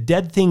watching the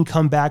dead thing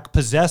come back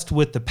possessed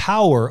with the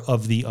power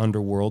of the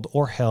underworld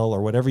or hell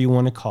or whatever you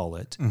want to call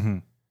it. Mm-hmm.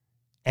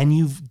 And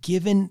you've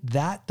given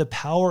that the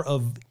power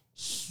of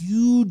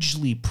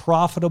hugely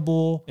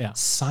profitable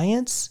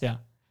science. Yeah.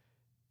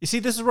 You see,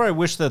 this is where I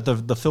wish that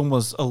the film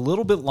was a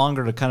little bit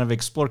longer to kind of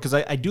explore, because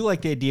I do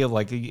like the idea of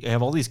like you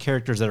have all these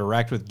characters that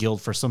interact with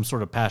Guild for some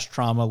sort of past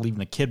trauma, leaving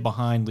a kid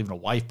behind, leaving a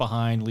wife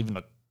behind, leaving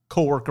a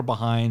coworker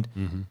behind.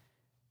 Mm-hmm.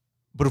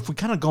 But if we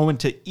kind of go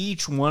into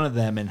each one of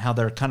them and how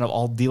they're kind of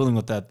all dealing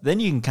with that,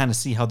 then you can kind of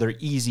see how they're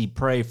easy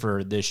prey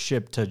for this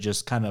ship to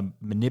just kind of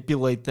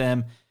manipulate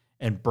them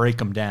and break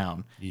them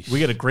down. Eesh. We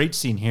get a great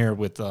scene here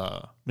with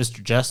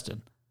Mr.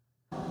 Justin.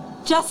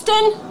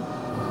 Justin,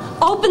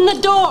 open the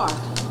door.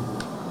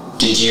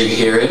 Did you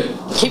hear it?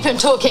 Keep him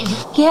talking.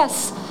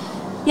 Yes.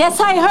 Yes,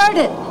 I heard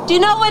it. Do you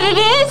know what it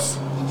is?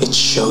 It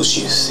shows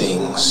you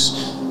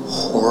things.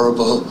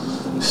 Horrible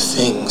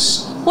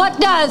things. What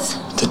does?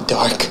 The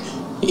dark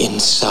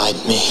inside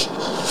me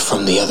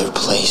from the other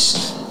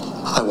place.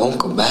 I won't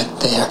go back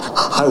there.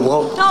 I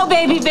won't. No,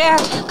 baby bear.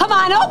 Come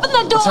on, open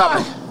the door. What's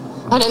happening?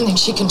 I don't think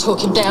she can talk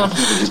him down.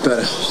 He's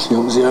better. He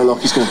opens the airlock,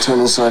 he's going to turn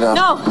inside out.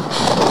 No.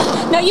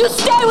 No, you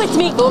stay with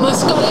me.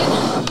 Almost got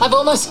it. I've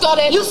almost got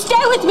it. You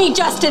stay with me,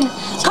 Justin.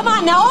 Come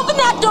on, now open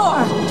that door.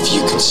 If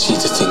you could see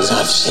the things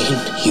I've seen,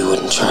 you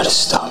wouldn't try to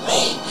stop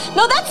me.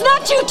 No, that's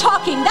not you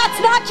talking.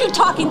 That's not you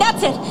talking.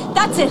 That's it.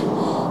 That's it.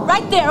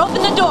 Right there.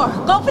 Open the door.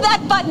 Go for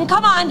that button.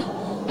 Come on.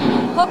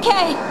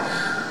 Okay.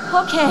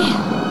 Okay.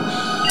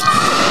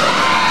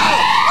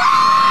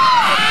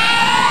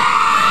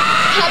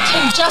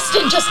 Captain,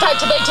 Justin just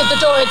activated the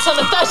door. It's on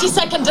a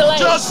 30-second delay.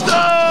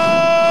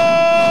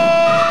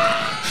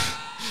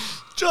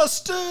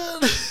 Justin!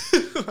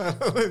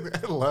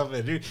 I love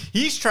it, dude.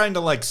 He's trying to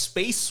like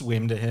space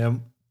swim to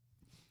him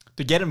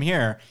to get him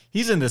here.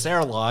 He's in this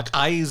airlock,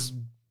 eyes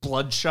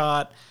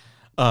bloodshot,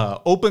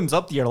 opens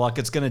up the airlock.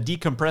 It's going to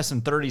decompress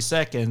in 30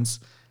 seconds.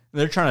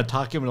 They're trying to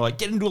talk him to like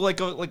get into like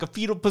a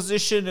fetal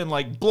position and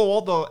like blow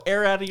all the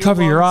air out of your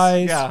Cover lungs. your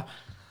eyes. Yeah.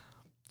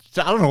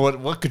 So I don't know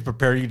what could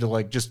prepare you to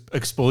like just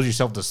expose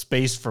yourself to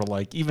space for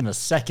like even a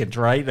second,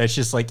 right? That's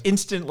just like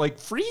instant like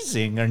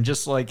freezing and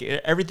just like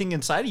everything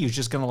inside of you is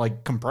just going to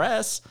like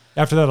compress.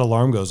 After that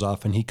alarm goes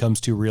off and he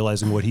comes to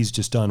realizing what he's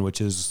just done,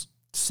 which is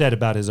said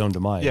about his own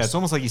demise. Yeah, it's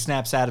almost like he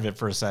snaps out of it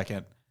for a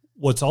second.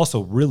 What's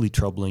also really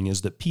troubling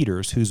is that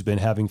Peters, who's been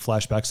having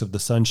flashbacks of the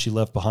son she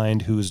left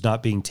behind, who is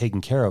not being taken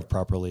care of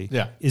properly,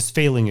 is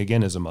failing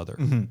again as a mother.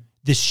 Mm-hmm.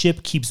 This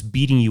ship keeps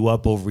beating you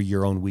up over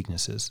your own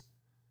weaknesses.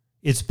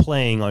 It's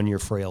playing on your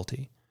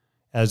frailty.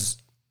 As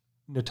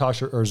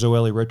Natasha or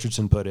Zoe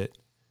Richardson put it,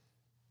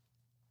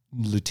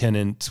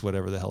 Lieutenant,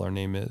 whatever the hell her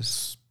name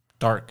is.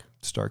 Stark,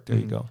 there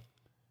you go.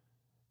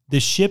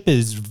 The ship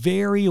is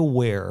very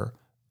aware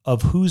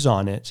of who's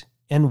on it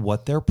and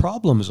what their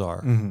problems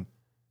are. Mm-hmm.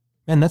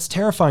 Man, that's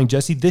terrifying,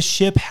 Jesse. This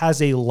ship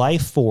has a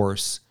life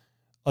force,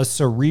 a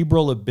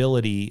cerebral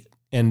ability,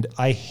 and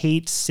I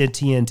hate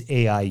sentient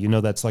AI. You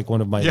know, that's like one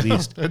of my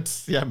least.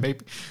 Maybe.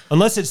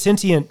 Unless it's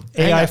sentient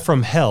AI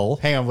from hell.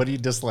 Hang on, what do you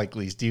dislike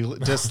least? Do you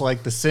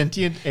dislike the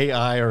sentient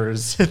AI or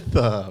is it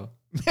the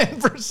man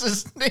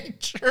versus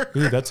nature?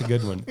 Ooh, that's a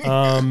good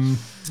one.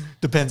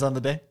 Depends on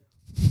the day.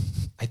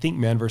 I think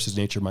Man versus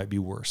Nature might be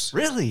worse.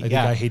 Really? I think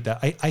I hate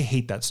that. I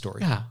hate that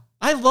story. Yeah.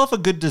 I love a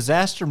good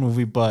disaster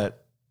movie,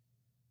 but,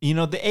 you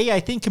know, the AI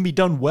thing can be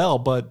done well,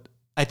 but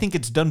I think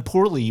it's done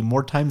poorly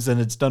more times than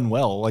it's done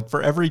well. Like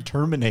for every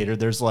Terminator,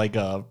 there's like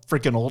a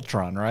freaking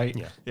Ultron, right?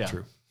 Yeah.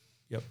 True.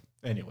 Yep.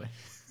 Anyway.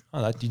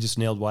 Oh, you just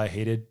nailed why I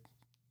hated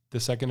the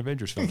second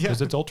Avengers film,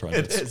 because it's Ultron.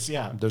 It is,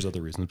 yeah. There's other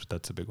reasons, but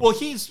that's a big one. Well,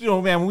 he's, you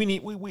know, man,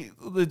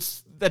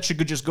 that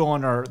should just go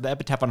on the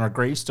epitaph on our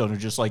gravestone, and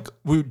just like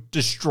we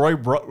destroy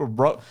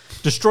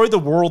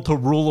the world to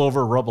rule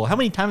over rubble. How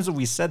many times have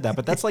we said that?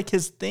 But that's like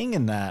his thing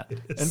in that.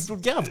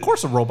 And yeah, of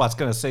course a robot's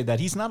going to say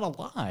that. He's not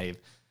alive.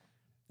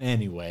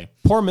 Anyway,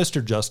 poor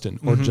Mr. Justin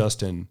or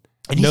Justin.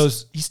 And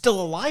he's still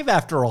alive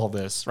after all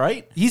this,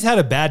 right? He's had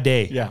a bad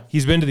day. Yeah.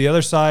 He's been to the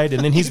other side,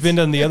 and then he's been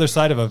on the other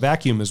side of a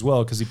vacuum as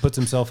well because he puts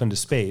himself into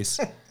space.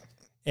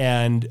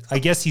 And I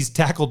guess he's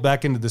tackled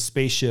back into the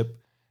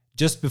spaceship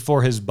just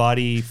before his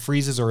body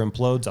freezes or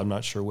implodes. I'm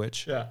not sure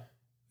which. Yeah.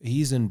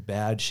 He's in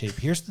bad shape.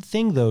 Here's the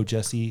thing, though,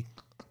 Jesse.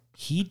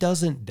 He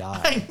doesn't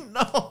die. I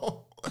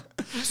know.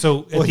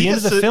 So at the end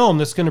of the film,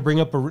 that's going to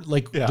bring up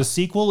the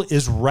sequel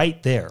is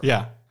right there.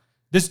 Yeah.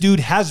 This dude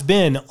has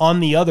been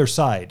on the other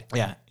side.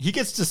 Yeah. He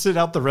gets to sit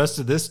out the rest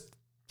of this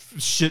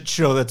shit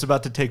show that's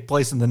about to take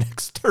place in the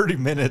next 30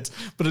 minutes.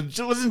 But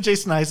wasn't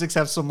Jason Isaacs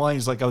have some line?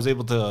 He's like, I was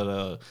able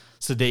to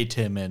sedate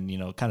him and, you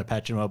know, kind of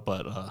patch him up,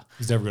 but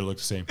he's never going to look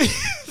the same.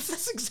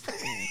 That's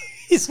exactly.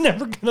 He's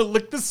never going to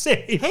look the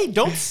same. Hey,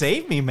 don't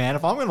save me, man.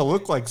 If I'm going to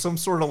look like some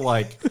sort of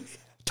like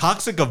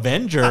toxic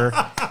Avenger,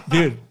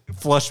 dude,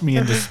 flush me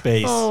into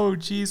space. Oh,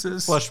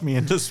 Jesus. Flush me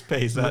into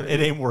space. It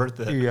ain't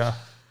worth it. Yeah.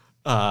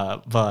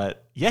 But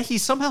yeah, he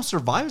somehow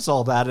survives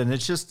all that, and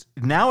it's just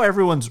now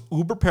everyone's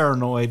uber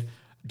paranoid.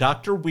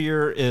 Dr.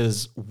 Weir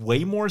is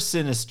way more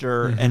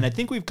sinister, and I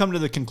think we've come to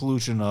the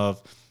conclusion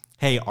of,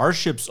 hey, our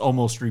ship's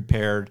almost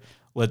repaired.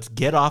 Let's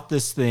get off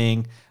this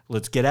thing.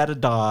 Let's get out of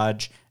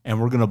Dodge,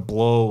 and we're going to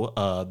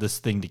blow this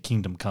thing to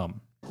Kingdom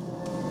Come.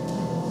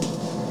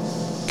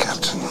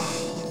 Captain,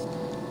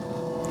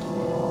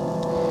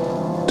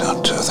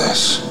 don't do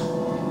this.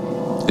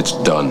 It's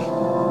done.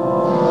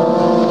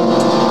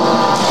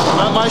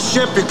 Not my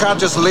ship. You can't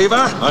just leave her.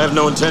 I have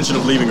no intention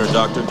of leaving her,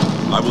 Doctor.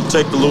 I will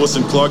take the Lewis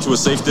and Clark to a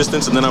safe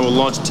distance, and then I will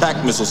launch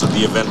TAC missiles at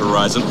the Event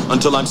Horizon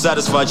until I'm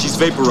satisfied she's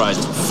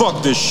vaporized.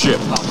 Fuck this ship.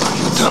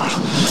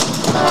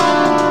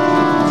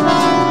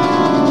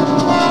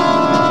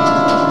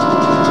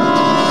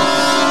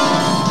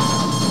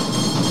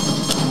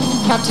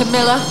 Captain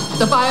Miller,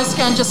 the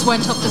bioscan just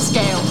went up the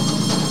scale.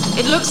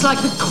 It looks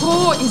like the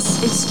core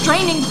is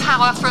draining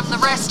power from the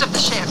rest of the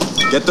ship.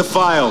 Get the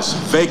files.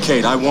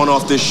 Vacate. I want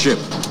off this ship.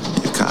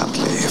 You can't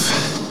leave.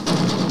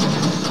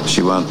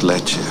 She won't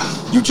let you.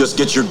 You just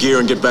get your gear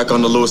and get back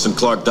on the Lewis and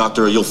Clark,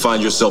 Doctor, or you'll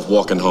find yourself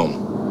walking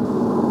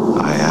home.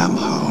 I am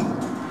home.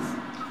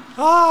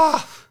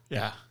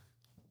 Yeah.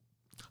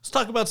 Let's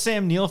talk about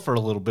Sam Neill for a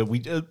little bit.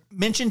 We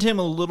mentioned him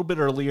a little bit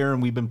earlier,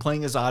 and we've been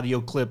playing his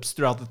audio clips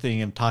throughout the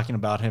thing and talking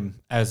about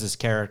him as his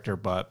character,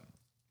 but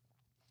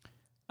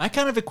I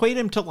kind of equate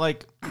him to,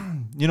 like,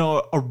 you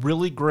know, a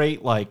really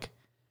great, like,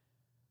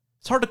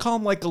 it's hard to call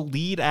him like a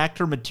lead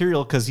actor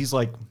material because he's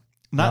like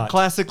not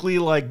classically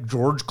like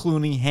George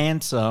Clooney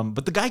handsome,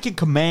 but the guy can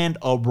command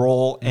a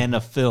role in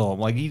a film.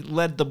 Like, he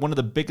led one of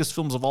the biggest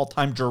films of all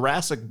time,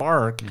 Jurassic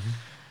Park,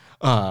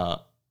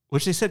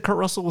 which they said Kurt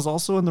Russell was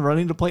also in the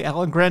running to play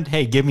Alan Grant.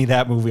 Hey, give me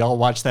that movie. I'll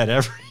watch that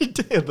every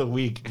day of the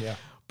week. Yeah.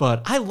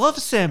 But I love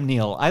Sam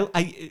Neill.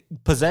 I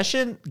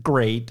Possession,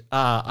 great.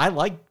 I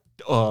like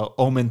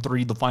Omen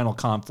 3, The Final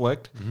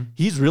Conflict.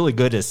 He's really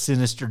good as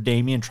Sinister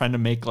Damien, trying to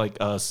make like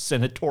a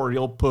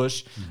senatorial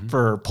push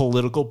for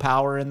political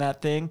power in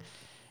that thing.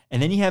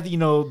 And then you have, you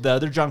know, the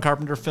other John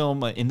Carpenter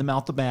film, In the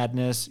Mouth of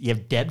Madness. You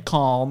have Dead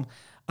Calm.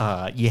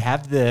 You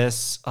have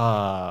this.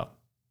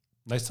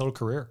 Nice little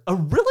career. A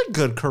really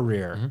good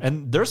career.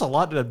 And there's a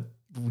lot that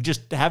we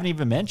just haven't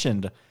even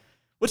mentioned.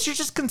 What's your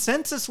just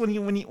consensus when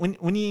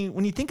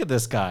you think of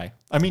this guy?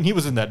 I mean, he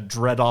was in that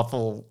dread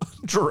awful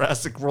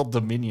Jurassic World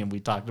Dominion we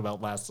talked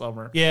about last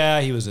summer.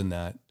 Yeah, he was in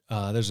that.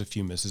 There's a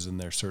few misses in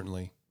there,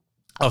 certainly.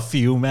 A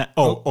few, Matt?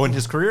 Oh, in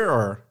his career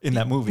or in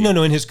that movie?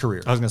 No, in his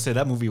career. I was going to say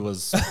that movie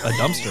was a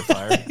dumpster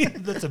fire.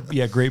 That's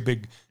a great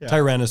big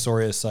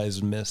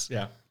Tyrannosaurus-sized miss.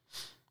 Yeah.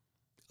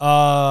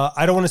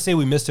 I don't want to say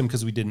we missed him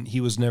because we didn't.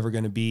 He was never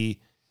going to be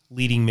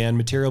leading man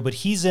material, but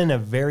he's in a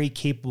very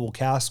capable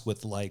cast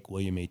with like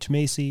William H.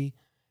 Macy,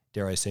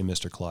 dare I say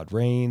Mr. Claude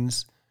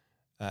Rains.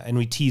 And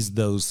we teased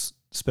those,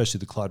 especially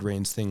the Claude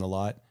Rains thing, a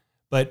lot.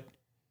 But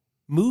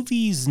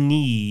movies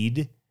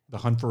need... The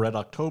Hunt for Red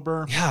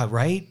October. Yeah,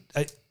 right?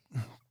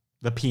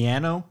 The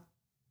Piano.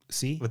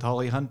 See? With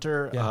Holly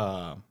Hunter.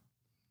 Yeah.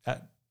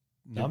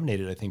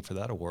 Nominated, I think, for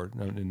that award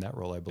in that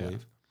role, I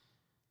believe.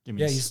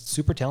 Yeah, he's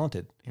super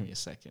talented. Give me a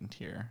second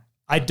here.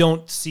 I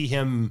don't see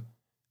him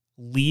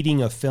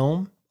leading a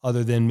film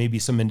other than maybe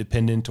some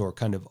independent or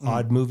kind of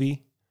odd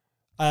movie.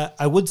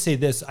 I would say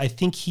this. I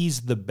think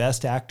he's the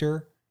best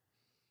actor.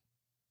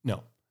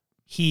 No.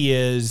 He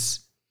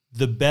is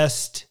the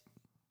best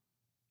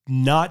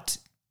not...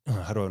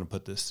 how do I want to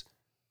put this?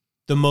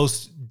 The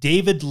most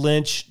David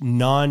Lynch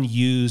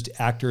non-used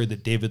actor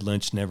that David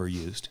Lynch never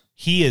used.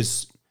 He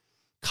is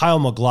Kyle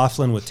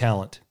MacLachlan with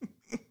talent.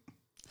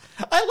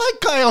 I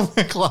like Kyle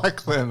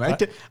MacLachlan.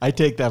 I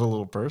take that a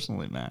little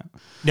personally, man.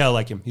 No, I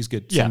like him. He's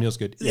good. Sam Neill's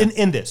good. Yeah.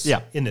 In this.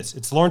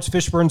 It's Lawrence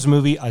Fishburne's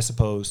movie, I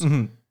suppose.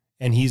 And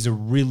he's a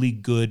really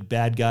good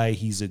bad guy.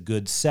 He's a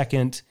good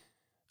second.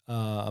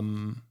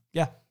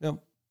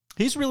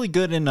 He's really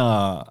good in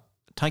Taika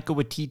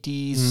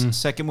Waititi's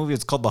second movie.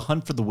 It's called The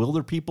Hunt for the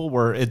Wilder People,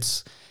 where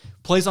it's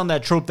plays on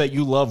that trope that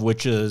you love,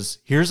 which is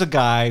here's a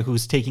guy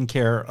who's taking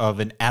care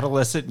of an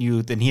adolescent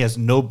youth and he has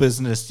no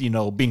business,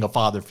 being a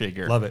father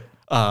figure. Love it.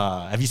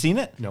 Have you seen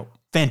it? No.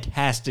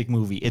 Fantastic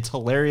movie. It's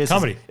hilarious.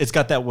 Comedy. It's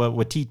got that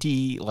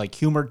Waititi like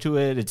humor to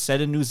it. It's set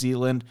in New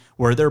Zealand,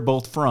 where they're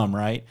both from,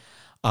 right?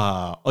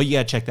 You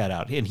gotta check that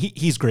out. And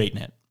he's great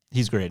in it.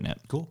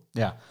 Cool.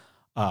 Yeah.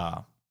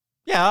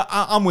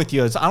 I'm with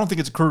you. I don't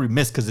think it's a career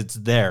miss because it's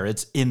there.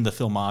 It's in the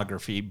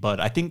filmography, but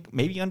I think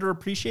maybe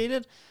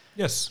underappreciated.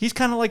 Yes. He's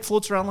kind of like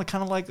floats around like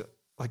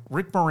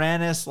Rick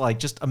Moranis, like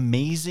just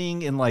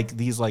amazing in like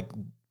these like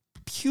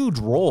huge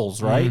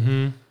roles,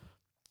 right?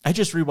 I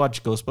just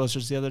rewatched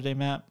Ghostbusters the other day,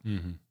 Matt.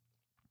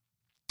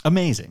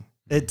 Amazing.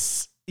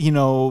 It's,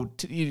 you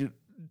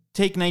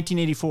take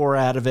 1984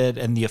 out of it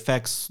and the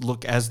effects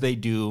look as they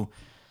do,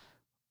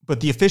 but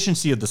the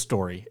efficiency of the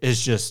story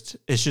is just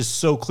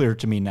so clear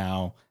to me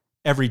now.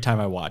 Every time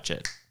I watch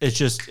it, it's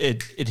just,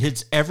 it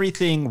hits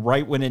everything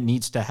right when it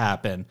needs to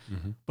happen.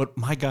 But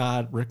my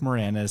God, Rick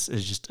Moranis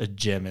is just a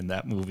gem in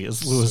that movie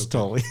as Louis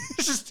Tully.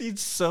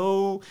 He's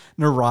so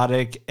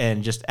neurotic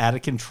and just out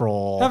of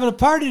control. Having a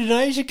party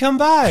tonight, you should come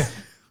by.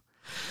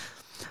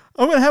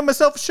 I'm going to have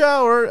myself a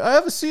shower. I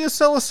have a sea of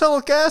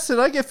salicylic acid.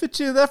 I get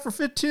 15 of that for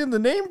 15 in the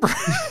name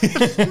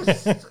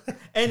brand.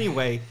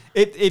 Anyway,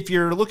 if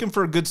you're looking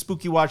for a good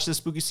spooky watch this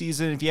spooky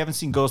season, if you haven't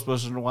seen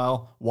Ghostbusters in a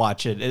while,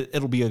 watch it.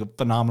 It'll be a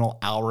phenomenal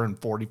hour and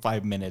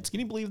 45 minutes.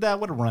 Can you believe that?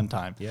 What a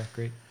runtime. Yeah,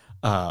 great.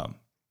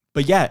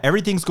 But yeah,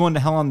 everything's going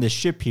to hell on this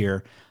ship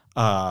here.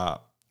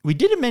 We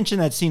didn't mention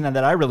that scene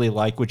that I really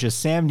like, which is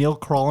Sam Neill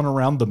crawling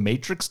around the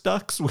Matrix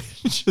ducts,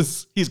 which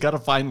is, he's got to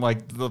find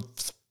like the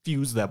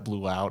fuse that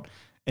blew out.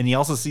 And he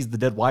also sees the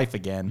dead wife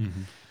again.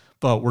 Mm-hmm.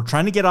 But we're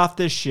trying to get off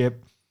this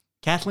ship.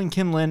 Kathleen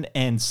Kinlan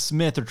and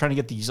Smith are trying to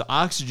get these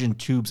oxygen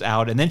tubes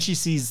out. And then she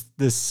sees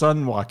this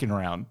son walking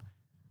around.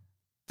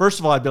 First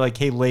of all, I'd be like,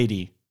 hey,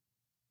 lady,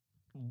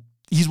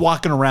 he's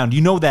walking around.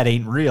 You know that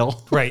ain't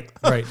real. Right.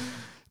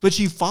 But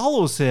she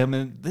follows him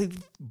and they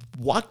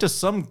walk to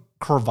some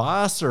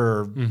crevasse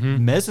or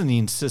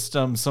mezzanine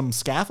system, some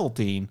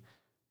scaffolding.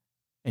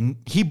 And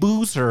he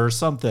boos her or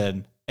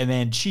something. And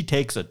then she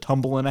takes a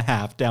tumble and a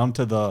half down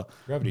to the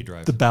gravity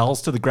drive, the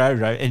bells to the gravity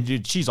drive,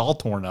 and she's all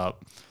torn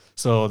up.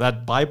 So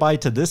that bye-bye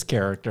to this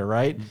character,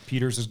 right?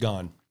 Peters is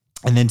gone.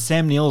 And then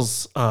Sam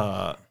Neill's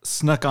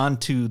snuck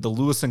onto the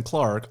Lewis and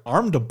Clark,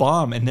 armed a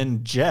bomb, and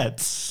then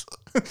jets.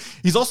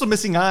 He's also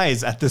missing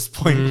eyes at this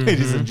point,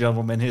 ladies and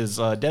gentlemen. His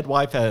dead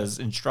wife has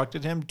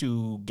instructed him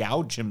to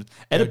gouge him,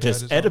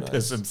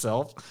 Oedipus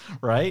himself,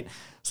 right?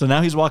 So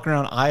now he's walking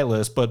around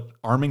eyeless, but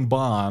arming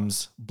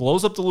bombs,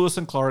 blows up the Lewis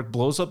and Clark,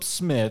 blows up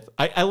Smith.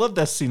 I love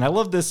that scene. I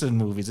love this in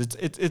movies.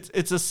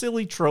 It's a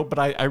silly trope, but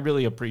I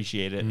really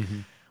appreciate it. Mm-hmm.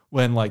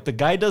 When like the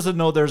guy doesn't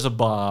know there's a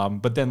bomb,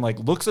 but then like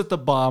looks at the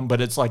bomb,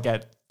 but it's like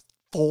at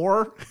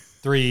 4,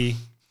 3,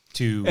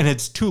 2, and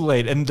it's too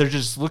late. And there's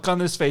just look on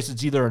his face.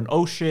 It's either an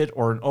oh shit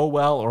or an oh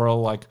well or a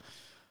like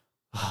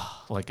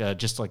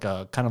just like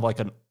a kind of like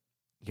an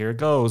here it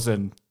goes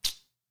and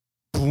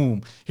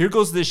boom. Here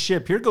goes this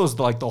ship. Here goes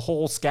like the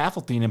whole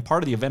scaffolding and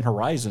part of the Event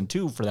Horizon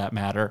too, for that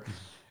matter.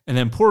 And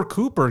then poor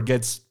Cooper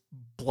gets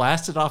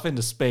blasted off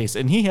into space,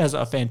 and he has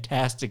a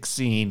fantastic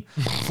scene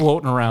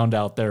floating around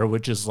out there,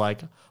 which is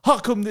like, how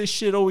come this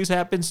shit always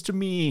happens to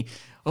me?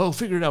 Oh,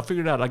 figure it out.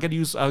 I'll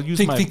use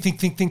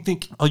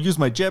think. I'll use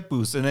my jet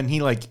boost. And then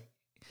he like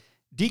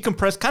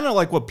decompress, kind of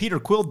like what Peter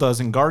Quill does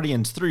in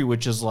Guardians 3,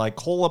 which is like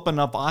hole up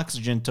enough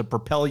oxygen to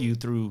propel you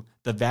through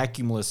the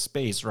vacuumless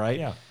space, right?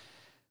 Yeah.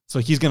 So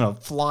he's going to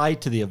fly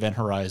to the Event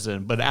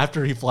Horizon, but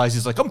after he flies,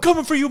 he's like, I'm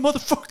coming for you,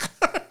 motherfucker.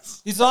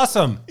 He's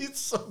awesome. He's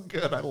so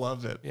good. I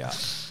love it. Yeah.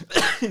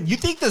 You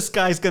think this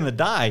guy's going to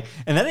die,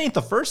 and that ain't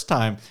the first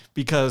time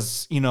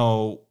because, you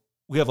know,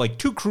 we have like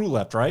 2 crew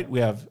left, right? We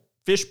have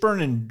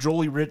Fishburne and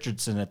Jolie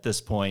Richardson at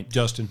this point.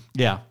 Justin.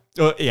 Yeah.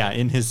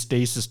 In his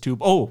stasis tube.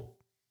 Oh,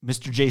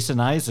 Mr. Jason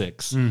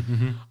Isaacs.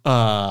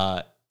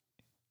 Mm-hmm.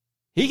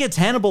 He gets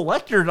Hannibal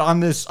Lectered on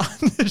this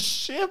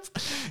ship.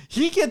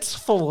 He gets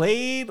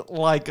filleted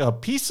like a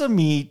piece of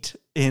meat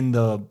in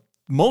the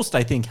most,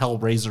 I think,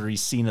 Hellraiser-y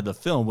scene of the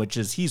film, which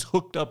is he's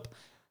hooked up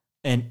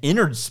and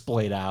innards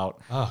splayed out.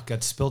 Oh,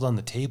 got spilled on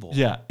the table.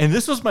 Yeah. And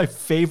this was my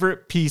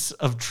favorite piece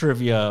of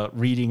trivia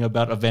reading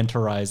about Event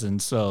Horizon.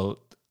 So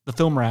the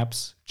film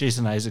wraps.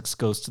 Jason Isaacs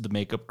goes to the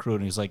makeup crew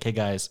and he's like, hey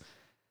guys,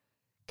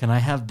 can I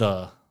have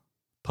the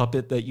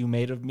puppet that you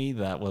made of me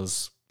that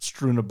was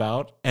strewn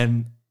about?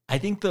 And I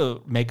think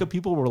the makeup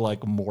people were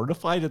like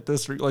mortified at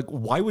this. Like,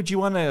 why would you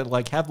want to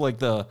like have like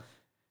the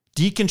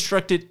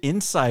deconstructed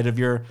inside of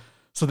your...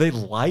 So they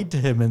lied to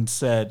him and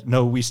said,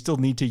 no, we still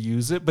need to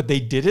use it, but they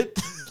did it.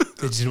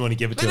 They just didn't want to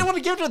give it to him. They didn't want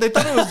to give it to him. They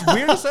thought it was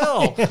weird as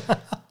hell. Yeah.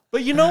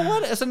 But you know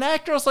what? As an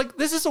actor, I was like,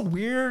 this is a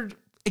weird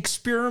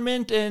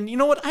experiment. And you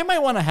know what? I might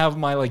want to have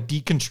my like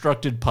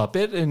deconstructed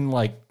puppet in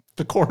like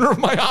the corner of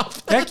my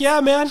office. Heck yeah,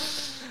 man.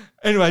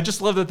 Anyway, I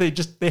just love that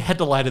they had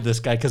to lie to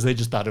this guy because they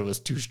just thought it was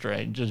too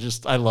strange.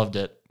 I loved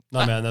it.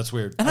 No, man, that's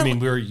weird. I mean,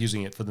 we were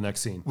using it for the next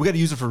scene. We got to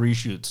use it for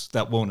reshoots.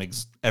 That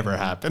won't ever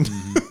happen.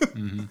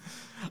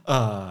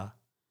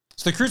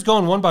 So the crew's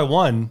going one by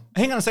one.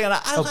 Hang on a second.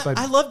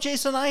 I love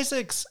Jason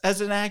Isaacs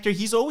as an actor.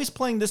 He's always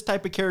playing this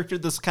type of character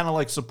that's kind of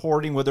like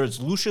supporting, whether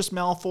it's Lucius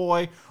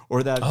Malfoy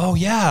or that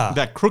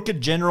that crooked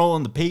general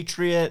in The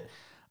Patriot.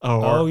 He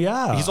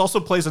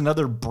also plays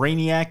another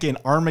Brainiac in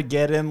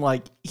Armageddon.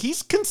 Like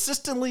he's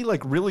consistently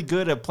like really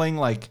good at playing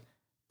like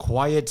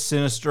quiet,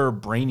 sinister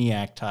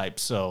Brainiac type.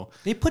 So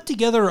they put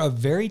together a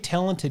very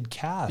talented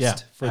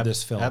cast for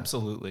this film.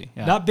 Absolutely.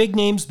 Yeah. Not big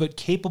names, but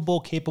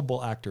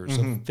capable actors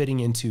of fitting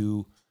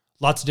into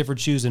lots of different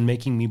shoes and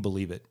making me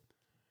believe it.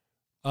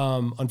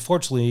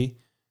 Unfortunately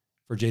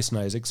for Jason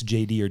Isaacs,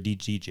 JD or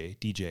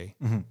DJ,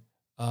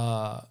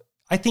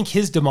 I think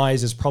his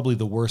demise is probably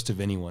the worst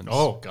of anyone's.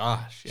 Oh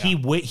gosh.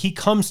 Yeah. He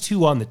comes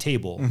to on the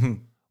table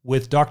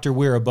with Dr.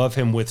 Weir above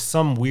him with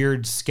some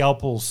weird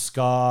scalpel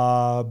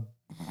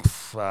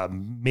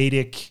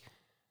Madic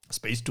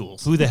space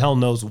tools. Who the hell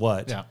knows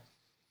what? Yeah.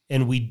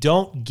 And we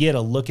don't get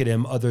a look at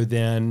him other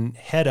than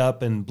head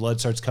up and blood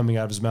starts coming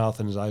out of his mouth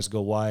and his eyes go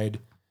wide.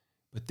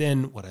 But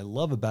then what I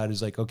love about it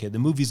is like, okay, the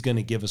movie's going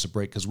to give us a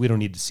break because we don't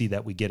need to see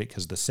that. We get it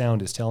because the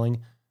sound is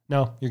telling.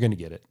 No, you're going to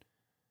get it.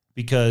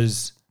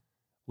 Because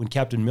when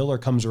Captain Miller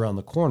comes around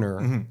the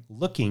corner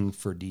looking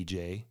for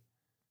DJ,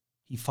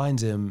 he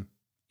finds him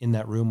in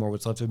that room, or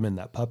what's left of him in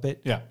that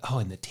puppet. Yeah. Oh,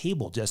 and the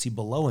table, Jesse,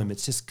 below him,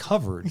 it's just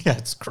covered. Yeah,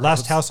 it's gross.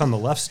 Last House on the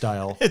Left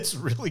style. It's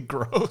really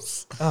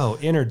gross. Oh,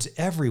 innards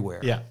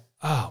everywhere. Yeah.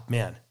 Oh,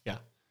 man. Yeah.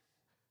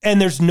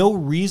 And there's no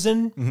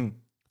reason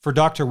for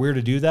Dr. Weir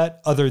to do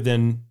that other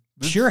than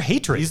pure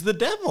hatred. He's the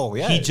devil.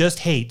 Yeah. He just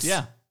hates.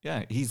 Yeah.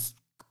 Yeah. He's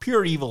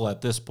pure evil at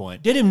this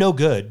point. Did him no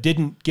good.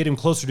 Didn't get him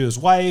closer to his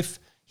wife.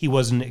 He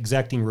wasn't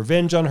exacting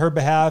revenge on her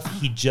behalf.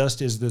 He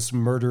just is this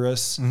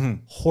murderous,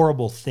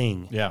 horrible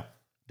thing. Yeah.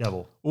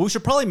 Devil. Well, we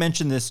should probably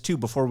mention this too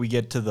before we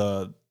get to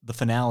the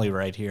finale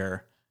right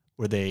here,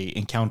 where they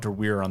encounter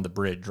Weir on the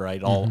bridge,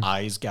 right? All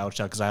eyes gouged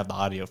out, because I have the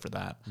audio for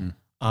that.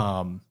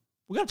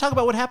 We're going to talk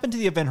about what happened to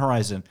the Event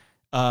Horizon,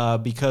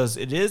 because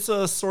it is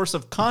a source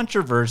of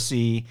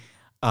controversy,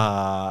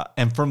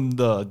 and from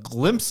the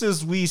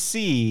glimpses we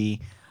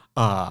see,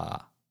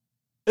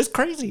 it's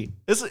crazy.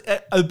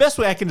 The best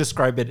way I can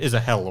describe it is a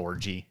hell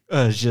orgy.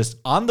 It's just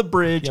on the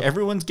bridge. Yep.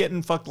 Everyone's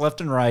getting fucked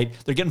left and right.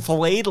 They're getting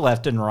filleted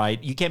left and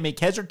right. You can't make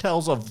heads or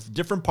tails of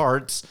different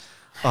parts.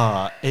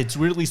 It's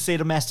really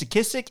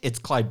sadomasochistic. It's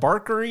Clyde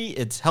Barkery.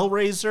 It's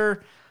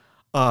Hellraiser.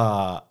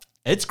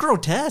 It's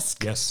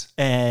grotesque. Yes.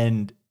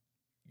 And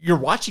you're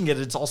watching it.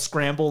 It's all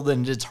scrambled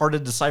and it's hard to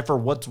decipher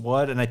what's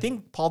what. And I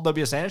think Paul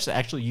W.S. Anderson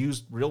actually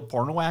used real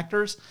porno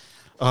actors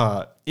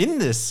in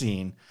this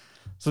scene.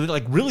 So they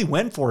like really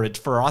went for it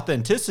for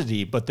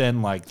authenticity, but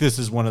then like this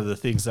is one of the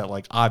things that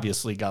like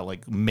obviously got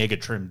like mega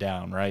trimmed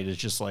down, right?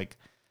 It's just like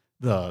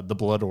the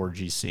blood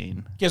orgy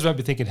scene. You guys might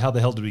be thinking, how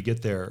the hell did we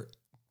get there?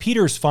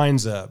 Peters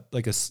finds a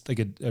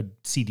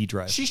CD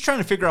drive. She's trying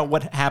to figure out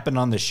what happened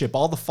on the ship,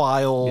 all the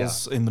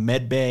files in the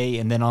med bay,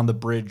 and then on the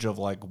bridge of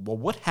like, well,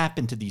 what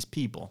happened to these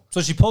people? So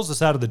she pulls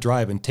this out of the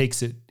drive and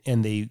takes it,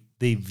 and they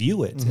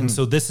view it. And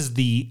so this is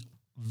the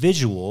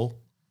visual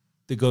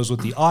that goes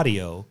with the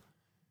audio.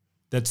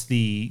 That's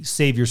the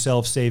save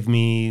yourself, save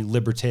me,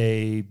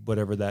 liberté,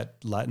 whatever that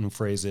Latin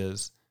phrase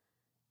is.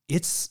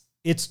 It's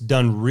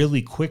done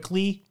really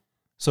quickly,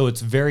 so it's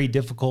very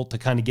difficult to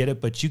kind of get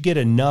it, but you get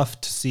enough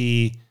to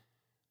see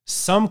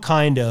some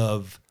kind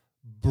of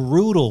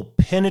brutal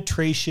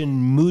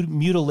penetration,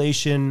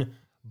 mutilation,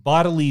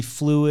 bodily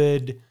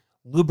fluid,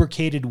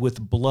 lubricated with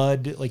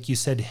blood. Like you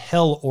said,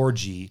 hell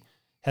orgy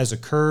has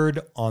occurred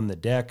on the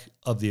deck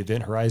of the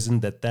Event Horizon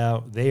that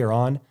they are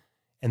on,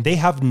 and they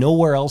have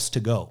nowhere else to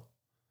go.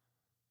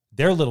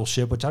 Their little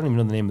ship, which I don't even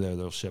know the name of their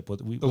little ship. The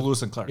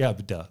Lewis and Clark. Yeah,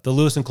 but duh. The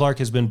Lewis and Clark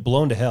has been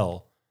blown to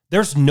hell.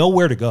 There's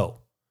nowhere to go.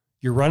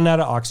 You're running out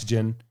of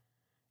oxygen.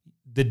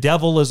 The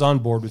devil is on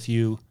board with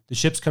you. The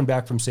ship's come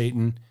back from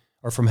Satan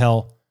or from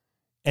hell.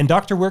 And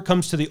Dr. Weir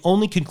comes to the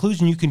only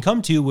conclusion you can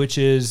come to, which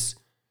is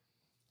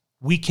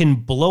we can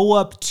blow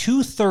up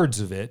 2/3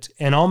 of it,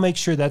 and I'll make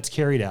sure that's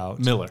carried out.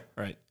 Miller,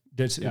 right.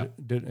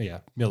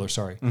 Miller,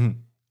 sorry.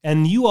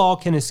 And you all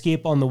can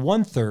escape on the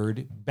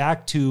 1/3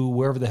 back to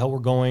wherever the hell we're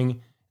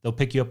going. They'll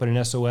pick you up in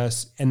an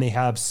SOS, and they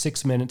have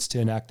 6 minutes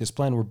to enact this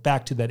plan. We're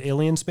back to that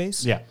alien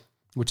space,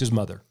 which is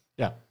Mother.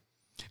 Yeah.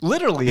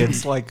 Literally,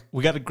 it's like,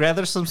 we got to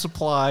gather some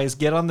supplies,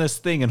 get on this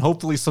thing, and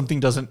hopefully something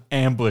doesn't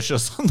ambush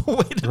us on the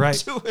way to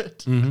do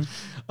it.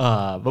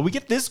 But we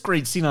get this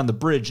great scene on the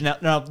bridge.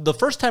 Now, the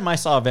first time I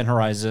saw Event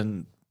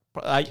Horizon,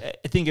 I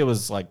think it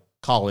was like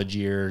college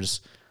years.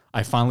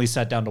 I finally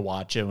sat down to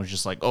watch it and was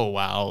just like, oh,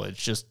 wow,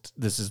 it's just,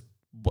 this is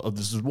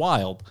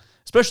wild.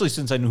 Especially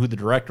since I knew who the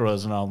director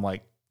was, and I'm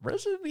like,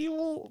 Resident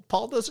Evil,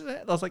 Paul doesn't.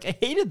 I was like, I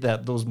hated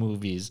those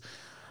movies,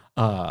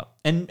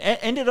 and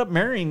ended up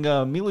marrying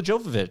Mila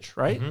Jovovich.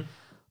 Right?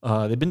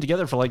 They've been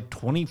together for like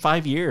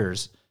 25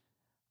 years.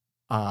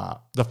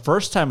 The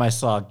first time I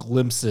saw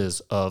glimpses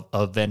of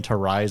Event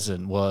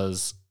Horizon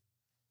was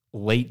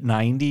late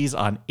 90s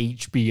on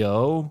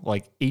HBO,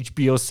 like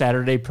HBO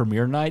Saturday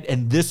premiere night,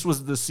 and this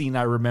was the scene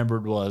I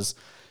remembered was.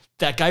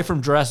 That guy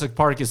from Jurassic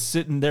Park is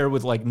sitting there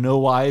with like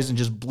no eyes and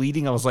just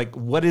bleeding. I was like,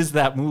 what is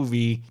that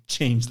movie?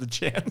 Change the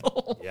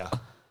channel. Yeah.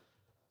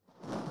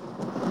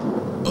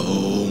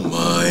 Oh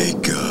my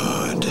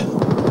God.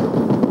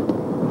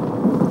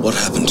 What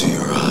happened to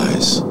your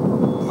eyes?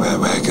 Where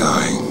we're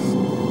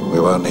going, we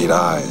won't need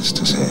eyes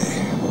to see.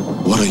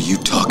 What are you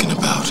talking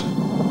about?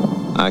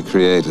 I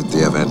created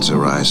the Event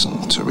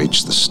Horizon to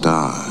reach the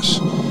stars.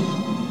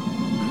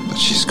 But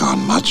she's gone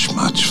much,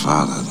 much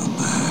farther than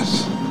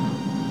that.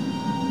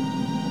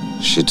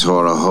 She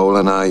tore a hole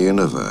in our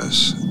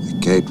universe, the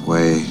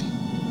gateway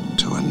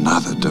to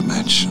another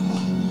dimension.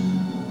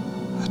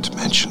 A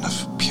dimension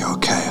of pure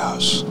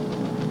chaos.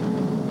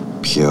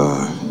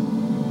 Pure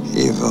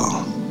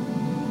evil.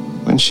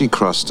 When she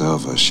crossed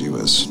over, she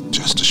was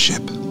just a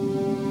ship.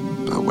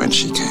 But when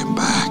she came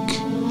back,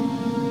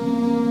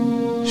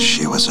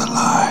 she was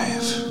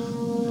alive.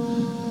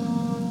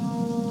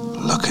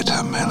 Look at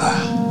her, Miller.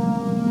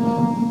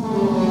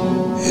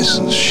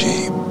 Isn't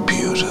she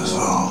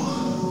beautiful?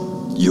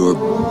 Your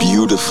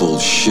beautiful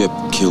ship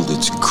killed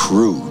its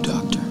crew,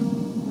 Doctor.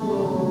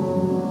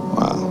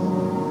 Well,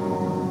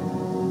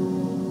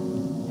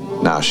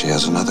 now she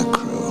has another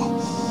crew.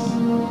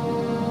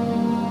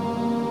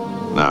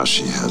 now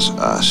she has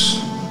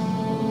us.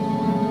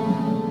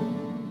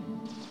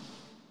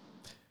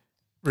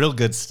 Real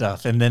good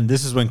stuff. And then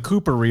this is when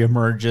Cooper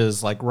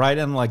reemerges, like right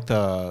in like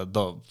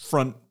the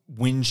front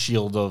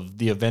windshield of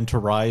the Event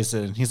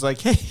Horizon. He's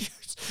like, hey,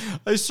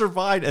 I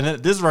survived. And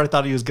then this is where I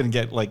thought he was going to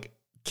get like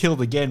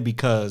killed again,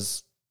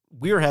 because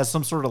Weir has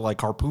some sort of like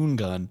harpoon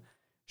gun,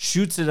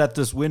 shoots it at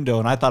this window,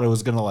 and I thought it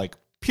was going to like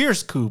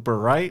pierce Cooper,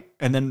 right?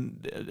 And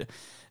then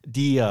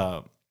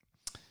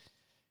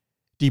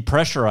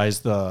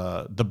depressurize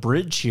the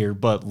bridge here.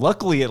 But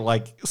luckily it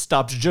like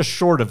stops just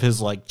short of his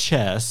like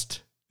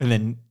chest. And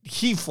then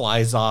he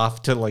flies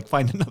off to like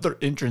find another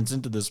entrance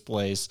into this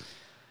place.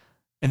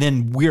 And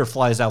then Weir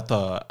flies out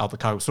the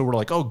cockpit. So we're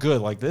like, oh, good.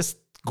 Like this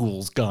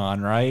ghoul's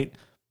gone, right?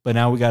 But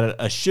now we got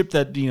a ship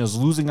that, you know, is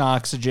losing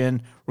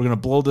oxygen. We're going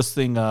to blow this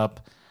thing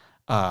up.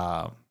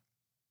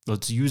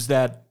 Let's use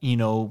that, you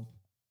know,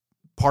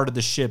 part of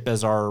the ship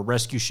as our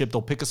rescue ship.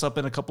 They'll pick us up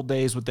in a couple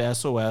days with the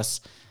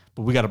SOS,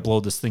 but we got to blow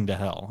this thing to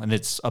hell. And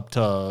it's up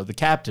to the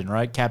captain,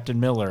 right? Captain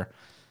Miller.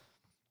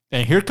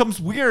 And here comes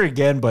Weir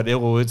again, but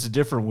it's a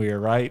different Weir,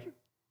 right?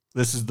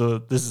 This is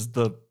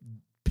the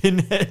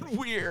Pinhead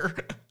Weir.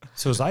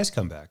 So his eyes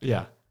come back.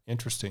 Yeah.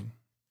 Interesting.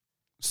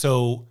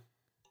 So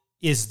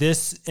is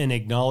this an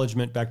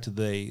acknowledgement back to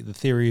the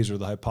theories or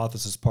the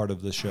hypothesis part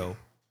of the show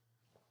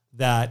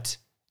that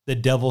the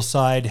devil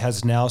side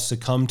has now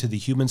succumbed to the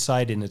human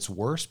side and it's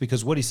worse?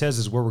 Because what he says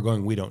is, where we're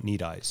going, we don't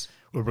need eyes.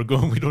 Where we're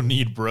going, we don't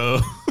need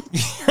bro.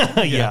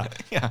 Yeah.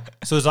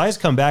 So his eyes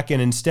come back,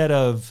 and instead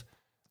of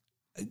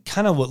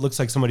kind of what looks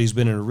like somebody who's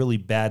been in a really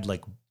bad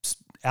like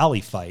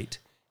alley fight,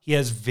 he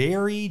has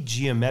very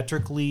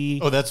geometrically.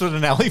 Oh, that's what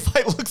an alley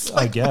fight looks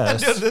like. I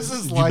guess. No, this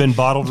is You've been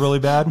bottled really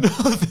bad. No,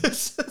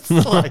 this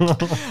is like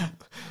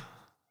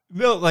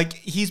no, like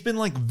he's been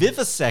like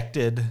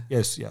vivisected.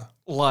 Yes, yeah.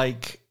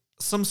 Like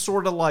some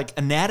sort of like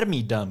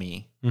anatomy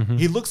dummy. Mm-hmm.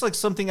 He looks like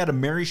something out of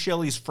Mary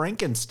Shelley's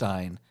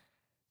Frankenstein.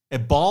 A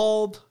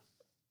bald.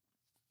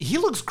 He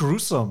looks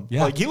gruesome.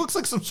 Yeah. Like he looks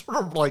like some sort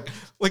of like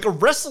a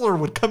wrestler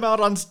would come out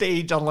on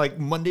stage on like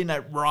Monday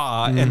Night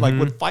Raw and like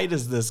would fight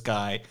as this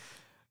guy.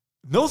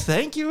 No,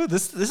 thank you.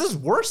 This is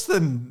worse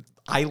than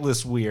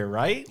eyeless Weir,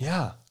 right?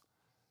 Yeah.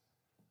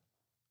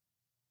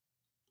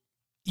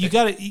 You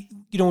got to,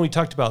 you know, when we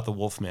talked about the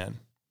Wolfman,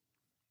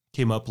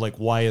 came up like,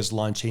 why is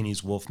Lon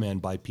Chaney's Wolfman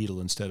bipedal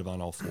instead of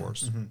on all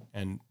fours? Mm-hmm.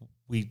 And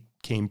we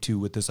came to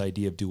with this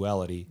idea of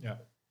duality. Yeah.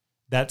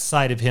 That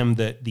side of him,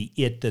 that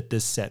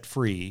this set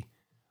free,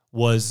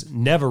 was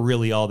never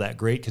really all that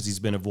great because he's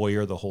been a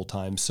voyeur the whole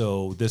time.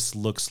 So this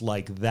looks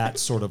like that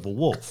sort of a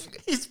wolf.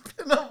 He's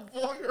been a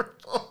voyeur.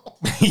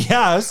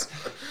 Yes.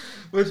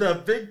 With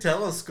that big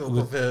telescope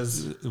of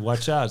his.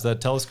 Watch out. Is that a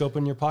telescope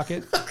in your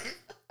pocket?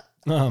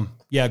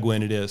 Yeah,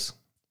 Gwen, it is.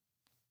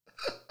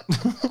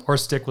 Or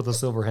stick with a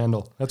silver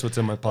handle. That's what's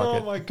in my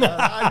pocket. Oh my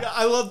God.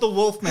 I love the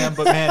Wolfman,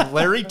 but man,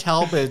 Larry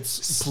Talbot's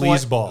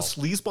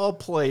sleazeball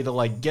play to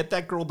like get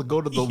that girl to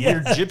go to the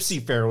weird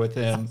gypsy fair with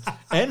him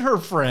and her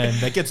friend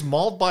that gets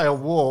mauled by a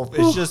wolf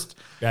is just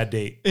bad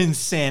date.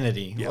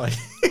 Insanity. Yeah.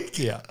 Like,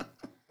 yeah.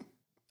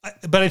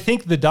 But I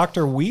think the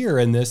Dr. Weir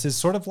in this is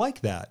sort of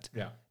like that.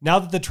 Yeah. Now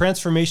that the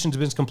transformation's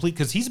been complete,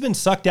 because he's been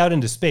sucked out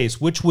into space,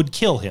 which would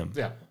kill him.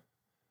 Yeah.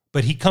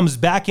 But he comes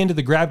back into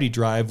the gravity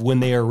drive when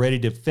they are ready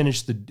to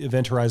finish the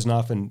Event Horizon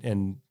off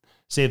and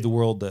save the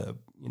world,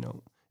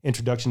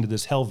 introduction to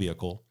this hell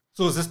vehicle.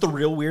 So is this the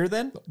real Weir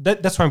then?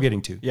 That's where I'm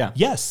getting to. Yeah.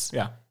 Yes.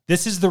 Yeah.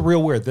 This is the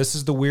real Weir. This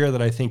is the Weir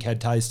that I think had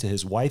ties to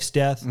his wife's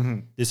death. Mm-hmm.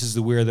 This is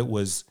the Weir that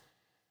was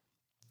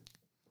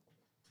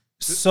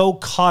so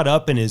caught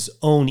up in his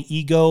own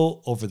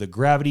ego over the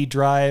gravity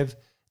drive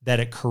that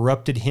it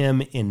corrupted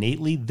him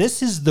innately.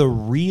 This is the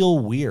real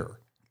Weir.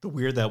 The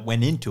Weir that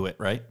went into it,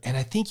 right? And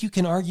I think you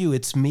can argue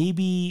it's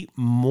maybe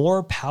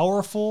more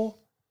powerful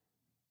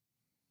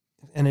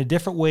in a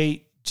different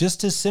way,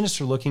 just as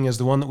sinister looking as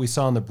the one that we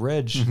saw on the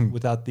bridge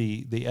without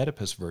the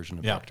Oedipus version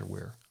of Dr.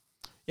 Weir.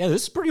 Yeah,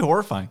 this is pretty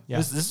horrifying. Yeah.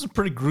 This is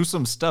pretty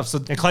gruesome stuff. So,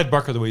 and Clive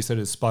Barker, the way he said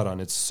it, is spot on.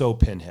 It's so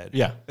Pinhead.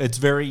 Yeah, it's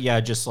very,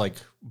 just like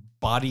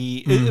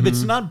body.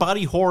 It's not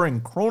body horror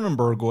in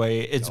Cronenberg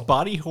way. It's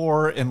body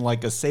horror in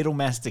like a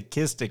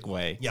sadomasochistic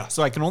way. Yeah.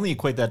 So I can only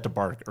equate that to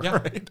Barker,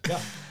 right? Yeah.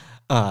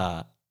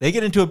 They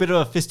get into a bit of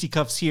a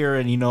fisticuffs here,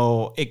 and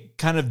it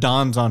kind of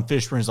dawns on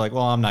Fishburne. He's like,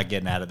 "Well, I'm not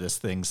getting out of this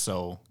thing."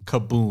 So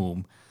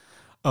kaboom.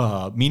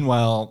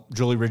 Meanwhile,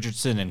 Julie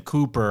Richardson and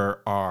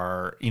Cooper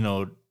are,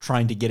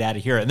 trying to get out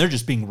of here, and they're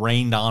just being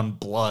rained on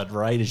blood.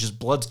 Right? It's just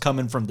blood's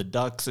coming from the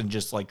ducts and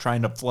just like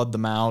trying to flood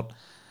them out.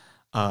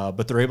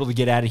 But they're able to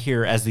get out of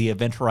here as the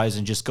Event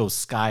Horizon just goes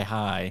sky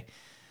high.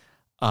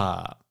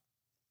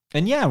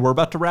 And yeah, we're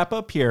about to wrap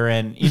up here,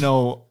 and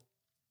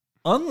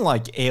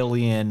unlike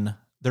Alien,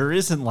 there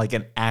isn't like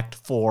an act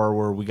 4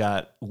 where we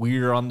got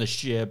Weir on the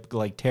ship,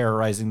 like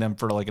terrorizing them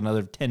for like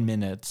another 10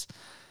 minutes.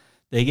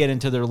 They get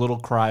into their little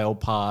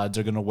cryopods.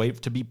 They're going to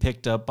wait to be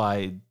picked up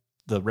by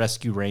the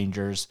rescue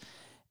rangers,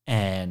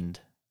 and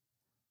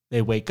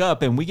they wake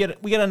up, and we get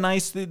a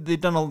nice,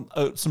 they've done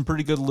some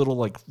pretty good little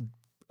like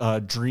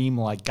dream,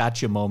 like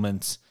gotcha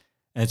moments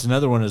And it's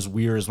another one as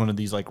weird as one of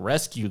these like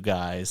rescue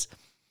guys.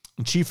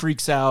 And she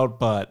freaks out,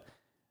 but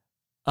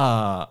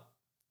the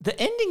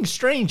ending's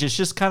strange. It's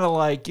just kind of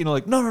like,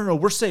 like, no,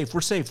 we're safe.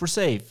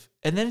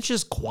 And then it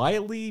just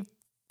quietly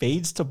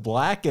fades to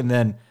black, and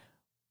then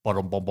the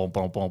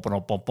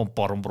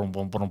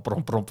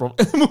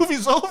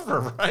movie's over,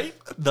 right?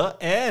 The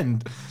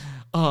end.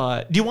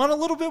 Do you want a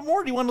little bit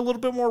more? Do you want a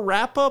little bit more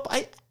wrap up?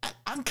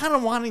 I'm kind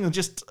of wanting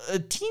just a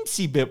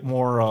teensy bit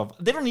more of.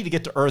 They don't need to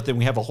get to Earth and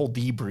we have a whole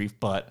debrief,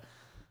 but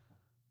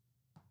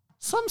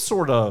some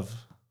sort of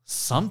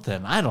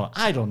something. I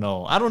don't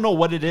know. I don't know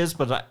what it is,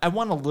 but I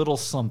want a little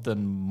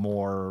something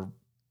more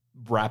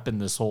wrapping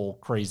this whole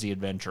crazy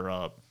adventure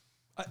up.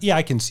 Yeah,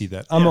 I can see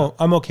that.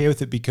 I'm okay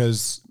with it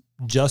because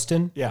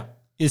Justin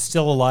is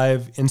still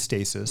alive in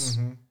stasis.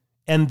 Mm-hmm.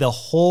 And the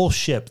whole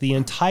ship, the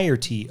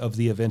entirety of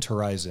the Event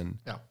Horizon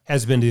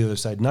has been to the other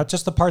side, not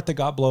just the part that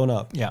got blown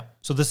up. Yeah.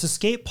 So this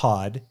escape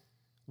pod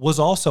was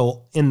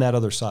also in that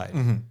other side.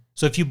 Mm-hmm.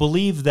 So if you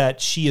believe that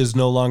she is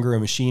no longer a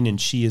machine and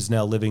she is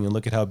now living and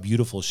look at how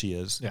beautiful she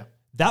is,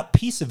 that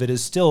piece of it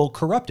is still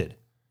corrupted.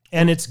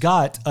 And it's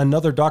got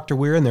another Dr.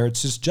 Weir in there.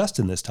 It's just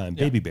Justin this time,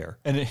 Baby Bear.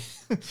 And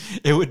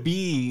it would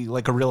be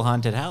like a real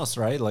haunted house,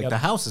 right? Like the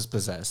house is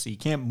possessed. So you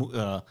can't...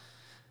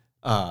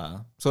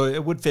 so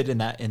it would fit in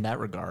that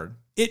regard.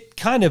 It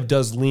kind of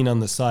does lean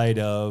on the side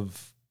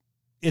of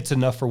it's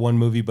enough for one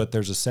movie, but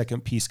there's a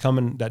second piece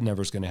coming. That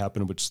never is going to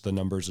happen, which is the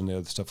numbers and the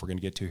other stuff we're going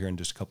to get to here in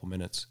just a couple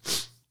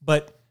minutes.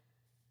 But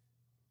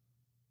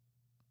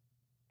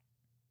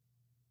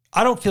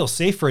I don't feel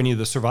safe for any of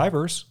the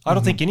survivors. I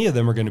don't think any of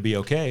them are going to be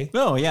okay.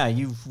 No, yeah,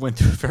 you went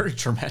through a very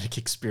traumatic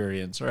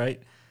experience,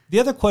 right? The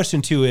other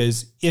question too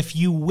is if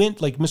you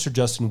went, like Mr.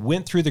 Justin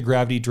went through the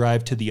gravity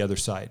drive to the other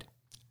side,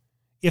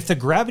 if the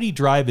gravity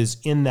drive is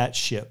in that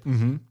ship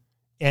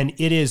and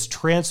it is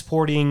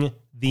transporting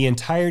the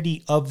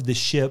entirety of the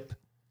ship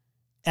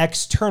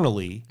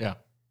externally,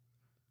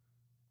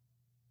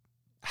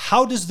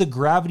 how does the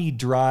gravity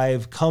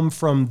drive come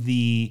from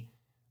the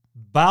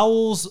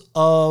bowels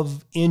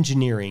of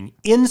engineering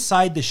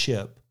inside the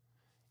ship,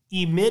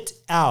 emit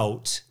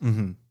out,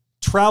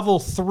 travel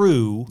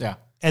through,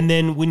 and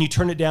then when you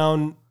turn it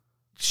down,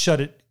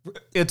 shut it?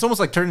 It's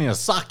almost like turning a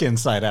sock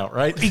inside out,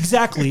 right?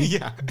 Exactly.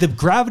 The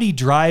gravity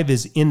drive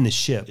is in the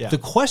ship. The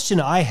question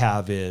I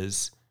have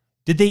is,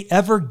 did they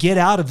ever get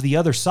out of the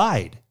other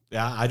side?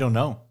 Yeah, I don't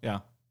know. Yeah.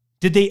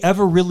 Did they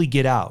ever really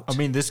get out? I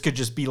mean, this could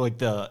just be like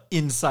the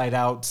inside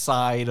out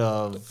side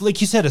of... Like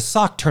you said, a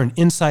sock turned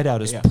inside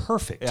out is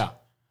perfect. Yeah.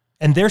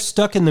 And they're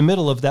stuck in the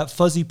middle of that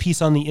fuzzy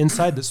piece on the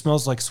inside that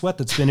smells like sweat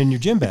that's been in your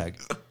gym bag.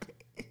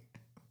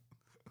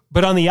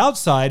 But on the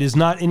outside is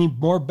not any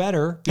more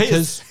better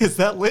because... Hey, is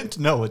that lint?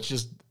 No,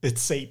 it's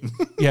Satan.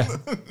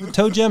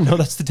 Toe gem? No,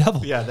 that's the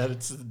devil. Yeah,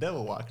 it's the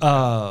devil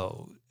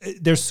walking.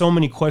 There's so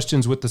many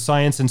questions with the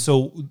science. And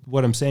so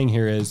what I'm saying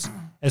here is,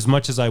 as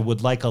much as I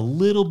would like a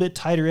little bit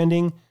tighter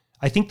ending,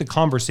 I think the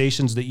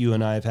conversations that you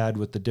and I have had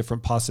with the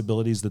different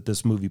possibilities that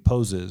this movie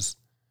poses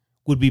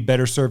would be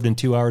better served in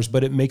 2 hours,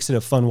 but it makes it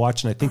a fun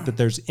watch. And I think that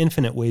there's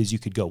infinite ways you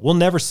could go. We'll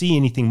never see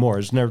anything more.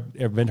 There's never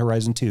Event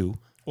Horizon 2.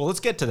 Well, let's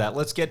get to that.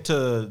 Let's get to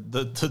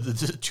the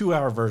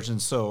 2-hour version.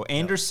 So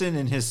Anderson,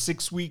 in his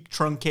 6-week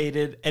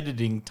truncated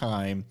editing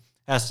time,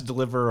 has to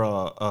deliver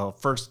a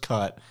first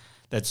cut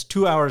that's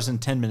 2 hours and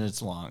 10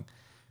 minutes long.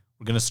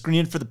 We're going to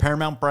screen it for the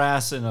Paramount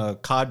brass and a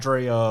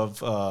cadre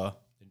of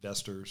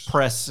investors,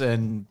 press,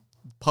 and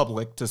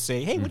public to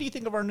say, hey, what do you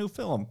think of our new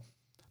film?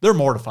 They're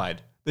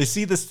mortified. They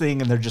see this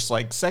thing and they're just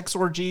like, sex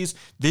orgies,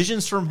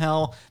 visions from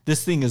hell.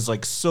 This thing is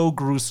like so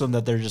gruesome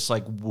that they're just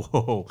like,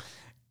 whoa.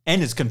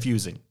 And it's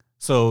confusing.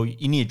 So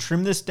you need to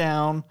trim this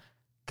down,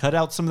 cut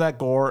out some of that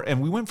gore.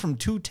 And we went from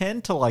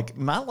 210 to like,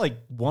 not like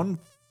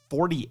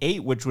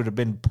 148, which would have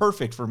been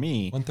perfect for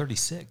me.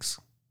 136.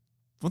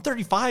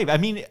 135. I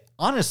mean,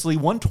 honestly,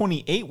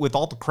 128 with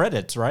all the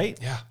credits, right?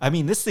 Yeah. I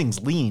mean, this thing's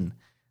lean.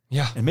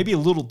 Yeah. And maybe a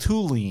little too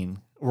lean,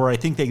 where I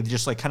think they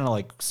just like kind of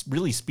like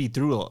really speed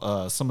through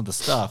some of the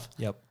stuff.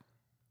 Yep.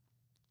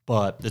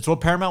 But it's what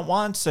Paramount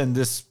wants, and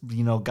this,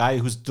 guy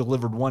who's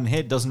delivered one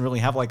hit doesn't really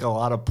have like a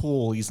lot of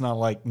pull. He's not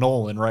like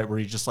Nolan, right, where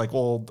he's just like,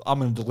 well, I'm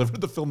going to deliver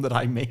the film that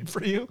I made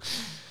for you.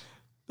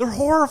 They're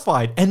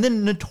horrified. And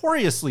then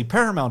notoriously,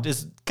 Paramount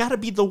is got to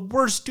be the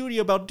worst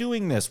studio about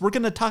doing this. We're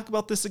going to talk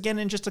about this again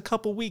in just a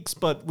couple weeks,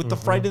 but with the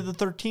Friday the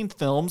 13th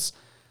films,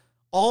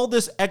 all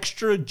this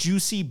extra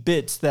juicy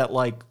bits that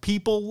like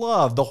people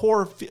love, the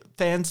horror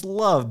fans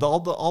love, all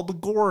the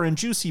gore and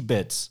juicy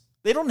bits.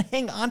 They don't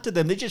hang on to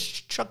them. They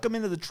just chuck them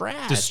into the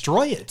trash.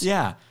 Destroy it.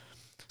 Yeah.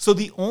 So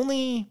the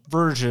only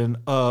version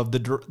of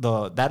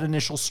that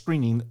initial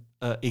screening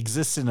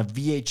exists in a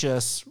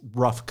VHS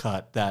rough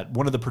cut that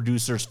one of the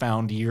producers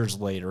found years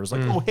later. It was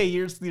like, oh, hey,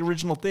 here's the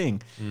original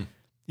thing.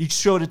 He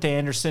showed it to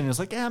Anderson. And it was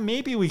like, yeah,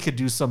 maybe we could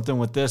do something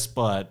with this,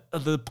 but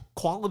the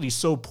quality's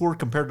so poor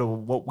compared to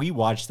what we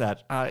watched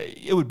that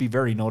it would be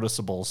very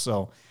noticeable.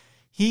 So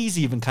he's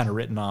even kind of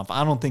written off.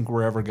 I don't think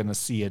we're ever going to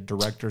see a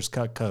director's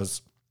cut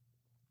because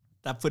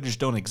that footage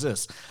don't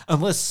exist.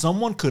 Unless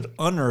someone could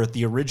unearth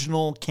the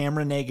original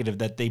camera negative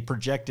that they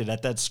projected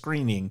at that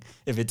screening,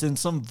 if it's in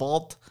some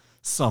vault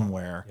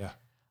somewhere,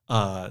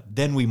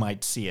 then we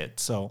might see it.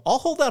 So I'll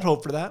hold out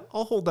hope for that.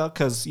 I'll hold out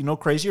because,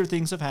 crazier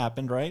things have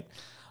happened, right?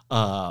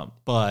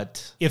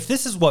 But if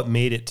this is what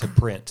made it to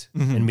print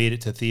and made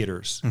it to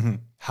theaters,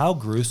 how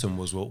gruesome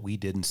was what we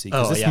didn't see?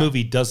 Because this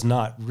movie does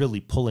not really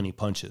pull any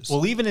punches.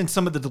 Well, even in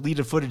some of the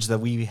deleted footage that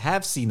we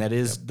have seen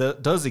that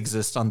does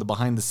exist on the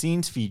behind the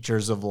scenes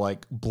features of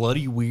like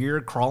bloody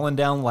weird crawling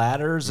down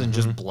ladders and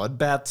just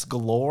bloodbaths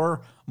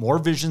galore, more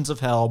visions of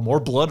hell, more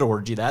blood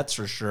orgy, that's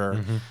for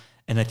sure.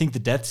 And I think the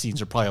death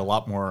scenes are probably a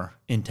lot more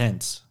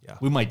intense. Yeah.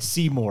 We might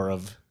see more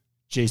of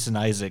Jason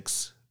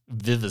Isaacs'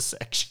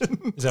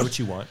 vivisection. Is that what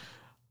you want?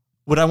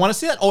 Would I want to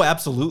see that? Oh,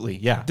 absolutely.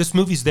 Yeah. This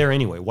movie's there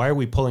anyway. Why are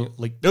we pulling?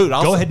 Dude,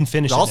 go ahead and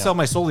finish it. I'll sell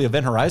my soul to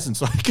Event Horizon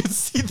so I can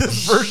see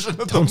this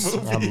version of the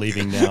movie. I'm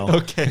leaving now.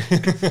 Okay.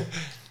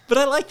 But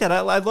I like that.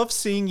 I love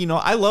seeing,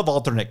 I love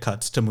alternate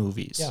cuts to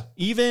movies. Yeah.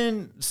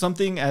 Even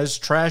something as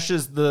trash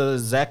as the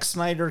Zack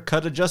Snyder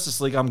cut of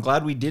Justice League, I'm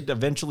glad we did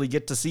eventually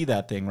get to see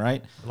that thing,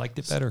 right? I liked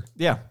it better.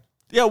 Yeah.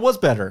 Yeah, it was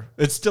better.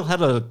 It still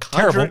had a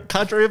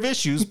cadre of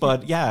issues,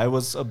 but yeah, it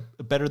was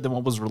better than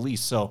what was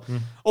released. So,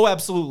 oh,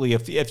 absolutely.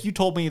 If you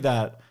told me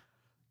that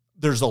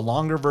there's a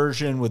longer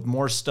version with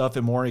more stuff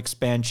and more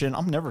expansion,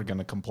 I'm never going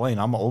to complain.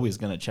 I'm always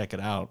going to check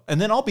it out.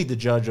 And then I'll be the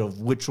judge of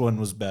which one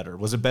was better.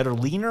 Was it better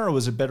leaner or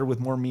was it better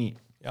with more meat?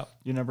 Yeah.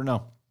 You never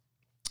know.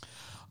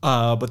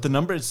 But the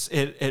numbers,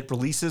 it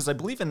releases, I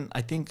believe let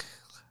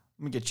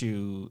me get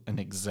you an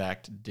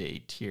exact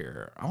date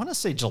here. I want to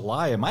say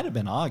July. It might have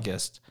been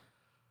August.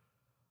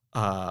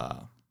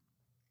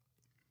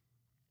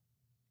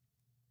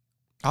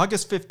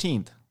 August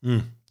 15th.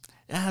 Yeah,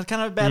 it's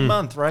kind of a bad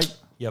month, right?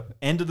 Yep.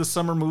 End of the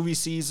summer movie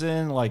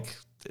season. Like,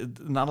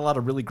 not a lot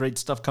of really great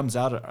stuff comes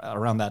out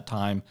around that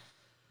time.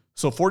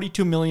 So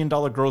 $42 million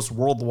gross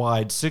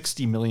worldwide,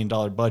 $60 million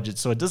budget.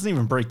 So it doesn't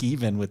even break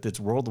even with its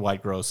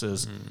worldwide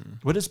grosses.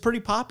 But it's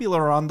pretty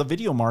popular on the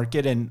video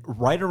market and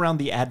right around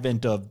the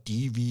advent of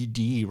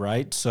DVD,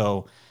 right?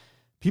 So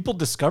people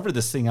discover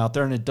this thing out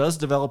there, and it does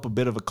develop a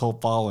bit of a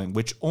cult following,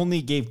 which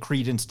only gave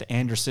credence to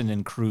Anderson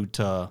and crew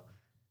to,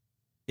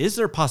 is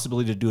there a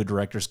possibility to do a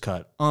director's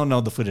cut? Oh,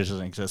 no, the footage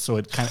doesn't exist. So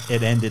it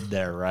ended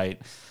there, right?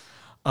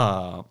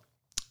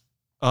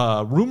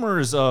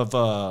 Rumors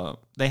of,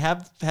 they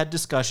have had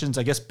discussions,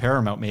 I guess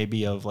Paramount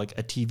maybe, of like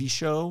a TV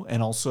show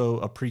and also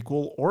a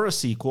prequel or a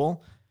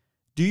sequel.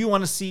 Do you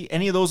want to see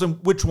any of those, and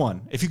which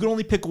one? If you could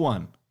only pick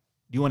one.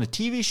 Do you want a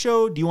TV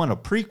show? Do you want a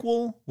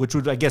prequel, which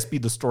would, I guess, be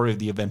the story of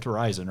the Event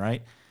Horizon,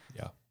 right?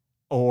 Yeah.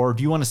 Or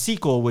do you want a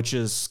sequel, which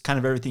is kind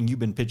of everything you've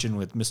been pitching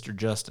with Mr.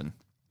 Justin?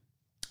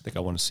 I think I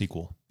want a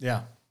sequel.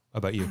 Yeah. How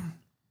about you?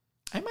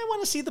 I might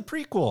want to see the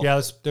prequel.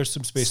 Yeah, there's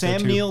some space there, too.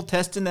 Sam Neill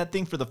testing that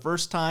thing for the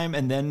first time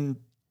and then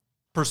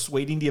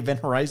persuading the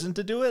Event Horizon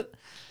to do it.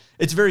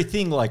 It's very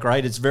Thing-like,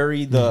 right? It's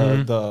very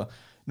the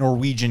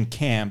Norwegian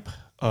camp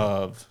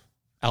of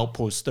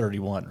Outpost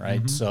 31,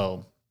 right?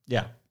 So,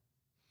 yeah.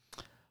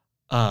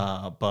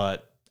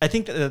 But I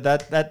think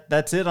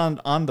that's it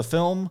on the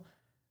film.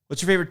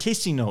 What's your favorite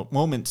tasting note,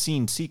 moment,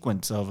 scene,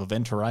 sequence of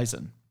Event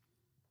Horizon?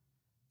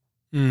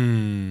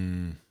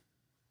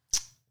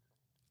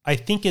 I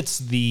think it's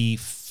the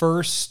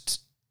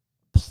first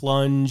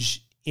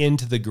plunge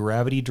into the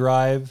gravity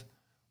drive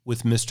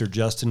with Mr.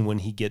 Justin when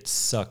he gets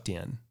sucked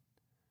in.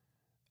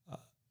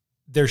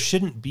 There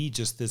shouldn't be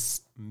just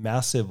this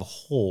massive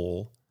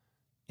hole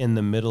in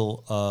the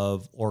middle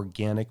of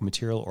organic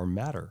material or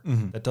matter.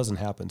 That doesn't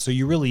happen. So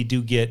you really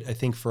do get, I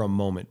think for a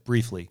moment,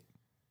 briefly,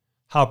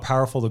 how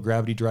powerful the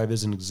gravity drive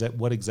is and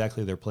what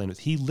exactly they're playing with.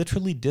 He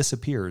literally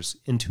disappears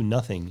into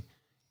nothing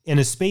in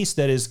a space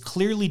that is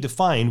clearly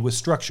defined with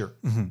structure.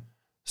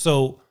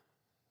 So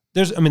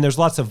there's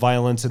lots of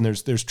violence and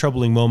there's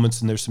troubling moments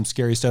and there's some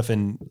scary stuff.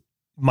 And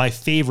my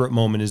favorite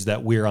moment is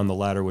that we're on the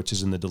ladder, which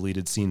is in the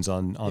deleted scenes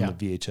on the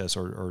VHS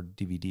or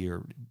DVD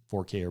or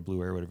 4K or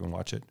Blu-ray or whatever and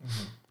watch it.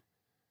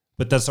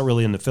 But that's not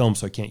really in the film,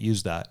 so I can't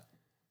use that.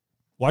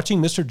 Watching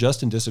Mr.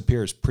 Justin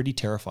disappear is pretty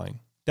terrifying.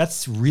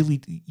 That's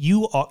really,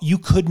 you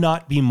could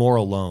not be more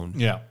alone.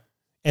 Yeah.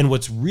 And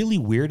what's really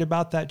weird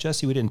about that,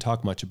 Jesse, we didn't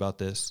talk much about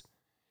this.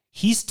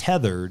 He's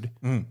tethered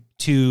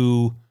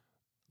to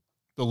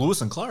the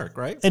Lewis and Clark,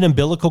 right? An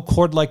umbilical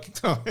cord,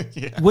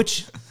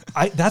 which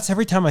that's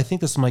every time I think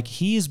this, I'm like,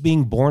 he is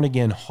being born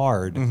again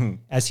hard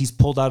as he's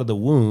pulled out of the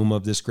womb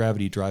of this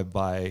gravity drive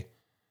by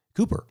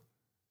Cooper.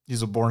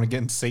 He's a born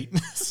again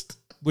Satanist,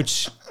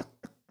 which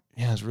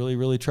is really,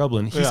 really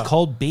troubling. He's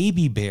called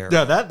Baby Bear.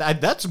 Yeah,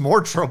 that's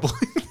more troubling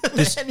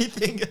than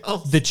anything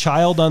else. The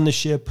child on the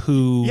ship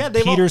who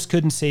Peters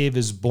couldn't save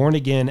is born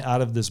again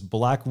out of this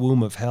black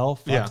womb of hell.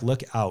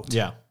 Look out.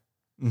 Yeah.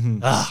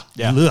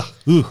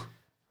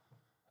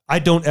 I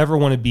don't ever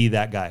want to be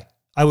that guy.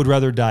 I would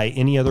rather die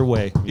any other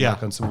way,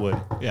 knock on some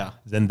wood,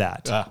 than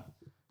that.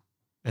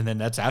 And then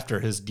that's after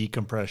his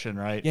decompression,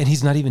 right? Yeah, and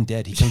he's not even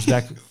dead. He comes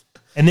back.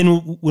 And then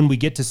when we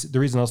get to, the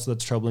reason also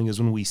that's troubling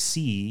is when we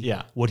see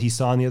what he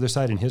saw on the other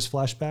side in his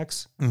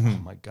flashbacks. Oh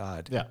my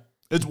God. Yeah.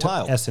 It's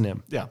wild.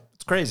 S&M. Yeah,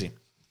 it's crazy.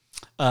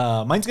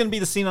 Mine's going to be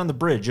the scene on the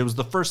bridge. It was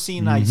the first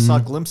scene I saw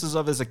glimpses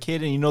of as a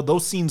kid. And,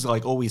 those scenes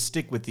like always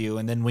stick with you.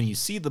 And then when you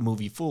see the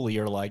movie fully,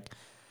 you're like,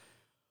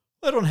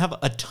 I don't have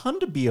a ton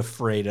to be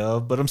afraid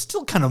of, but I'm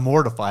still kind of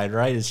mortified,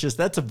 right? It's just,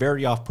 that's a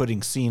very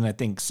off-putting scene. I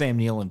think Sam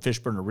Neill and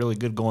Fishburne are really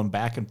good going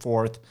back and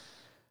forth.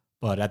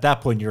 But at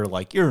that point, you're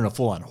in a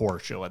full-on horror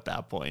show at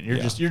that point.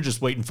 You're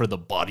just waiting for the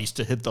bodies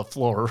to hit the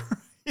floor.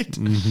 Right?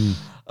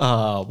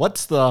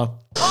 What's the...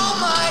 Oh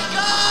my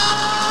God!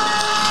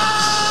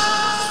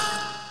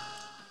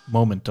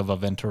 Moment of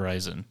Event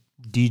Horizon.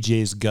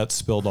 DJ's guts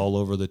spilled all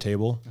over the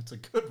table. That's a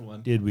good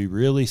one. Did we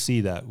really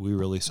see that? We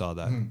really saw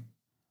that.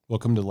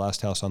 Welcome to the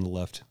Last House on the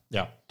Left.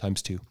 Yeah.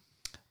 ×2.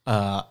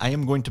 I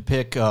am going to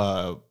pick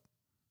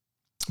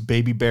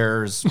Baby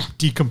Bear's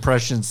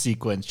decompression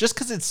sequence just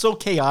because it's so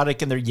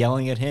chaotic and they're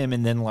yelling at him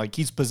and then like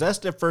he's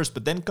possessed at first,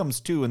 but then comes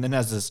to and then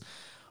has this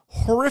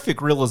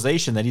horrific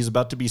realization that he's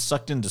about to be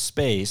sucked into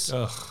space.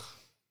 Ugh.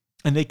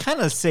 And they kind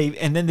of save,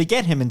 and then they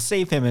get him and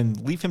save him and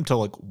leave him to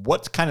like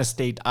what kind of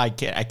state I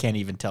can't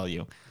even tell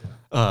you.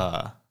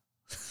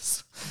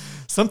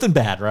 Something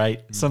bad,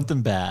 right?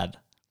 Something bad.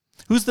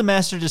 Who's the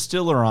master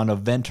distiller on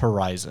Event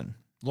Horizon?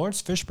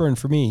 Lawrence Fishburne,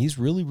 for me, he's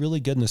really, really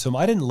good in this film.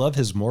 I didn't love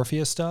his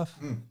Morpheus stuff.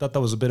 Thought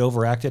that was a bit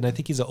overacted. And I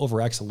think he's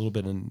overacts a little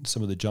bit in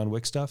some of the John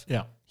Wick stuff.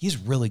 Yeah. He's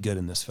really good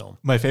in this film.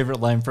 My favorite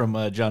line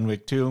from John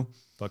Wick 2.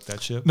 Fuck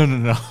that shit.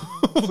 No.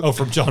 Oh,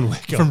 from John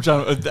Wick.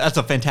 That's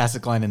a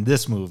fantastic line in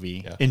this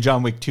movie. Yeah. In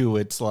John Wick 2,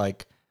 it's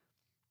like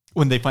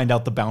when they find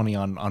out the bounty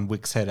on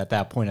Wick's head at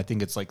that point, I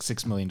think it's like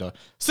 $6 million.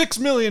 $6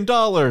 million!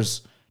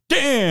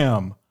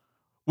 Damn!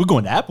 We're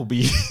going to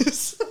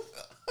Applebee's.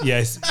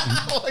 Yes.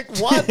 Like,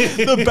 what?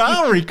 The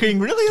Bowery King?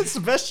 Really? That's the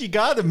best you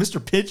got? The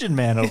Mr. Pigeon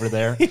Man over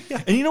there.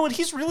 Yeah. And you know what?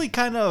 He's really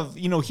kind of,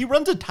 he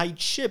runs a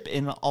tight ship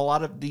in a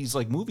lot of these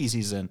like movies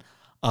he's in.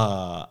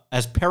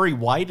 As Perry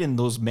White in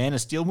those Man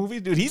of Steel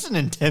movies, dude, he's an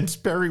intense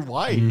Perry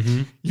White.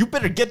 You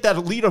better get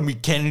that lead on me,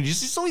 Kennedy.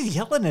 He's always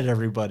yelling at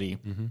everybody.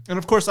 And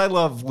of course, I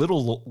love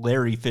little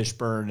Larry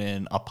Fishburne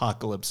in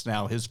Apocalypse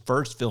Now, his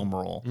first film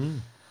role.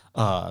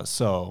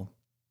 So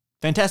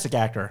fantastic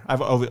actor.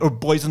 Or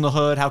Boys in the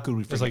Hood. How could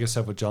we forget? There's like I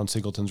said with John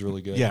Singleton's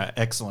really good. Yeah,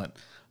 excellent.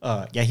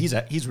 Yeah,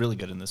 he's really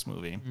good in this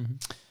movie.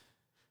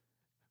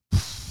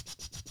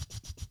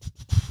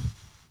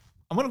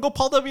 I'm going to go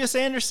Paul W.S.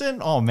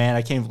 Anderson. Oh, man,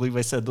 I can't believe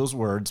I said those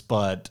words.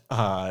 But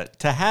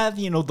to have,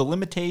 the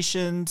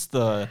limitations,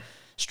 the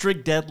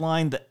strict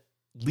deadline, the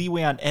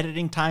leeway on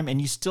editing time,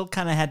 and you still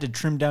kind of had to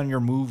trim down your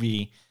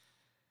movie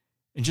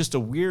in just a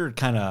weird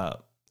kind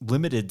of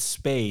limited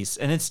space.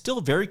 And it's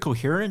still very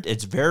coherent.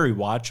 It's very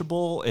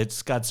watchable.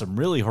 It's got some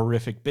really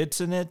horrific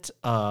bits in it.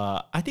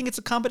 I think it's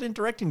a competent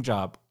directing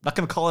job. Not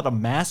going to call it a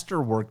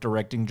masterwork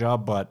directing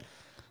job, but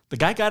the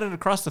guy got it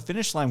across the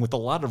finish line with a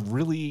lot of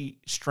really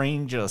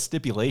strange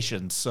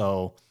stipulations.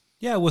 So,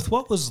 yeah, with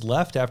what was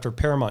left after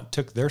Paramount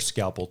took their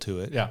scalpel to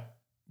it, yeah,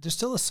 there's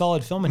still a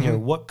solid film in here.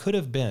 What could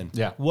have been?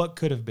 Yeah, what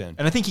could have been?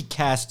 And I think he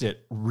cast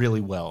it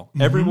really well.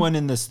 Everyone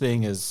in this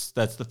thing that's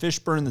the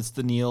Fishburne, that's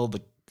the Neil,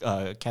 the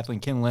Kathleen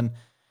Kinlan,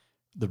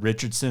 the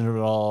Richardson of it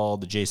all,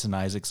 the Jason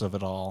Isaacs of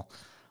it all.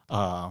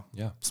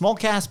 Yeah, small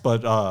cast,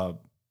 but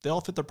they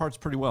all fit their parts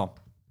pretty well.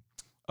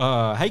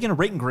 How are you going to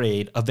rate and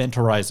grade Event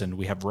Horizon?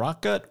 We have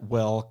Rock Gut,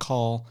 Well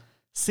Call,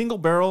 Single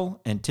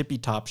Barrel, and Tippy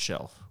Top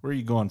Shelf. Where are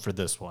you going for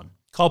this one?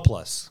 Call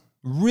Plus.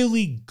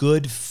 Really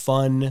good,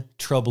 fun,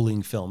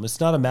 troubling film. It's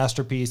not a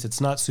masterpiece.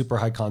 It's not super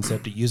high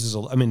concept. It uses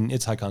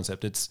it's high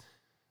concept.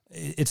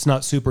 It's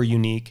not super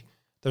unique.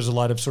 There's a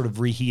lot of sort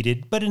of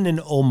reheated, but in an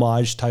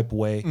homage type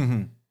way.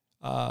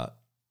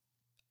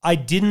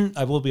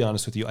 I will be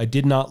honest with you, I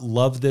did not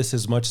love this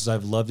as much as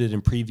I've loved it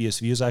in previous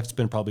views. It's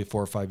been probably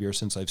 4 or 5 years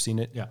since I've seen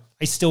it. Yeah.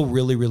 I still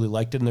really, really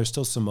liked it, and there's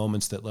still some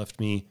moments that left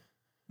me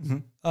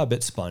a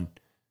bit spun.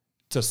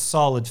 It's a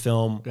solid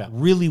film,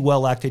 really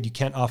well acted. You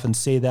can't often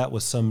say that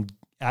with some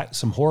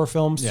horror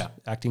films. Yeah.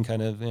 Acting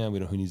kind of, we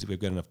don't, we've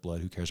got enough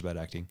blood. Who cares about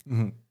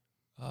acting?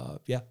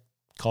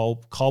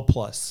 Call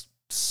Plus.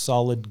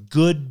 Solid,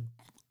 good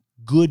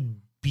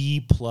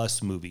B+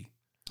 movie.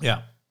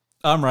 Yeah.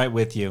 I'm right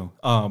with you.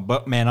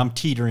 But man, I'm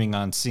teetering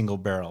on Single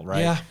Barrel,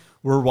 right? Yeah.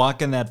 We're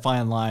walking that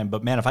fine line.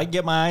 But man, if I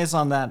get my eyes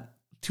on that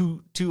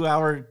 2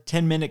 hour,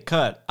 10-minute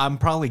cut, I'm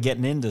probably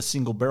getting into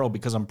Single Barrel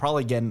because I'm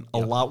probably getting a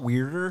lot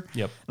weirder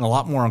and a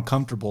lot more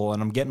uncomfortable.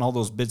 And I'm getting all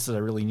those bits that I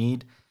really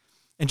need.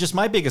 And just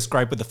my biggest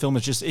gripe with the film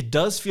is just, it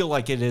does feel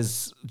like it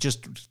is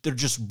just, they're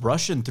just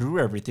rushing through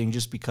everything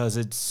just because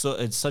it's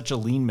such a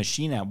lean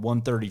machine at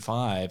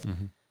 135.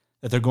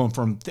 That they're going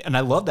from, and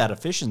I love that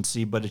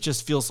efficiency, but it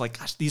just feels like,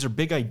 gosh, these are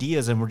big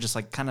ideas and we're just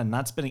like kind of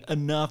not spending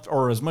enough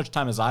or as much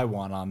time as I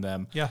want on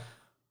them. Yeah.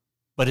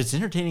 But it's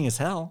entertaining as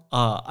hell.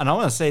 And I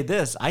want to say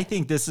this, I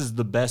think this is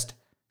the best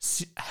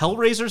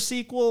Hellraiser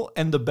sequel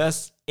and the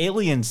best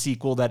Alien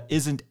sequel that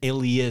isn't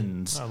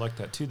Aliens. I like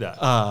that too,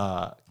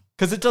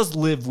 because it does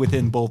live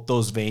within both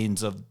those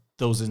veins of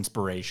those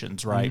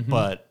inspirations, right?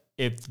 But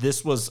if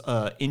this was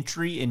an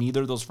entry in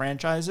either of those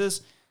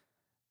franchises,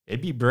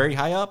 it'd be very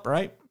high up,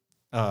 right?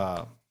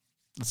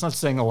 That's not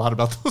saying a lot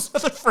about those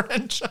other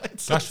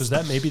franchises. Gosh, was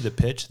that maybe the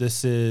pitch?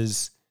 This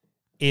is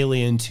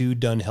Alien 2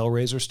 done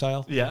Hellraiser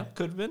style? Yeah,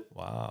 could have been.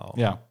 Wow.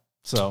 Yeah.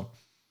 So,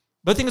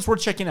 but I think it's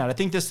worth checking out. I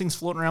think this thing's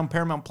floating around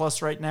Paramount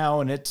Plus right now,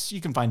 and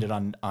you can find it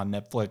on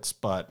Netflix.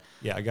 But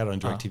yeah, I got it on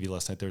DirecTV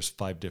last night. There's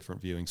 5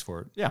 different viewings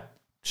for it. Yeah.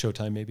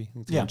 Showtime, maybe?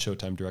 It's Yeah. on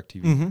Showtime,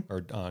 DirecTV,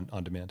 or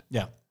on demand.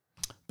 Yeah.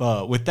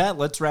 But with that,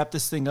 let's wrap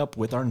this thing up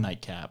with our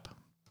nightcap.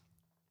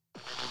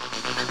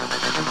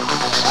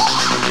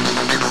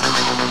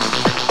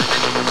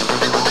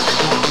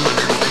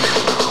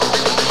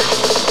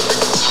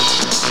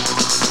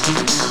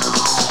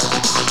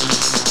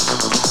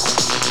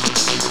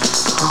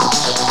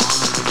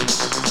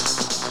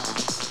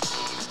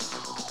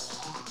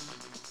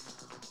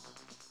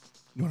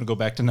 You want to go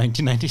back to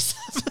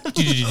 1997?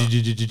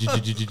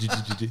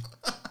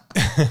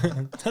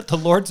 The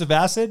Lords of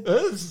Acid?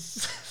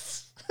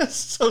 It's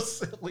so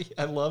silly.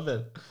 I love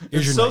it.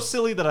 Here's It's your so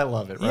silly that I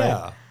love it, right?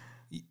 Yeah.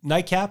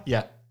 Nightcap?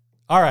 Yeah.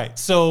 All right.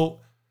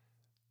 So,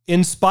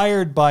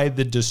 inspired by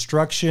the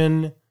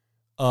destruction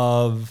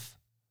of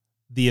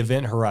the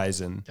Event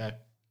Horizon, Okay.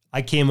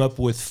 I came up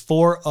with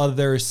 4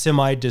 other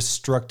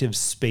semi-destructive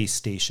space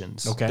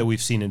stations that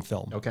we've seen in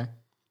film. Okay.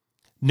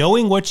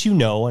 Knowing what you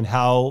know and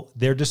how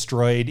they're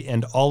destroyed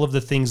and all of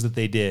the things that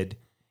they did,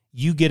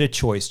 you get a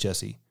choice,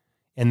 Jesse.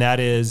 And that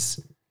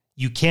is,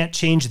 you can't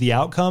change the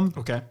outcome.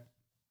 Okay.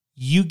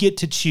 You get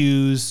to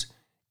choose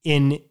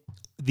in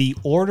the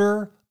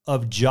order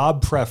of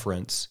job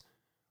preference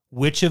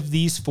which of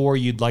these 4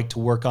 you'd like to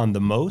work on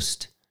the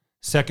most,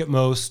 second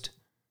most,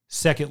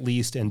 second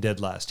least, and dead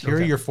last. Here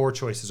are your 4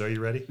 choices. Are you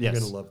ready? Yes. You're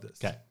going to love this.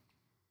 Okay.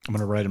 I'm going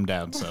to write them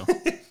down. So,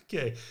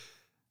 Okay.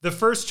 The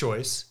first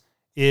choice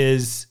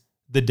is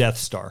the Death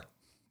Star.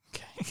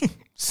 okay.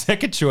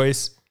 Second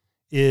choice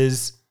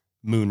is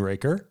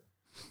Moonraker.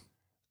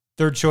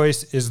 Third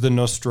choice is the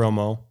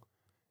Nostromo.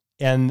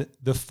 And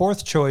the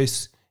fourth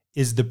choice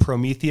is the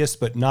Prometheus,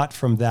 but not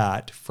from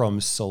that, from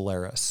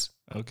Solaris.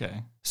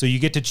 Okay. So you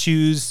get to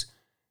choose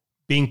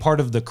being part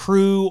of the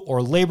crew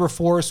or labor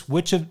force,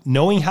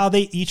 knowing how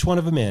each one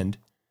of them end,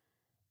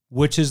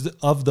 which is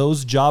of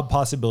those job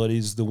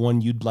possibilities the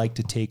one you'd like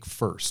to take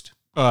first.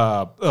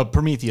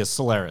 Prometheus,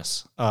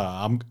 Solaris.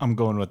 I'm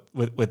going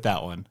with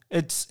that one.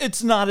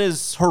 It's not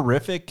as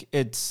horrific.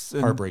 It's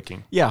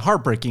Heartbreaking. Yeah,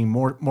 heartbreaking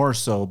more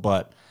so,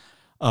 but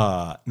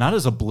not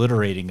as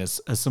obliterating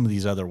as some of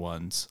these other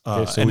ones.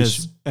 Okay, and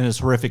as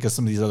horrific as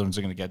some of these other ones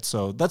are going to get.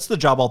 So that's the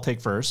job I'll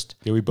take first.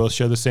 Okay, we both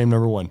share the same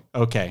number 1.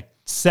 Okay.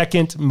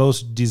 Second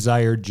most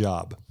desired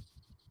job.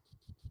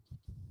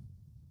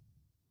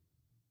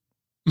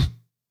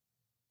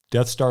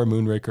 Death Star,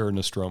 Moonraker, or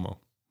Nostromo.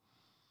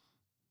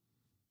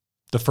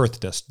 The first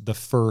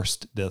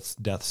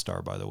Death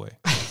Star, by the way.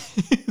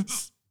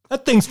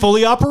 That thing's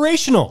fully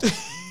operational.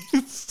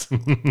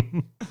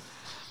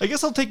 I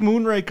guess I'll take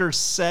Moonraker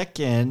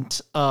second.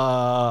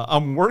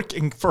 I'm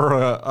working for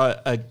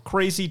a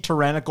crazy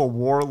tyrannical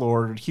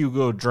warlord,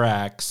 Hugo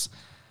Drax.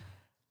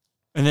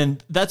 And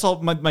then that's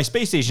all. My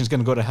space station is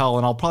going to go to hell,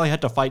 and I'll probably have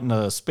to fight in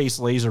a space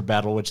laser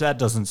battle, which that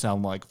doesn't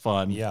sound like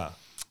fun. Yeah.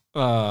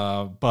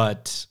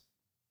 But,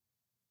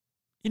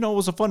 it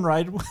was a fun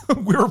ride.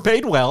 We were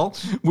paid well.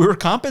 We were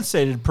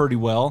compensated pretty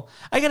well.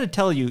 I got to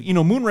tell you,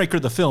 Moonraker,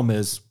 the film,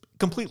 is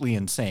completely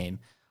insane.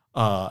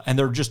 And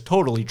they're just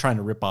totally trying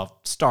to rip off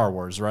Star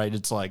Wars, right?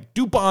 It's like,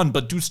 do Bond,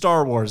 but do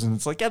Star Wars. And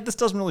it's like, yeah, this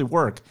doesn't really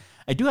work.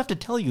 I do have to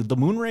tell you, the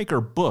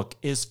Moonraker book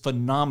is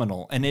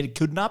phenomenal, and it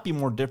could not be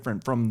more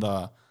different from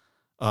the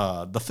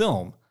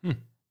film.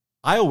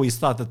 I always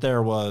thought that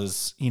there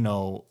was,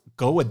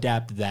 go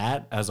adapt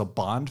that as a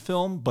Bond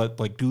film, but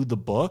like do the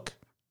book.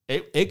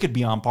 It could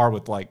be on par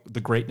with like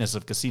the greatness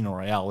of Casino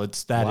Royale.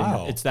 It's that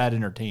it's that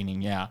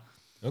entertaining. Yeah.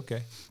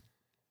 Okay.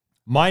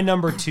 My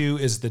number 2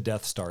 is the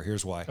Death Star.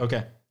 Here's why.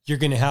 Okay. You're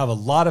going to have a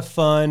lot of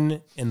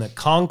fun in the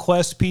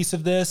conquest piece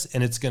of this,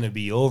 and it's going to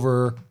be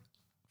over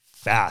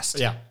fast.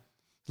 Yeah.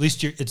 At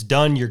least it's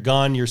done. You're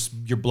gone. You're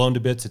blown to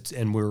bits.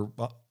 And we're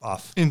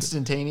off.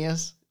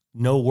 Instantaneous.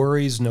 No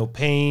worries, no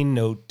pain,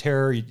 no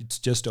terror. It's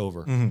just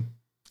over. Mm-hmm.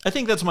 I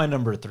think that's my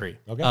number 3.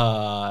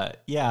 Okay.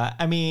 Yeah.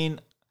 I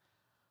mean,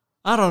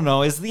 I don't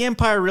know. Is the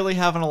Empire really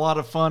having a lot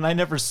of fun? I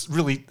never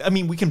really... I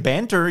mean, we can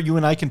banter. You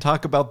and I can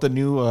talk about the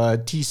new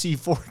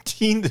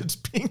TC-14 that's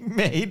being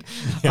made.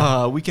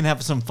 Yeah. We can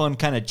have some fun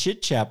kind of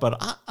chit-chat, but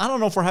I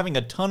don't know if we're having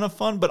a ton of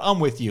fun, but I'm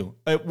with you.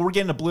 We're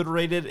getting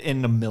obliterated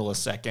in a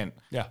millisecond.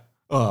 Yeah.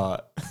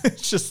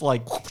 It's just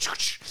like...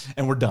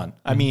 And we're done.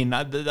 I mean,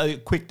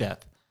 quick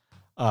death.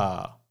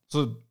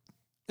 So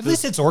at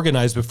least it's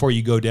organized before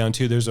you go down,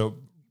 too. There's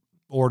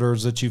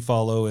orders that you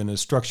follow and a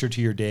structure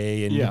to your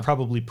day, and you're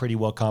probably pretty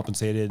well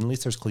compensated. And at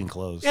least there's clean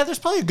clothes. Yeah, there's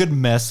probably a good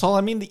mess hall.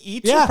 I mean, the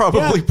eats are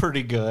probably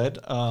pretty good.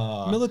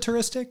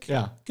 Militaristic?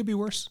 Yeah. Could be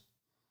worse.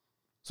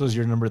 So is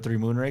your number 3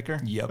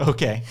 Moonraker? Yep.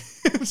 Okay.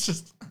 It's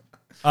just...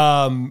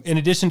 in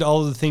addition to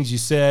all of the things you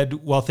said,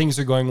 while things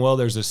are going well,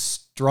 there's a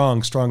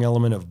strong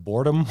element of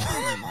boredom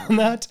on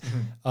that.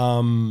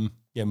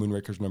 Yeah,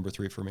 Moonraker's number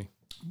 3 for me.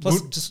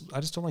 Plus,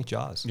 I just don't like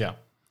Jaws. Yeah.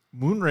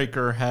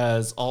 Moonraker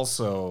has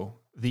also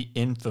the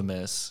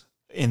infamous,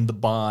 in the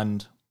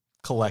Bond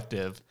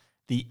collective,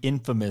 the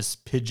infamous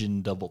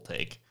pigeon double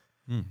take.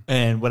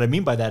 And what I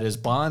mean by that is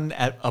Bond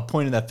at a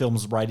point in that film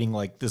is riding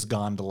like this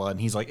gondola,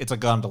 and he's like, it's a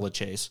gondola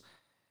chase.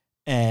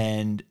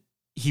 And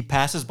he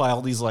passes by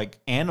all these like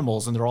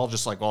animals, and they're all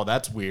just like, oh,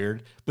 that's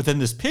weird. But then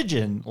this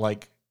pigeon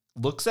like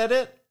looks at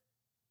it,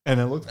 and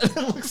it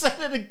looks at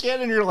it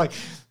again, and you're like,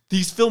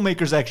 these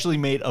filmmakers actually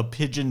made a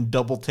pigeon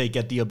double take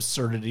at the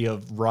absurdity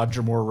of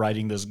Roger Moore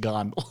riding this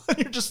gondola. And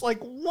you're just like,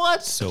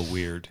 what? So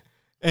weird.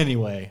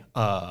 Anyway,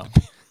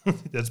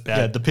 that's bad.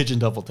 Yeah, the pigeon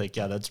double take.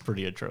 Yeah, that's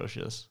pretty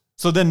atrocious.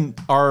 So then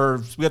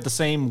we have the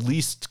same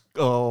least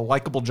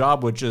likable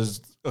job, which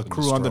is a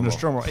crew on the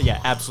Nostromo.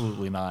 Yeah,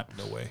 absolutely not.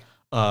 No way.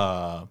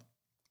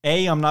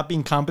 I'm not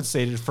being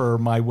compensated for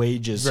my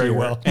wages Very here.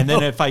 well. And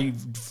then if I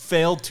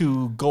fail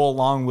to go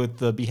along with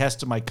the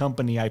behest of my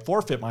company, I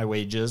forfeit my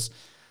wages.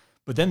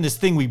 But then this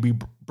thing we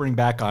bring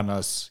back on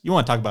us, you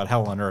want to talk about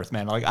hell on earth,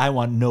 man. Like, I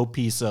want no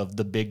piece of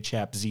the big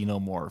chap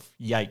xenomorph.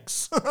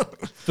 Yikes.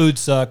 Food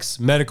sucks.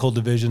 Medical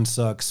division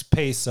sucks.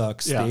 Pay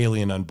sucks. Yeah. The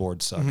alien on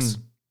board sucks.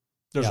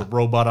 There's a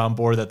robot on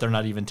board that they're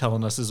not even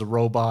telling us is a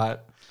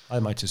robot. I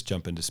might just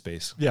jump into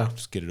space. Yeah.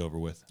 Just get it over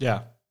with.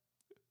 Yeah.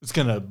 It's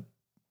gonna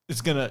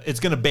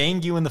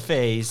bang you in the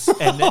face,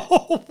 and then,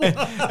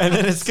 and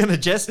then it's gonna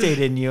gestate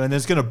in you, and then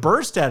it's gonna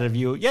burst out of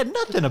you. Yeah,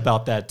 nothing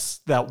about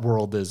that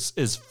world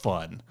is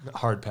fun.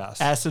 Hard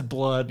pass. Acid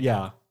blood,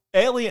 yeah.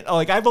 Alien,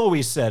 like I've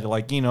always said,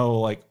 like, you know,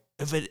 like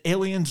if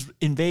aliens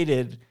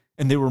invaded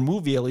and they were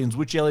movie aliens,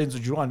 which aliens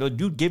would you want? Like,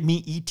 dude, give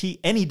me E.T.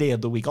 any day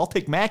of the week. I'll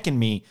take Mac and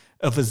Me.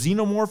 If a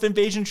xenomorph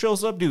invasion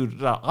shows up,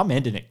 dude, I'm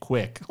ending it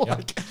quick.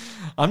 Like,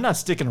 I'm not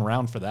sticking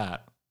around for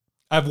that.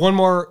 I have one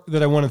more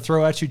that I want to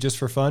throw at you just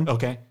for fun.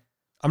 Okay.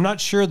 I'm not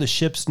sure the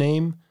ship's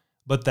name,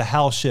 but the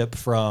HAL ship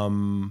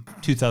from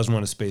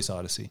 2001: A Space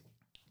Odyssey.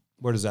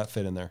 Where does that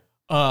fit in there?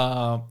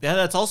 Yeah,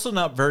 that's also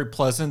not very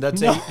pleasant.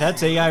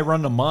 That's AI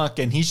run amok,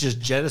 and he's just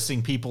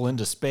jettisoning people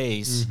into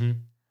space. Mm-hmm.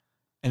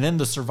 And then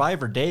the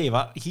survivor, Dave,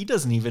 he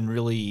doesn't even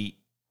really.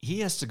 He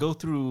has to go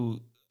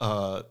through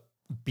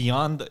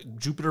beyond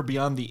Jupiter,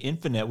 beyond the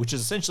infinite, which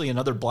is essentially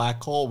another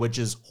black hole, which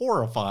is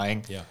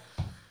horrifying. Yeah.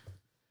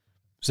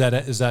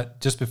 Is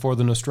that just before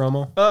the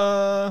Nostromo?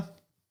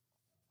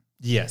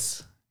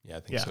 Yes. Yeah, I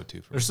think so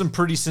too. There's some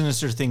pretty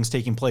sinister things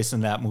taking place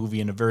in that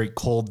movie in a very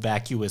cold,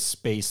 vacuous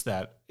space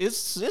that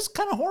is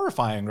kind of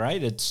horrifying,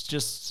 right? It's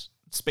just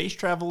space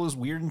travel is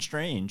weird and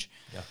strange.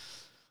 Yeah.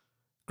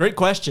 Great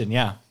question.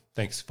 Yeah.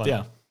 Thanks. Fun.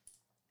 Yeah.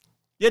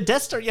 Yeah,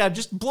 Death Star,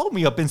 just blow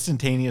me up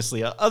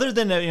instantaneously. Other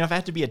than, if I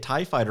had to be a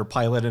TIE fighter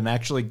pilot and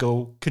actually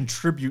go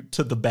contribute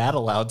to the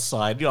battle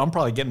outside, I'm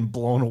probably getting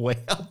blown away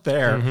out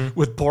there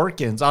with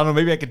Porkins. I don't know,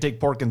 maybe I could take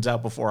Porkins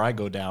out before I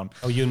go down.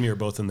 Oh, you and me are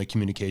both in the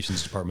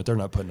communications department. They're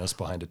not putting us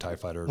behind a TIE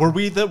fighter. Were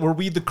we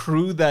the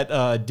crew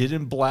that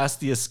didn't blast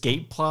the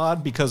escape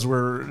pod because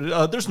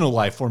there's no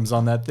life forms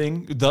on that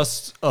thing,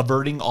 thus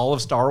averting all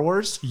of Star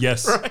Wars?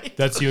 Yes, right?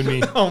 That's you and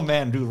me. Oh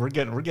man, dude, we're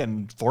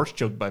getting force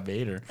choked by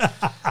Vader.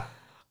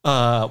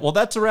 Well,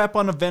 that's a wrap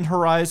on Event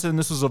Horizon.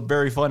 This was a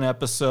very fun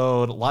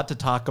episode. A lot to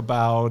talk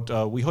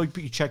about. We hope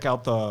you check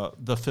out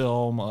the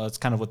film. It's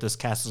kind of what this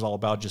cast is all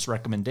about, just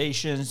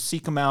recommendations.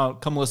 Seek them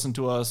out. Come listen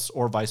to us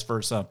or vice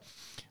versa.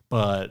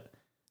 But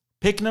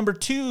pick number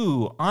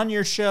 2 on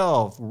your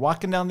shelf. We're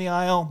walking down the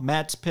aisle.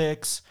 Matt's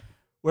picks.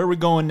 Where are we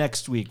going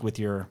next week with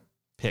your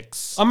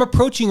picks? I'm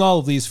approaching all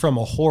of these from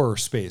a horror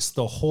space.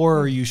 The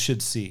horror you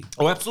should see.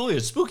 Oh, absolutely.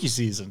 It's spooky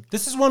season.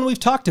 This is one we've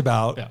talked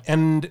about. Yeah.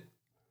 And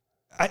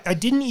I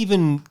didn't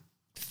even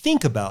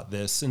think about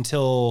this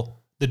until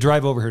the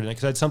drive over here tonight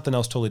because I had something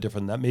else totally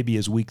different than that. Maybe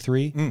is week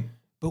 3.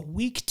 But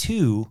week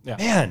 2,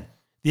 man,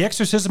 The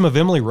Exorcism of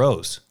Emily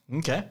Rose.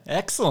 Okay,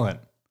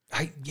 excellent.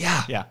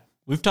 Yeah.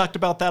 We've talked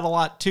about that a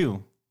lot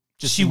too.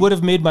 She would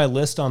have made my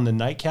list on the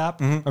nightcap.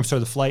 I'm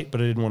sorry, the flight,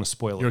 but I didn't want to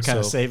spoil it. You were kind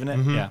of saving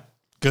it? Yeah.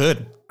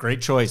 Good.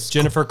 Great choice.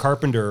 Jennifer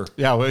Carpenter.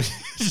 Yeah,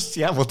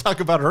 we'll talk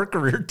about her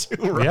career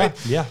too, right?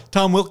 Yeah.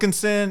 Tom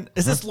Wilkinson.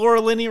 Is this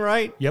Laura Linney,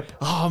 right? Yep.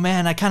 Oh,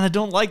 man, I kind of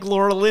don't like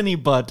Laura Linney,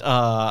 but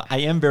I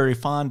am very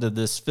fond of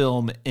this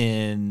film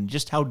in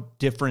just how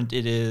different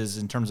it is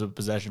in terms of a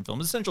possession film.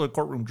 It's essentially a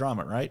courtroom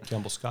drama, right?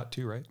 Campbell Scott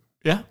too, right?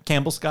 Yeah,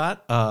 Campbell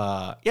Scott.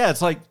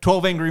 It's like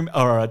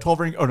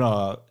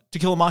To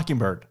Kill a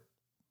Mockingbird.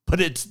 But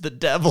it's the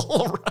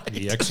devil, right?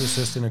 The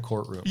Exorcist in a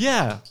courtroom.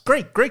 Yeah,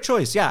 great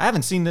choice. Yeah, I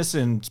haven't seen this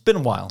it's been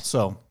a while,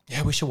 so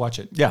yeah, we should watch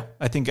it. Yeah,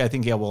 I think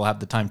we'll have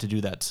the time to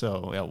do that.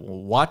 So yeah,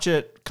 we'll watch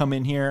it, come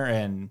in here,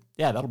 and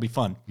that'll be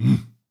fun.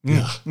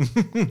 Well,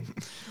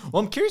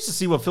 I'm curious to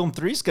see what film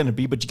 3 is going to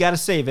be, but you got to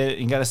save it.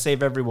 You got to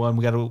save everyone.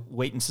 We got to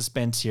wait in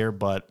suspense here,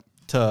 but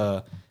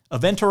to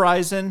Event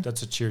Horizon.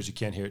 That's a cheers. You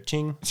can't hear it.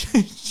 Ching.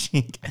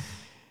 Ching.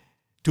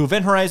 To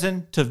Event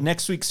Horizon, to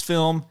next week's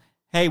film.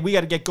 Hey, we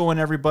got to get going,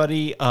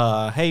 everybody.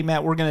 Hey,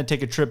 Matt, we're going to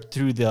take a trip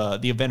through the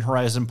Event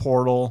Horizon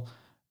portal.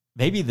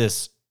 Maybe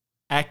this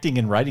acting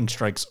and writing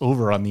strikes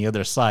over on the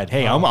other side.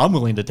 Hey, I'm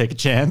willing to take a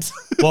chance.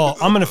 Well,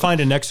 I'm going to find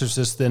an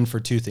exorcist then for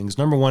two things.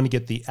 Number one, to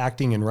get the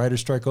acting and writer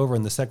strike over.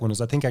 And the second one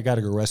is I think I got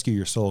to go rescue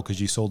your soul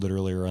because you sold it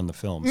earlier on the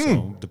film.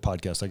 So the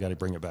podcast, I got to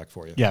bring it back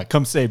for you. Yeah,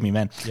 come save me,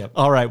 man. Yep.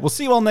 All right. We'll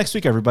see you all next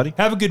week, everybody.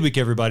 Have a good week,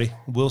 everybody.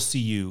 We'll see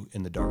you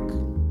in the dark.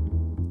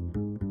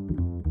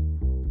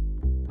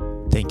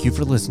 Thank you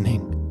for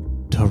listening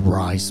to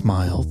Rye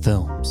Smile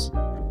Films.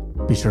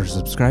 Be sure to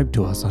subscribe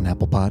to us on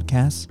Apple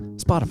Podcasts,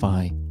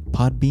 Spotify,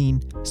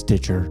 Podbean,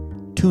 Stitcher,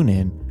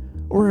 TuneIn,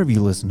 or wherever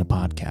you listen to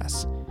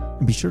podcasts.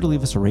 And be sure to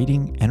leave us a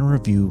rating and a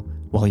review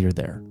while you're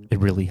there. It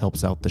really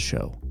helps out the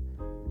show.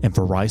 And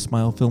for Rye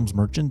Smile Films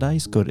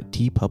merchandise, go to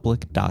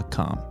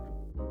tpublic.com.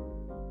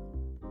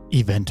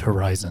 Event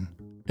Horizon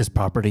is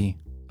property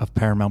of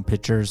Paramount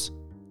Pictures,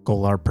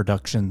 Golar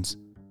Productions,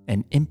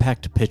 and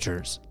Impact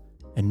Pictures,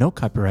 and no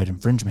copyright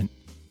infringement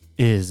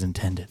is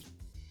intended.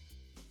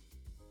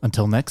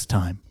 Until next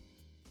time,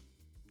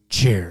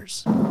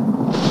 cheers.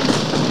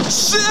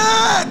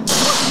 Shit!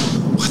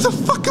 Where the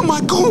fuck am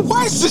I going?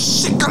 Why is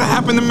this shit gonna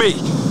happen to me?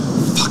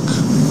 Fuck.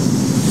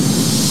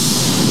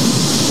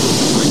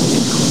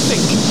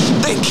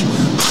 Think.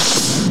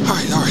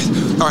 Alright,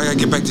 I gotta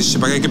get back to the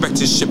ship.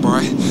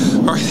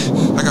 Alright?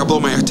 I gotta blow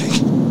my air tank.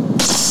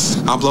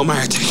 I'll blow my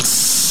air tank.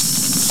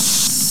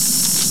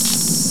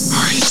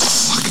 Alright,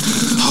 fuck.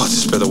 Oh,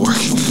 this better work.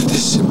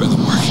 This shit better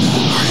work.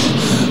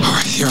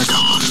 Alright, here I go.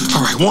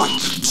 Alright, 1,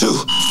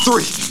 2,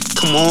 3.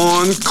 Come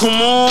on.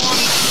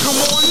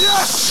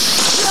 Yes!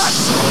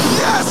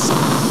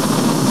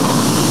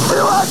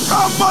 Here I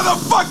come,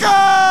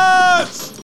 motherfuckers!